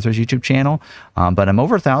Lon MacArthur's YouTube channel. But I'm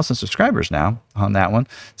over 1,000 subscribers now on that one.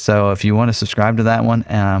 So if you want to subscribe to that one,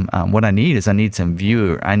 what I need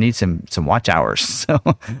some watch hours. So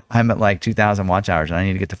I'm at like 2,000 watch hours and I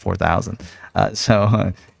need to get to 4,000.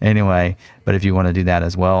 Anyway, but if you want to do that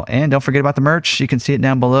as well, and don't forget about the merch, you can see it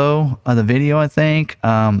down below the video. I think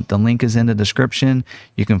the link is in the description.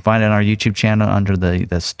 You can find it on our YouTube channel under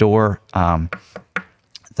the store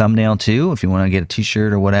thumbnail too. If you want to get a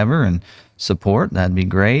t-shirt or whatever and support, that'd be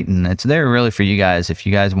great. And it's there really for you guys. If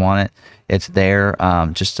you guys want it, it's there.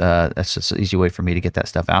 That's just an easy way for me to get that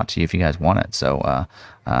stuff out to you if you guys want it. So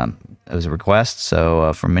it was a request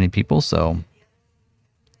from many people. So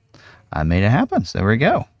I made it happen. So there we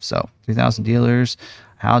go. So 3,000 dealers.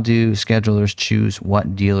 How do schedulers choose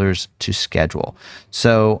what dealers to schedule?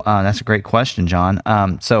 So that's a great question, John.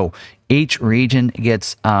 So each region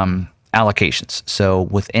gets allocations. So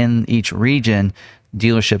within each region,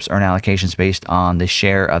 dealerships earn allocations based on the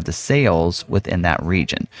share of the sales within that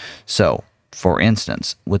region. So for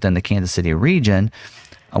instance, within the Kansas City region,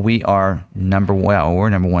 we're number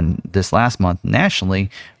one this last month nationally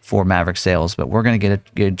for Maverick sales, but we're going to get a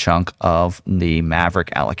good chunk of the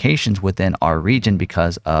Maverick allocations within our region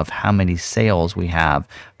because of how many sales we have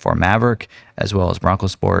for Maverick, as well as Bronco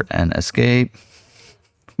Sport and Escape.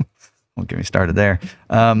 Don't get me started there.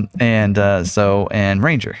 And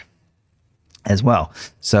Ranger as well.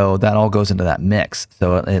 So that all goes into that mix.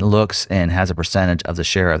 So it looks and has a percentage of the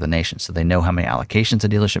share of the nation. So they know how many allocations a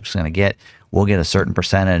dealership is going to get. We'll get a certain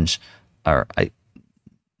percentage, or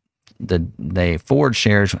the Ford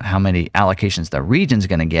shares how many allocations the region's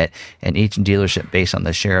going to get, and each dealership, based on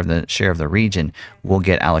the share of the region, will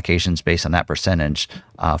get allocations based on that percentage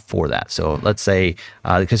for that. So let's say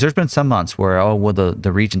because there's been some months where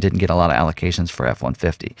the region didn't get a lot of allocations for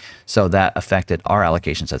F-150, so that affected our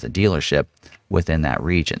allocations as a dealership within that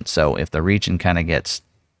region. So if the region kind of gets,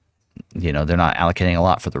 they're not allocating a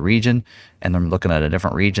lot for the region, and they're looking at a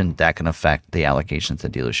different region, that can affect the allocations the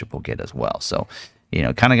dealership will get as well. So,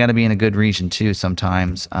 kind of got to be in a good region too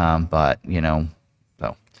sometimes.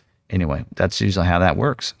 So anyway, that's usually how that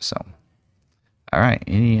works. So, all right.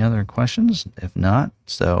 Any other questions? If not,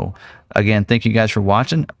 so again, thank you guys for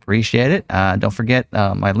watching. Appreciate it. Don't forget,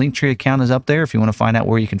 my Linktree account is up there if you want to find out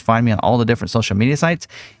where you can find me on all the different social media sites,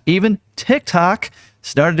 even TikTok.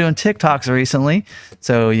 Started doing TikToks recently,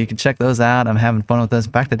 so you can check those out. I'm having fun with this.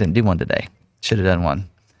 In fact, I didn't do one today. Should have done one.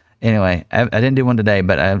 Anyway, I didn't do one today,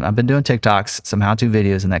 but I've been doing TikToks, some how-to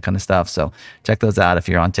videos and that kind of stuff. So check those out if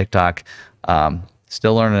you're on TikTok.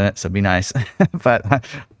 Still learning it, so be nice. But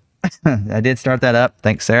I did start that up.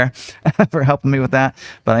 Thanks, Sarah, for helping me with that.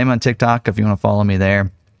 But I'm on TikTok if you want to follow me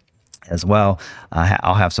there as well.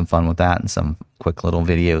 I'll have some fun with that and some quick little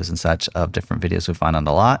videos and such of different videos we find on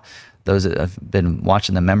the lot. Those that have been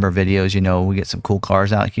watching the member videos, we get some cool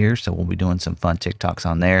cars out here, so we'll be doing some fun TikToks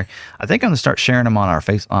on there. I think I'm gonna start sharing them on my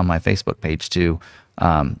Facebook page too,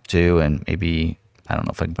 and maybe I don't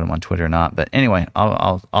know if I can put them on Twitter or not. But anyway,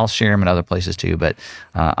 I'll share them in other places too. But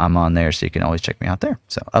I'm on there, so you can always check me out there.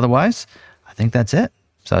 So otherwise, I think that's it.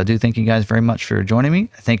 So I do thank you guys very much for joining me.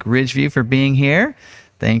 I thank Ridgeview for being here.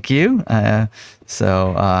 Thank you.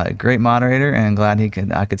 Great moderator, and glad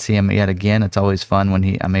I could see him yet again. It's always fun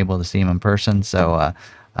when I'm able to see him in person. So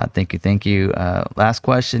thank you. Last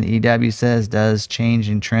question. EW says, does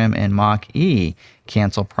changing trim in Mach-E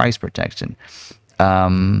cancel price protection?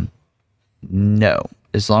 No,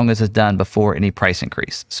 as long as it's done before any price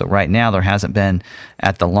increase. So right now there hasn't been,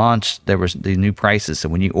 at the launch, there was the new prices. So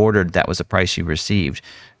when you ordered, that was the price you received.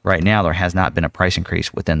 Right now there has not been a price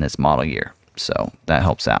increase within this model year. So that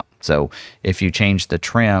helps out. So if you change the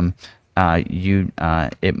trim,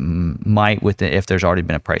 it might if there's already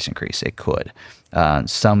been a price increase, it could.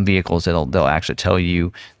 Some vehicles they'll actually tell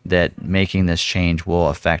you that making this change will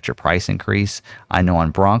affect your price increase. I know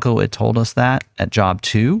on Bronco it told us that at job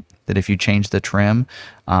 2 that if you change the trim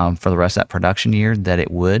for the rest of that production year that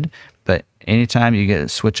it would. But anytime you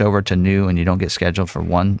get switch over to new and you don't get scheduled for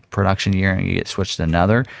one production year and you get switched to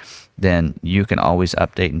another, then you can always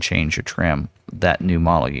update and change your trim that new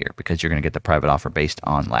model year because you're going to get the private offer based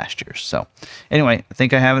on last year's. So anyway, I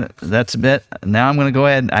think I have it. That's a bit. Now I'm going to go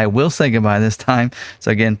ahead. I will say goodbye this time. So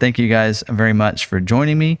again, thank you guys very much for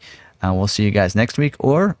joining me. We'll see you guys next week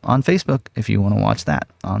or on Facebook if you want to watch that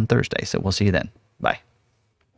on Thursday. So we'll see you then. Bye.